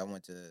 like I said, I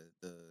went to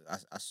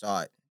I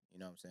saw it. You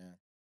know what I'm saying?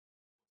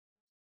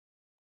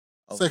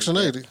 Section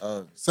 80.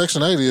 Oh,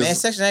 Section 80 is. man,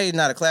 Section 80 is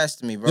not a class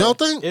to me, bro. You don't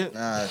think? It-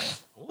 Nah,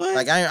 what?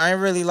 like I ain't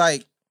really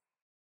like.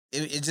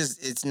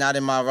 It's not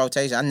in my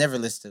rotation. I never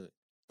listen to it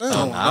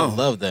Damn. I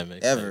love that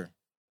mix. ever.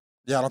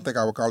 Yeah, I don't think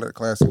I would call it a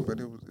classic, but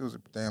it was a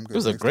damn good. It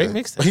was a great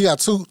mixtape. He got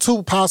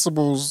two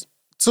possibles,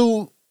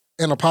 2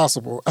 and a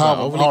possible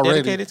album Overly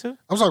already. dedicated to?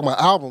 I'm talking about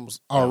albums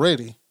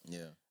already. Yeah.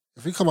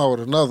 If he come out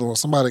with another one,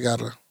 somebody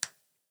gotta.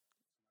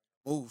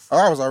 Move.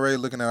 I was already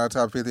looking at our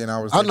top 50, and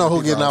I was. I know thinking who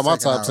people getting I out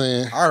was my top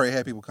taking 10. I already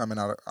had people coming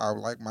out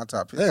like my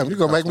top 50. Damn, you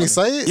gonna make me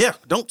say it? Yeah,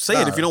 don't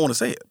say it if you don't want to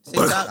say it. See,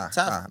 But-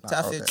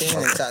 top okay, 15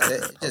 and top. It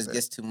just okay.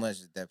 gets too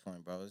much at that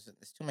point, bro.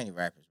 It's too many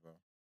rappers, bro.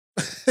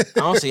 I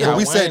don't see how we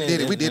Wayne said is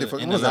did it. We in- did it for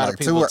in what a was it, lot like of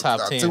people's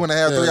top 10.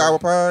 2.5, 3 hour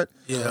pod.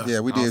 Yeah.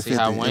 We I don't did see 50.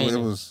 how Wayne It is.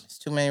 was It's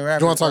too many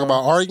rappers. You want to talk bro.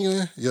 about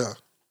arguing? Yeah.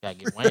 Gotta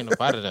get Wayne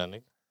up out of there,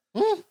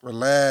 nigga.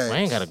 relaxed.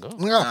 Wayne gotta go.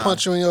 I gotta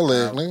punch you in your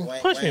leg,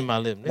 nigga. Punch me in my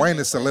lip, nigga. Wayne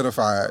is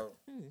solidified.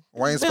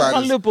 Wayne Lift my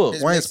spot is lip up.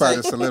 His Wayne spot mixtape-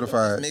 is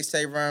solidified. His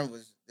mixtape run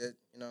was, you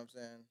know what I'm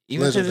saying?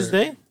 Even to this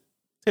day?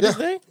 To this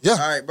day? Yeah. All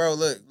right, bro.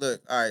 Look.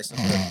 All right.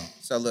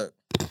 So look.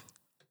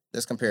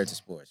 Let's compare it to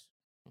sports.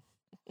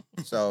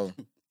 So,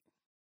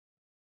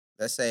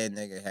 let's say a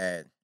nigga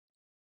had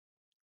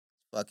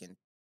fucking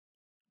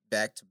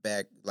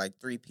back-to-back, like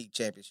 3 peak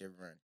championship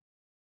run.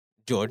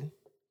 Jordan.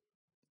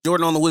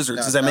 Jordan on the Wizards.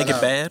 No, Does that no, make no.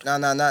 it bad? No.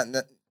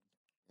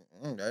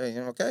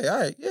 Okay, all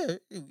right. Yeah,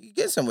 you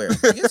get somewhere.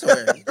 You get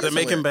somewhere. Does that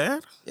make him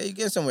bad? Yeah, you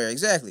get somewhere.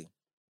 Exactly.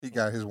 He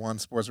got his one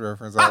sports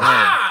reference out.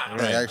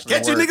 Right.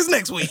 Catch you niggas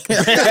next week.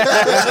 But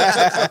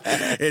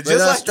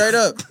just straight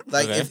up,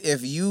 like Okay.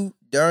 if you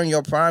during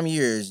your prime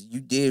years you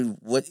did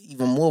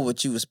even more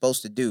what you were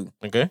supposed to do,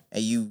 Okay.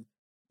 and you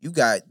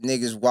got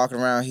niggas walking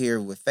around here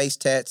with face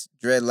tats,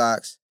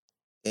 dreadlocks,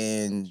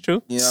 and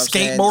True. you know what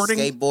Skateboarding? I'm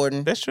saying?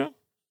 Skateboarding, That's true.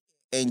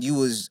 and you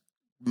was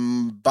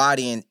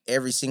bodying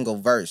every single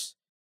verse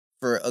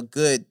for a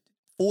good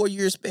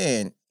 4-year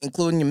span,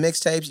 including your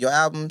mixtapes, your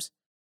albums.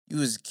 You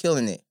was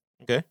killing it.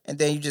 Okay. And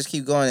then you just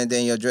keep going, and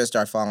then your dress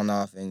start falling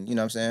off, and you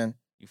know what I'm saying?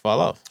 You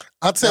fall off.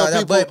 I tell No,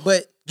 people,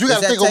 but you does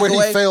gotta that think of take where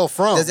away- he fell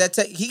from. Does that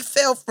take? He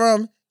fell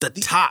from the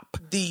top.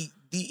 the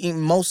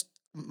most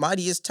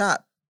mightiest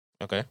top.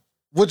 Okay.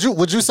 Would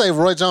you say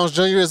Roy Jones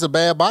Jr. is a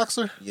bad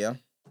boxer? Yeah.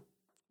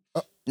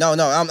 No,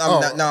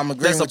 I'm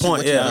agreeing That's the with you.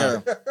 point,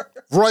 yeah.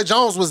 Roy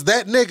Jones was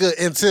that nigga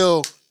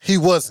until he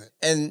wasn't.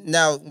 And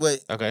now what?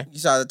 Okay. You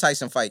saw the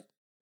Tyson fight.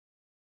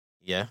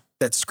 Yeah.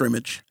 That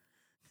scrimmage.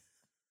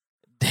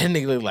 That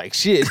nigga look like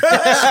shit.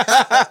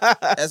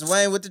 That's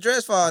Wayne with the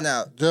dress falling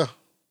out. Yeah.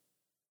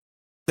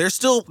 They're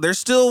still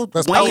That's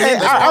Wayne. Okay,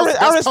 That's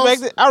I post-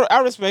 respect it. I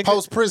respect it.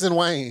 Post prison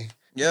Wayne.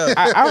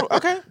 Yeah.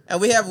 Okay. And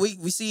we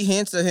see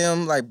hints of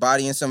him like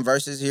bodying some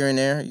verses here and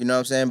there. You know what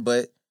I'm saying?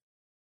 But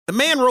The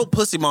man wrote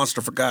Pussy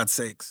Monster, for God's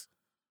sakes.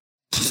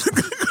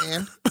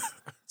 And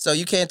so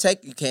you can't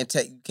take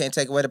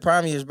away the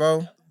prime years,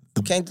 bro.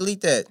 You can't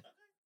delete that.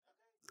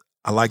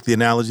 I like the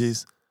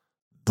analogies.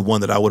 The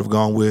one that I would have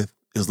gone with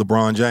is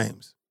LeBron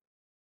James,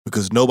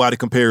 because nobody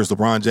compares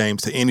LeBron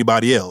James to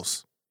anybody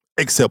else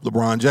except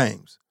LeBron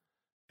James.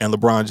 And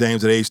LeBron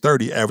James at age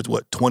 30 averaged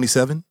what,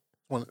 27?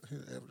 He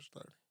averaged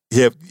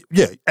 30.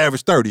 Yeah,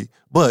 average 30.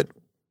 But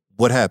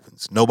what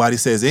happens? Nobody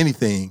says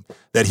anything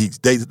that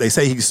they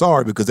say he's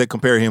sorry because they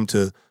compare him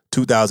to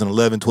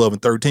 2011, 12,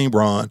 and 13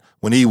 Bron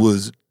when he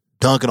was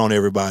dunking on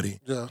everybody,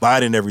 Yeah.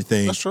 biting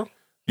everything. That's true.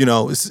 You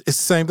know, it's the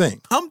same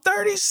thing. I'm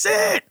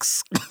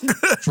 36.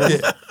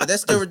 Yeah. But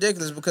that's still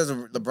ridiculous because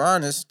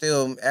LeBron is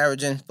still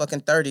averaging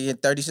fucking 30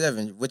 and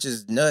 37, which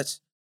is nuts.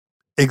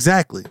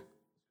 Exactly.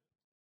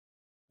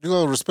 You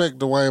gonna respect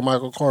Dwayne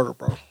Michael Carter,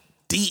 bro.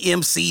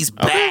 DMC's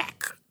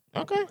back.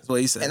 Okay. That's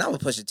what he said. And I'm a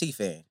Pusha T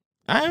fan.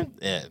 I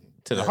am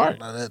to the heart.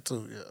 Now that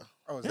too, yeah.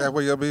 oh, is that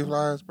where your beef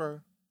lies, bro?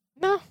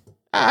 No,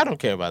 I don't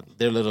care about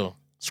their little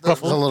A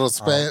scruffle. little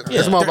spat. Yeah.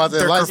 It's more about that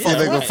They're light skin yeah,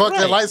 nigga. right, Fuck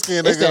that right. light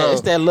skin It's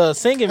nigga. that little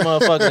singing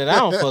motherfucker that I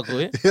don't fuck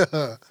with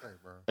Yeah.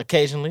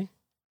 occasionally.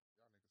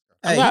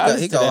 Hey, not he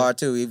used to go that. hard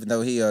too, even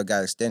though he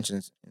got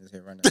extensions in his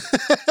head right now.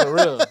 For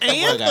real. That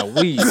boy got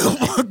weed.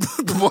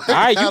 All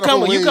right, you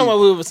come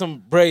up with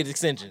some braid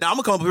extensions. Now I'm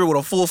gonna come up here with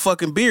a full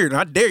fucking beard, and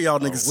I dare y'all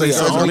niggas to say we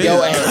something. on to me.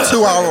 your ass. 2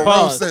 hour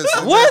Pause. roast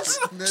session. What?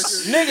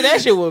 Nigga. Nigga,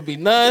 that shit would be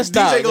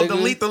non-stop. DJ gonna nigga.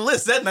 delete the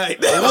list that night.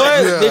 What?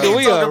 Yeah. Nigga,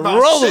 we Talking are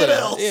about rolling. shit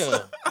else. Yeah,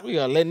 we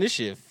are letting this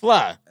shit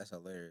fly. That's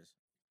hilarious.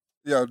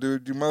 Yo,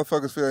 dude, do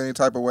motherfuckers feel any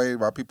type of way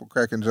about people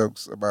cracking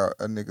jokes about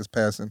a nigga's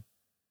passing?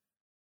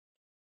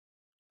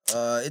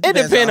 It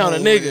depend on who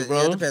the nigga, it is. bro.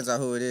 Yeah, it depends on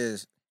who it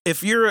is.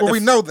 If you're, Well, if, we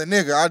know the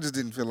nigga. I just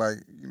didn't feel like.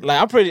 You know.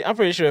 Like I'm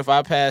pretty sure if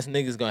I pass,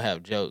 niggas gonna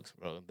have jokes,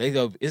 bro.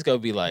 It's gonna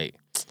be like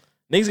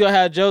niggas gonna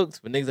have jokes,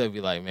 but niggas gonna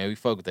be like, man, we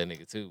fuck with that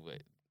nigga too. But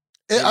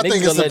I think Niggas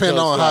it's gonna let depending jokes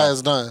on fly. how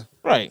it's done.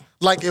 right,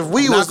 Like if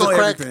we Knock was to on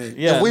crack, everything.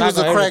 Yeah, if we was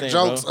knock to on crack everything,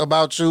 jokes bro.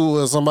 about you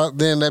or somebody,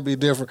 then that'd be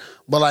different.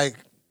 But like,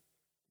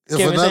 if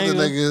Kevin another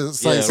Samuels? nigga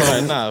say yeah, something,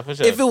 right, nah, for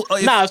sure. if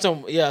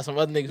it, some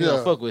other niggas who Yeah.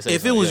 don't fuck with. Say if it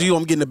something, was yeah. you,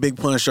 I'm getting a big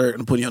pun shirt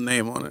and putting your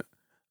name on it.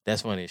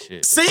 That's funny as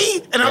shit.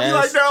 See, and I'd be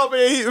like, That's- no,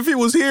 man. If he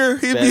was here,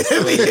 he'd be That's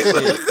funny happy. as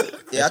shit.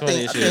 Yeah, That's I funny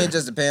think as it shit.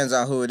 just depends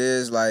on who it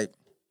is. Like,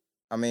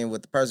 I mean,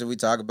 with the person we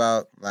talk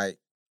about, like,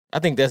 I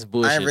think that's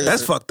bullshit. really-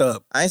 That's fucked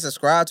up. I ain't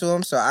subscribed to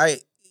him, so I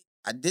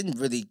didn't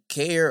really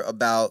care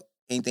about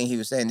anything he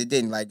was saying. It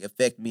didn't like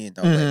affect me in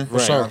no way. Mhm. You know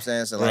Right. what I'm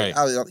saying? So like,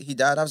 Right. he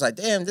died. I was like,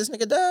 damn, this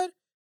nigga died.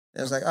 And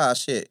I was like, oh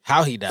shit.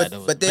 How he died, But- though.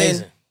 was but then-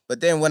 amazing. But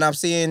then when I'm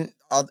seeing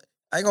all,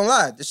 I ain't gonna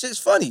lie, the shit's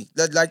funny.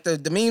 Like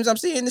the memes I'm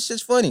seeing, this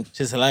shit's funny.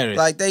 Shit's hilarious.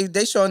 Like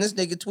they showing this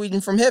nigga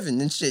tweeting from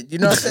heaven and shit. You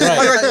know what I'm saying?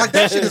 Right. Like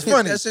that shit is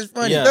funny. That shit's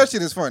funny. Yeah. That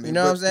shit is funny. You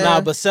know what I'm saying?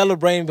 Nah, but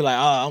celebrating, be like,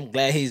 oh, I'm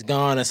glad he's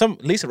gone.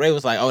 And Lisa Ray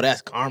was like, oh,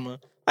 that's karma.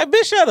 Like,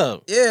 bitch, shut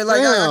up. Yeah,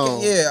 like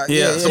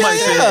Yeah, somebody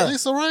said-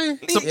 Lisa Ray.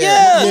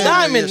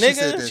 Diamond, she nigga.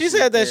 said that She shit.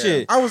 said that Yeah.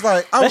 shit. I was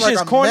like, That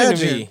shit's corny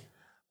to me.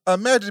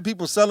 Imagine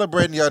people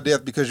celebrating your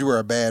death because you were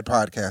a bad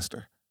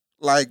podcaster.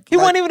 Like He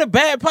wasn't even a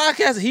bad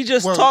podcaster. He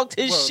just talked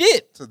his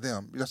shit. to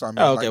them. That's what I mean.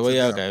 Oh, okay, like, well, to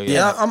yeah, them. okay,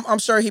 Yeah, I'm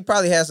sure he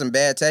probably has some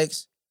bad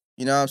takes.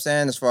 You know what I'm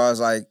saying? As far as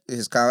like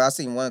his comment, I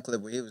seen one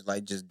clip where he was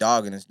like just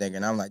dogging this nigga,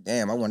 and I'm like,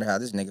 damn, I wonder how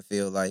this nigga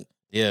feel. Like,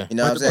 Yeah. you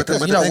know what I'm saying? But the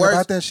Because you know thing words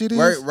about that shit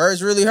is,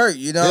 words really hurt.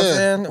 You know what I'm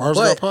saying? Words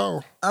But got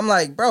power. I'm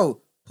like,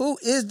 bro, who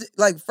is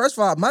like? First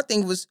of all, my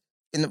thing was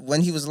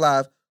when he was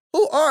alive.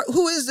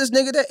 Who is this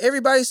nigga that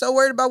everybody's so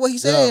worried about what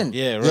he's saying?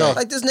 Yeah, right. Yeah.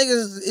 Like this nigga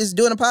is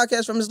doing a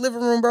podcast from his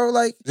living room, bro.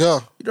 Like, Yeah.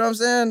 you know what I'm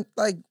saying?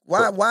 Like,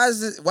 why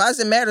does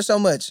it matter so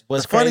much?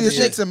 What's the funniest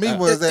crazy shit is- to me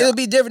was It that would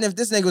be different if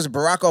this nigga was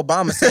Barack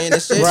Obama saying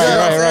this shit. Right, you know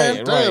what I'm right, saying?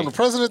 right. Damn, the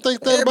president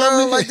think that Yeah, about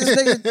bro, me. like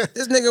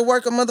this nigga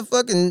work a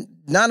motherfucking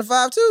 9 to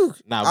 5 too.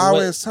 Nah, I but what-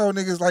 always told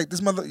niggas like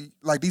this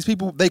like these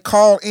people, they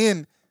call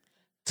in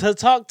to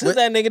talk to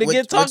that nigga to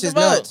get talked which is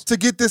about. nuts. to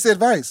get this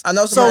advice. I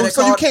know somebody that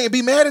so you called- can't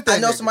be mad at that. I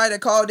know nigga. somebody that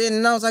called in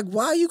and I was like,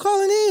 why are you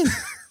calling in?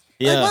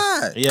 Yeah.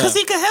 why? Yeah.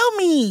 he could help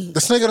me.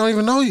 This nigga don't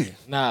even know you.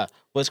 Nah,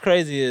 what's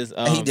crazy is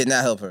He did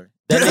not help her.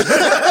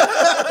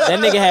 that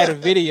nigga had a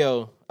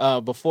video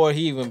before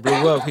he even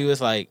blew up. He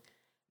was like,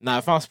 nah,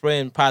 if I'm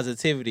spreading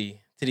positivity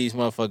to these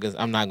motherfuckers,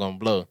 I'm not gonna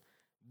blow.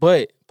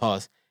 But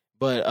pause.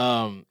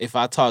 But if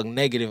I talk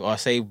negative or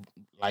say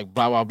like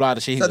blah blah blah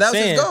the shit he So was that was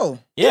saying, his goal.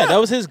 yeah, that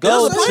was his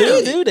goal That's what to he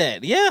did. do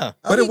that. Yeah,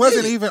 But he it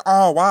wasn't did. even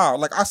all wild.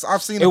 Like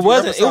I've seen. it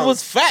wasn't. It episodes.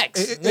 was facts.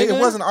 It nigga.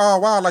 wasn't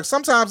all wild. Like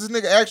sometimes this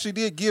nigga actually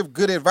did give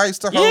good advice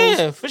to hoes.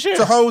 Yeah, for sure.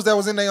 To hoes that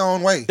was in their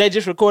own way. They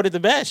just recorded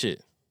the bad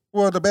shit.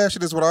 Well, the bad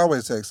shit is what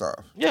always takes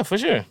off. Yeah, for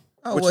sure.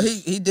 Oh, well,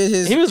 he did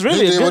his. He was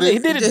really He did good. what he- He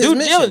did he it did his due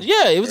mission. diligence.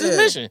 Yeah, it was his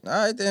mission. All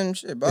right, then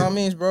shit. By all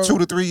means, bro. 2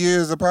 to 3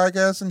 years of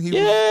podcasting, he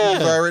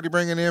was already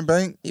bringing in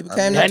bank. He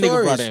became That nigga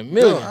notorious. brought in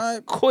millions All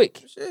right,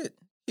 quick. shit.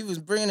 He was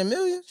bringing in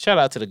millions. Shout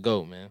out to the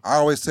GOAT, man. I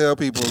always tell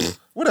people,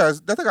 what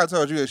else? I think I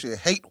told you that shit.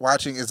 Hate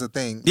watching is a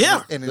thing.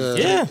 Yeah. and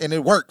Yeah. and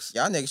it works.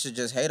 Y'all niggas should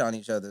just hate on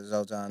each other this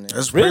whole time. Nigga.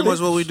 That's pretty Really? much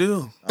what we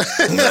do.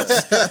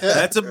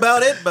 That's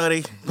about it,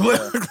 buddy.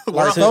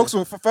 Like folks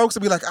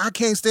will be like, I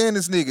can't stand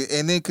this nigga,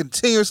 and then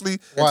continuously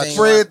Watch.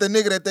 spread the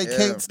nigga that they Yeah.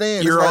 can't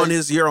stand. You're It's on like,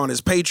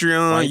 his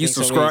Patreon. Why You think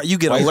so subscribe. many- You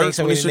get why you think alerts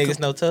so when many this shit niggas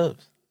no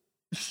tubs.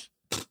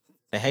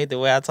 They hate the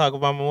way I talk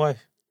about my wife.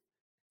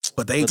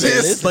 But they But they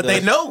listen, but they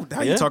though. know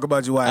how Yeah. you talk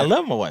about your wife. I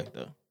love my wife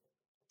though.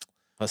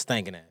 Her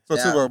stinking ass. So,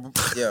 Yeah.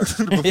 Tubo,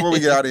 Yeah. before we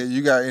get out of here,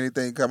 you got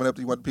anything coming up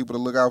that you want people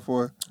to look out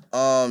for?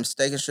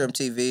 Steak and Shrimp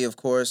TV, of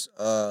course.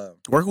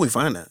 Where can we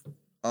find that?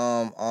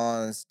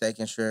 On Steak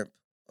and Shrimp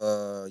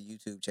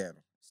YouTube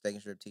channel. Steak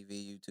and Shrimp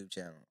TV YouTube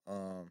channel.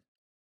 And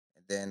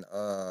then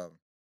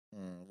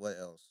what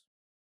else?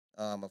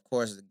 Of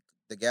course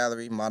the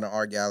gallery, Modern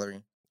Art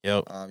Gallery.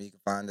 Yep. You can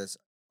find us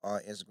on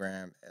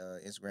Instagram,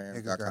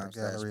 Niggas got a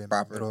gallery in the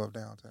middle Instagram.com/proper of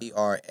downtown.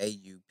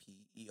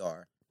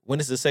 PRAUPER. When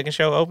is the second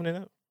show opening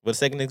up? What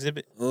second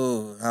exhibit?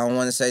 Ooh, I don't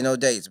want to say no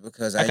dates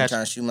because I I ain't got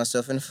trying to shoot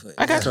myself in the foot.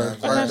 I got you. know what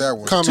I'm Like saying? that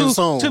one. Coming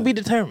soon. To be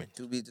determined.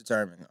 To be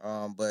determined.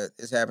 But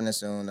it's happening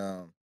soon.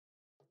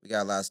 We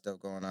got a lot of stuff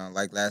going on.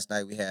 Like last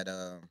night we had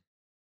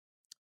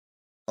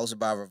hosted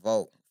by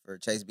Revolt for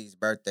Chase B's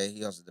birthday.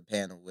 He hosted the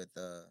panel with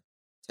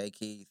Tay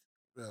Keith,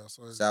 Yeah,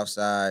 so it's-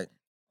 Southside,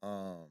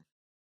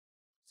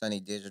 Sunny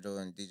Digital,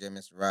 and DJ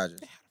Mr. Rogers.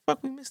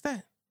 Fuck, we missed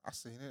that. I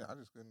seen it. I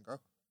just couldn't go.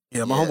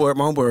 Yeah, my Yeah. homeboy,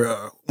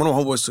 one of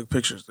my homeboys took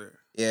pictures there.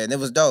 Yeah, and it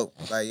was dope.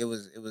 Like it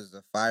was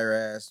a fire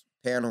ass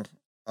panel.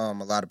 A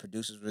lot of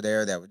producers were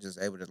there that were just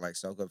able to like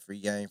soak up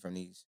free game from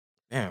these.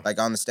 Damn. Like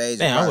on the stage,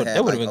 Damn, it probably that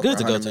had, would've like, been over good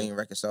to go 100 to. million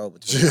records sold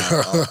between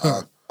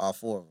all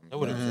four of them. That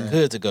would have You know been what I'm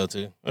saying? good to go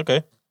to.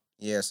 Okay.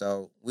 Yeah,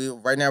 so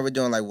right now we're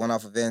doing like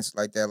one-off events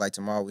like that. Like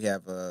tomorrow we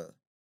have an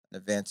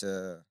event,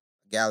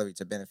 gallery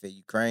to benefit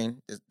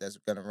Ukraine. That's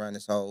gonna run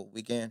this whole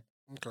weekend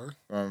Okay.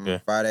 from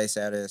Okay. Friday,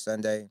 Saturday,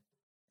 Sunday,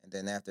 and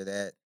then after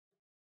that,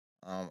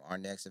 our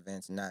next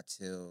event's not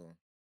till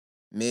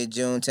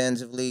mid-June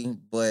tentatively,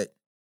 but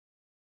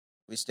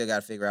we still got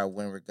to figure out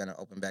when we're gonna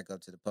open back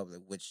up to the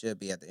public, which should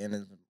be at the end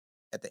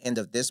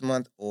of this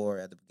month or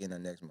at the beginning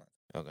of next month.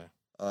 Okay.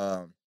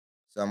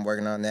 So I'm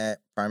working on that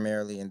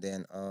primarily, and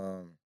then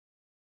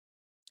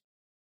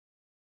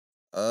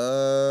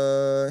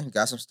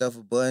got some stuff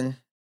with Button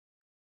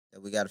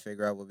that we got to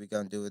figure out what we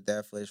gonna do with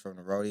that footage from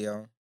the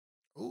rodeo.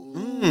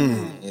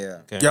 Mm.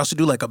 Yeah. Okay. Y'all should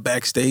do like a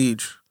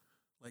backstage,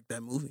 like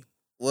that movie.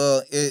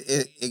 Well,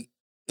 it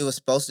was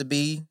supposed to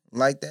be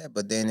like that,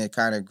 but then it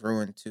kind of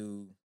grew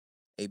into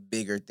a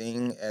bigger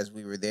thing as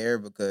we were there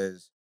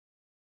because,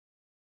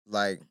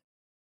 like,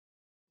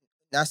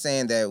 not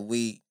saying that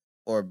we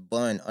or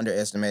Bun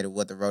underestimated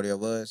what the rodeo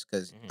was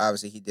because Mhm.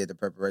 obviously he did the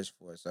preparation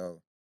for it.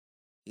 So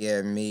he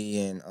had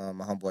me and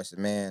my homeboy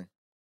Saman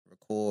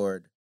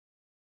record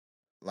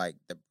like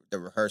the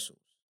rehearsals.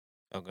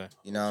 Okay.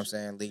 You know what I'm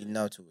saying? Leading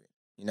up to it.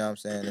 You know what I'm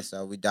saying? And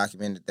so we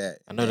documented that.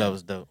 I know that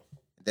was dope.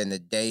 Then the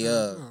day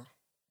of,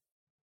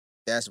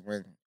 that's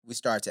when we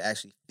start to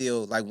actually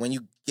feel like when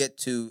you get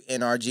to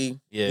NRG,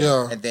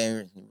 Yeah. and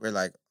then we're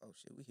like, oh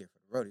shit, we here for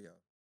the rodeo.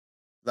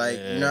 Like,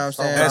 Yeah. you know what I'm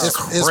saying? That's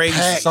It's crazy.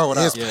 packed. Sold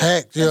out. It's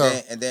packed.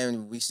 Yeah. And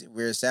then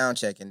we're sound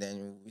checking,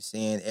 then we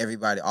seeing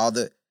everybody, all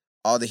the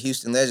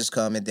Houston legends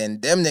come, and then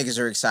them niggas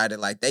are excited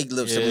like they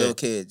look some little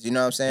kids. You know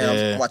what I'm saying?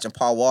 Yeah. I'm watching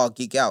Paul Wall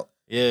geek out.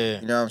 Yeah.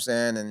 You know what I'm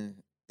saying?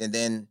 And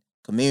then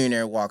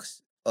Chameleon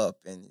walks up,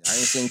 and I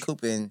ain't seen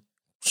Cooper in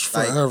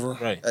like Forever.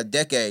 Right. a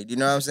decade. You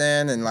know what I'm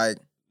saying? And like,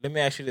 Let me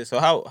ask you this. So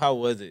how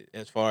was it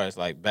as far as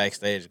like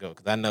backstage go?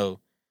 Because I know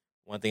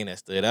one thing that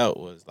stood out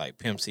was like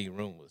Pimp C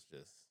room was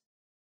just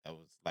that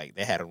was like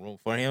they had a room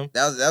for him.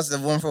 that was the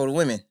one for the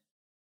women.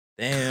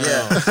 Damn.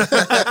 Yeah.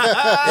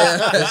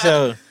 For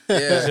sure.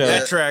 Yeah.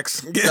 That tracks.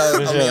 So For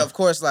I mean, sure. of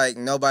course, like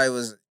nobody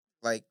was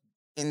like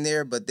in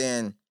there, but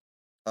then,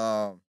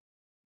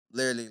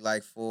 literally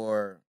like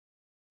for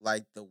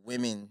like the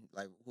women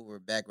like who were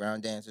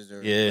background dancers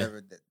or Yeah.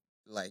 whatever,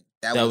 like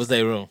that That was was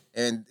their room.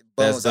 and That's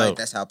Bone was like dope.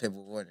 that's how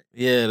people wanted.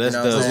 Yeah, that's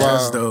You know what I'm dope. saying?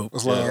 That's That's wild. dope.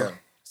 That's Yeah. wild. Yeah.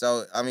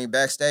 So I mean,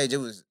 backstage it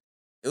was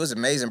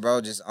amazing,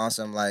 bro. Just on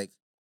some like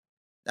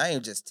not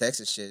even just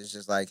Texas shit. It's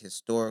just like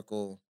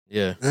historical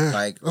Yeah. Yeah.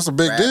 like That's a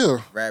big rap,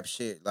 deal. Rap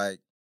shit. Like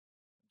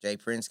Jay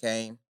Prince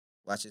came,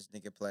 watch this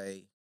nigga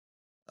play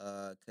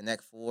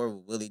Connect Four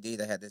with Willie D.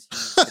 They had this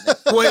huge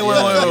Connect Four.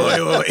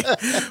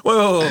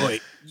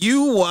 Wait.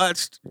 You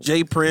watched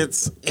Jay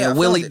Prince Yeah, I and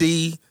Willie filmed it.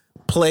 D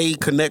play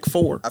Connect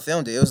Four. I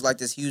filmed it. It was like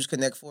this huge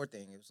Connect Four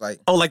thing. It was like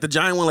Oh, like the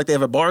giant one, like they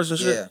have at bars and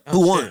shit? Yeah.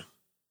 Who Oh, won? shit.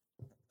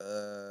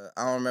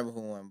 I don't remember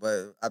who won,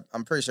 but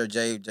I'm pretty sure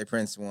Jay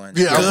Prince won.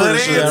 Yeah, I'm Good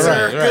pretty sure. answer.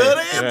 right, Good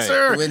right.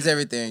 answer. He wins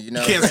everything, you know.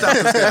 You can't stop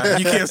this guy.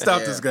 You can't stop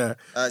Yeah. this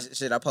guy.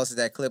 Shit, I posted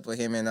that clip with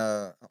him and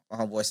my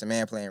homeboy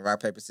Saman playing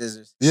rock paper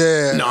scissors.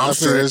 Yeah. No, I'm I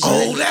see sure. that shit.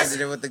 Oh, He that's-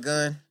 ended it with the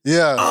gun.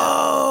 Yeah.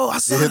 Oh, I You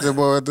saw hit that. the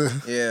boy with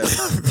the.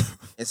 Yeah.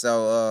 And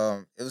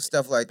so it was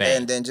stuff like that, Bang.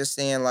 and then just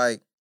seeing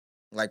like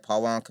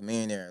Paul Wall and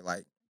Chameleon there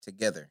like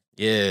together.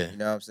 Yeah. You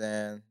know what I'm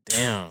saying?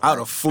 Damn. I would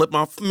have flipped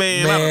my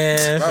man.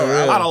 Man, Bro, for I-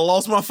 real. I'd have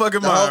lost my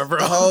fucking mind, bro.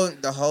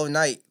 The whole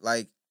night,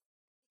 like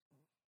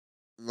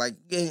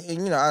and,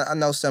 you know, I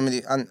know some of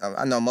the,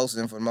 I know most of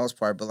them for the most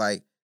part, but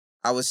like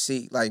I would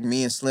see like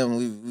me and Slim,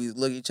 we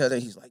look at each other.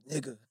 He's like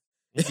nigga,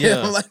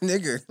 Yeah. I'm like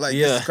nigga, like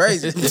Yeah. this is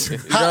crazy. You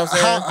know what I'm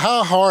saying?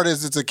 How hard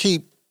is it to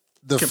keep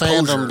the Composure.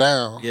 fandom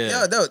down?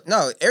 Yeah.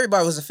 No,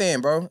 everybody was a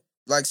fan, bro.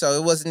 Like so,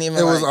 it wasn't even.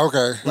 It was like,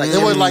 okay. like,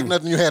 it wasn't like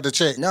nothing you had to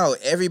check. No,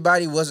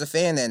 everybody was a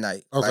fan that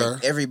night. Okay.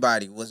 Like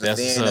everybody was a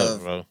That's fan what's up,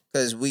 of bro.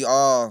 because we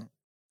all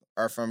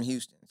are from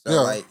Houston. So Yeah.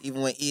 like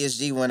even when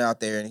ESG went out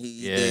there and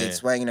he Yeah. did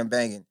swanging and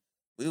banging,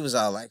 we was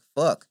all like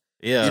fuck.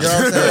 Yeah. You know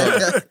what I'm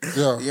saying?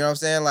 Yeah. You know what I'm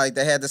saying? Like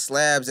they had the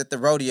slabs at the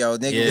rodeo,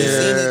 nigga. We Yeah.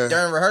 seen it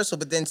during rehearsal,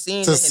 but then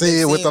seeing To it, and see then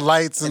it with seeing- the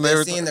lights and and then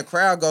everything. seeing the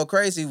crowd go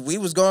crazy, we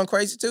was going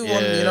crazy too. You know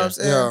what I'm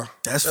saying? Yeah.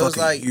 That's So it was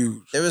fucking like-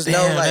 huge. There was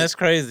Damn, no like, that's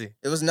crazy.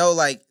 there was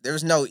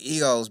no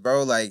egos,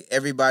 bro. Like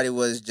everybody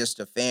was just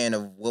a fan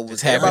of what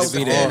was Just happy everybody to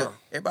was be a fan there. of-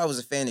 everybody was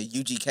a fan of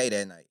UGK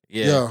that night.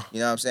 Yeah. Yeah. You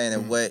know what I'm saying? Mm.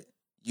 And what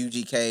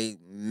UGK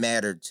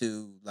mattered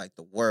to like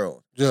the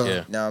world. Yeah. Yeah. You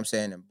know what I'm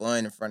saying? And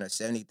Bun in front of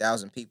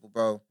 70,000 people,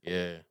 bro.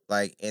 Yeah.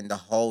 Like in the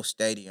whole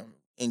stadium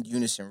in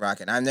unison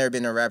rocking. I've never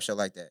been to a rap show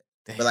like that.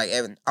 Damn. But like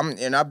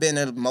I've been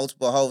to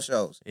multiple whole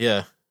shows.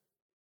 Yeah.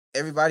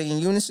 Everybody in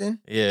unison.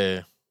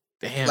 Yeah.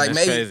 Damn, like that's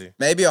maybe crazy.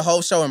 maybe a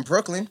whole show in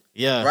Brooklyn,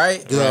 Yeah.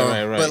 right?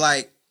 Yeah. Right. But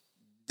like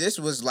this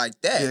was like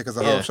that. Yeah, because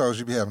the Yeah. whole shows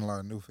you be having a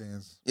lot of new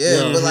fans.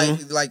 Yeah, Yeah.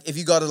 but like if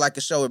you go to like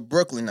a show in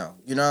Brooklyn though,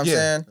 you know what I'm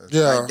saying?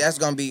 Yeah. Like that's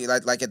gonna be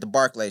like at the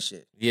Barclay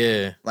shit.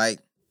 Yeah. Like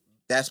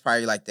that's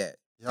probably like that.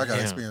 Yeah, I got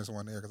Damn. experience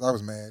one there because I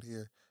was mad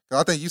here.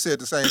 Because I think you said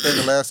the same thing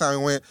the last time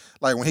we went.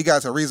 Like when he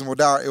got to Reasonable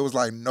Doubt, it was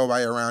like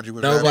nobody around you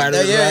was Nobody rapping.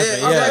 was Yeah,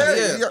 rapping. yeah, Yeah. I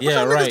was like, What Yeah,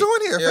 y'all niggas right.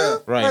 doing here, Yeah.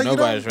 fam? Right, Like, you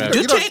nobody's don't-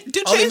 rapping. you don't-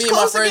 Do Only change me and my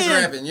clothes friends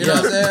again. rapping, you know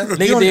what I'm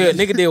saying?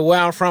 Nigga did where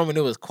I'm from and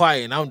it was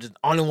quiet and I'm just the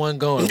only one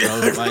going, bro.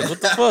 Like,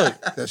 what the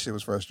fuck? That shit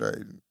was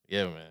frustrating.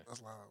 Yeah, man.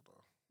 That's loud, bro.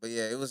 But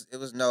yeah, it was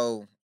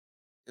no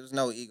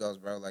egos,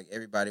 bro. Like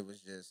everybody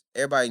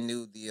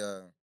knew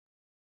the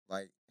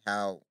like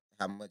how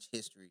much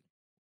history.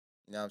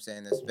 You know what I'm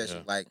saying? Especially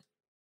Yeah. like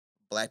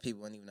black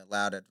people weren't even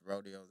allowed at the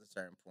rodeo at a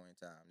certain point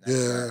in time.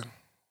 Yeah.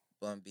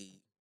 Bun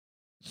B.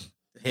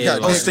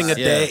 Headline. Hosting a Yeah.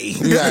 day.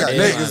 You got Yeah.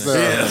 niggas You know what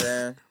there. I'm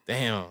saying?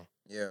 Damn.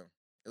 Yeah.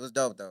 It was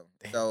dope though.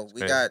 Damn, So that's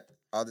we crazy. got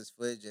all this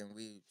footage and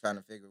we trying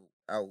to figure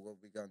out what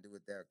we gonna do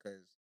with that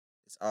because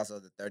it's also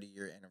the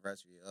 30-year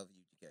anniversary of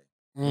UGK.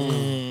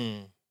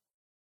 Mm.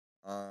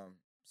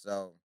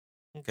 So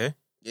Okay.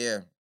 yeah.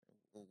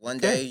 One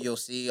Okay. day you'll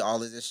see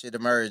all of this shit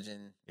emerge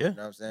and Yeah. you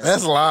know what I'm saying?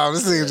 That's loud.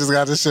 This nigga just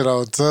got this shit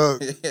on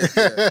tuck.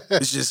 Yeah.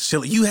 It's just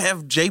chilly. You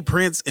have Jay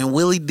Prince and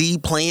Willie D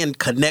playing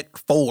Connect I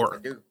 4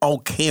 do. on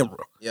camera.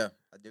 Yeah,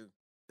 I do. I'm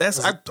That's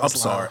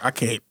sorry. loud. I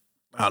can't.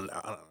 I don't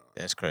know.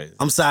 That's crazy.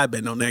 I'm side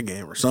betting on that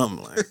game or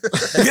something like.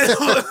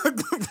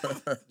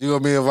 You gonna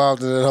be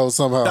involved in that whole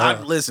somehow.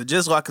 huh? Listen,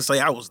 just so I can say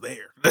I was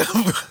there. That's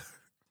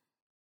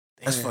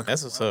Damn, fucking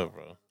that's what's up,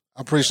 bro.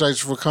 I appreciate you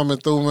for coming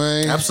through,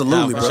 man.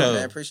 Absolutely, Nah, bro. for sure.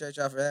 Man, appreciate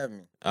y'all for having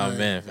me. Oh, Right.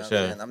 man, You for know what I'm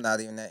sure. saying? I'm not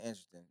even that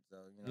interesting. So,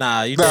 you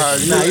Nah, you Nah,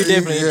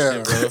 definitely yeah.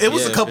 interesting, bro. It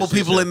was Yeah, a couple for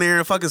sure. people in there,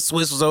 and fucking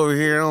Swiss was over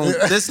here.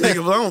 This nigga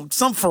was on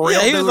some Pharrell. Yeah,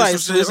 he dude was or like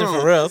some shit. switching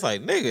for real. It's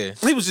like, nigga,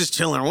 He was just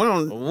chilling.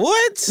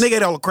 what? Nigga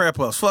ate all the crap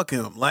ups. Fuck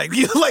him. Like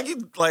I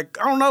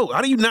don't know.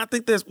 How do you not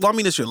think that's? Well, I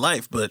mean, it's your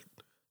life, but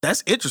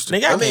that's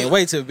interesting. Nigga, I can't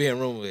wait to be in a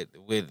room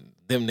with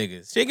them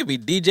niggas. She could be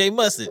DJ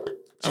Mustard.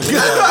 I mean,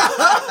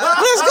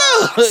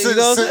 let's go. You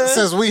know what I'm saying?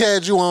 Since we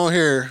had you on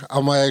here,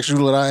 I'm gonna ask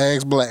you what I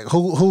asked Black.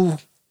 Who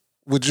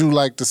would you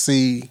like to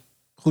see?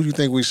 Who you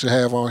think we should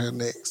have on here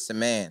next?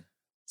 Saman.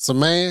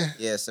 Saman?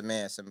 Yeah,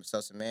 Saman.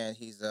 So Saman,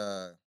 he's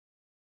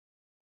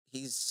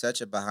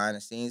such a behind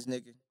the scenes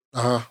nigga.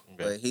 Uh-huh.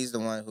 But he's the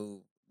one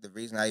who, the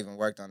reason I even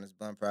worked on this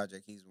Blunt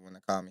project, he's the one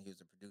that called me. He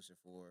was a producer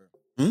for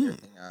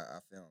everything I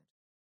filmed.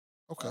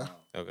 Okay.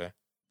 Okay.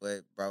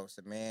 But bro,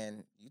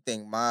 Saman, you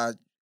think my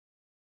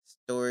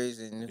stories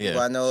and who Yeah.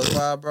 I know as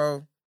well,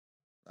 bro?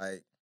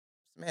 Like,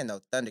 Saman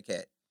know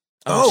Thundercat.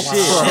 Oh, shit.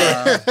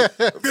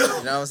 You know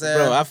what I'm saying?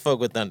 Bro, I fuck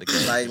with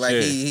Thundercat. Like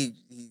Sure. he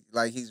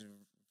like he's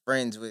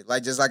friends with,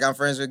 like, just like I'm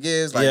friends with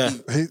Gibbs, like Yeah.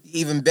 he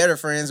even better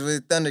friends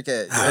with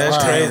Thundercat. You know That's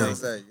what I'm crazy.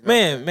 saying? You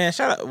know? Man,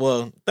 shout out.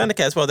 Well,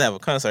 Thundercat's supposed to have a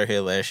concert here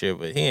last year,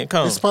 but he ain't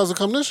come. He's supposed to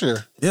come this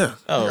year. Yeah,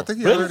 Oh, I think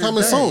he really? already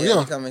Coming done. soon,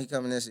 yeah. He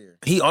coming this year.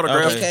 he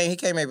autographed. Okay. He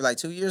came maybe like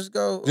 2 years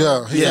ago.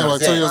 Yeah, he came like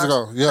 2 years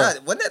ago. Yeah.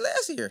 Nah, wasn't that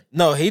last year?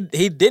 No, he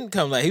didn't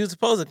come. Like he was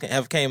supposed to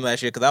have came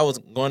last year because I was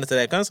going into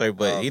that concert,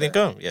 but Oh, he didn't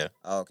okay. come. Yeah,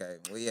 Oh, okay.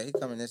 Well, yeah, he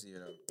coming this year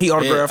though. He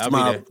autographed I'll be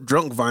my there.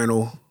 drunk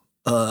vinyl.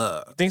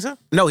 you think so?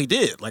 No, he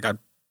did. Like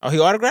Oh, he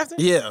autographed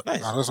it. yeah.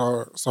 Nice. Nah, that's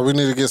hard. So we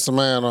need to get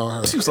Saman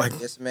on She here. was like,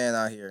 This man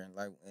out here,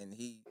 and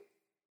he's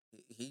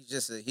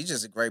just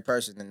a great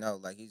person to know.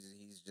 Like he's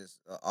just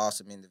an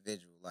awesome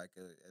individual. Like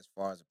as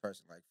far as a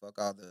person, like fuck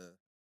all the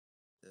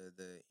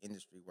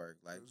industry work.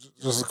 Like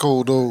Just a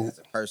cool dude. as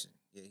a person.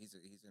 Yeah, he's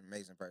an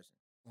amazing person.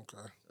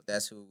 Okay. So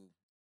that's who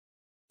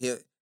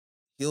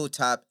he'll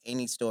top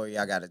any story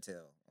I gotta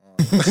tell. On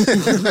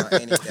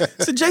any day.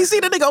 so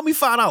JC, that nigga owe me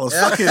 $5.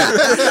 Fuck him.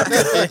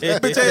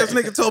 Bitch ass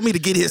nigga told me to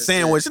get his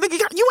sandwich. Nigga,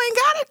 you ain't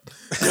got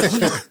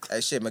it.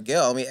 Hey, shit,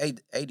 Miguel owe me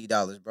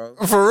 $80, bro.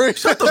 For real?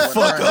 Shut the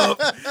fuck up.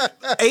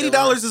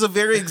 $80 is a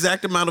very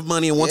exact amount of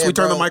money, and once Yeah, we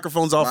turn the bro.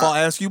 microphones off, I'll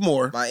ask you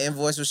more. My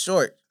invoice was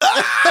short.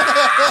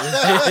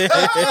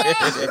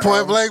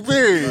 Point blank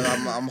period. But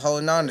I'm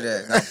holding on to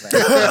that. No,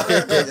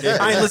 I'm playing.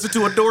 I ain't listened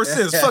to a door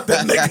since. Fuck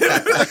that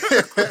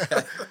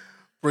nigga.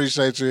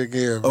 Appreciate you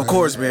again, man. Of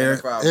course, No man.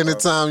 problem, bro.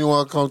 Anytime you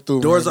want to come through.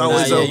 Doors man.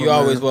 always Nah, yeah, open, you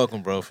always man.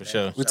 welcome, bro, for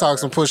sure. We talk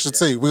some Pusha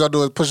T. We gonna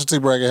do a Pusha T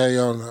bracket. Hey,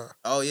 y'all know.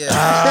 Oh, yeah.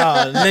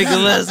 Ah,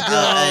 nigga, let's go.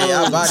 Hey,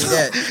 I'll body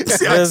that.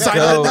 See how Let's excited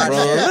go, that bro.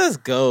 nigga is? Let's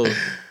go.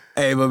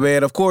 Hey, but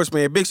man, of course,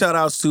 man. Big shout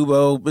outs to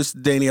Tubo,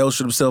 Mr. Danny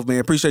Ocean himself, man.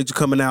 Appreciate you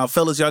coming out.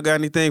 Fellas, y'all got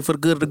anything for the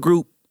good of the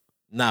group?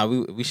 Nah,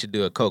 we should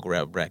do a Coke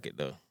rap bracket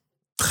though.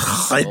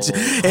 And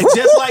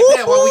just like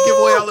that, while we give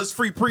away all this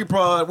free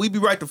pre-prod, we be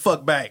right the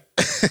fuck back.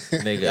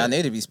 Nigga. Y'all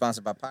need to be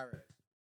sponsored by Pirate.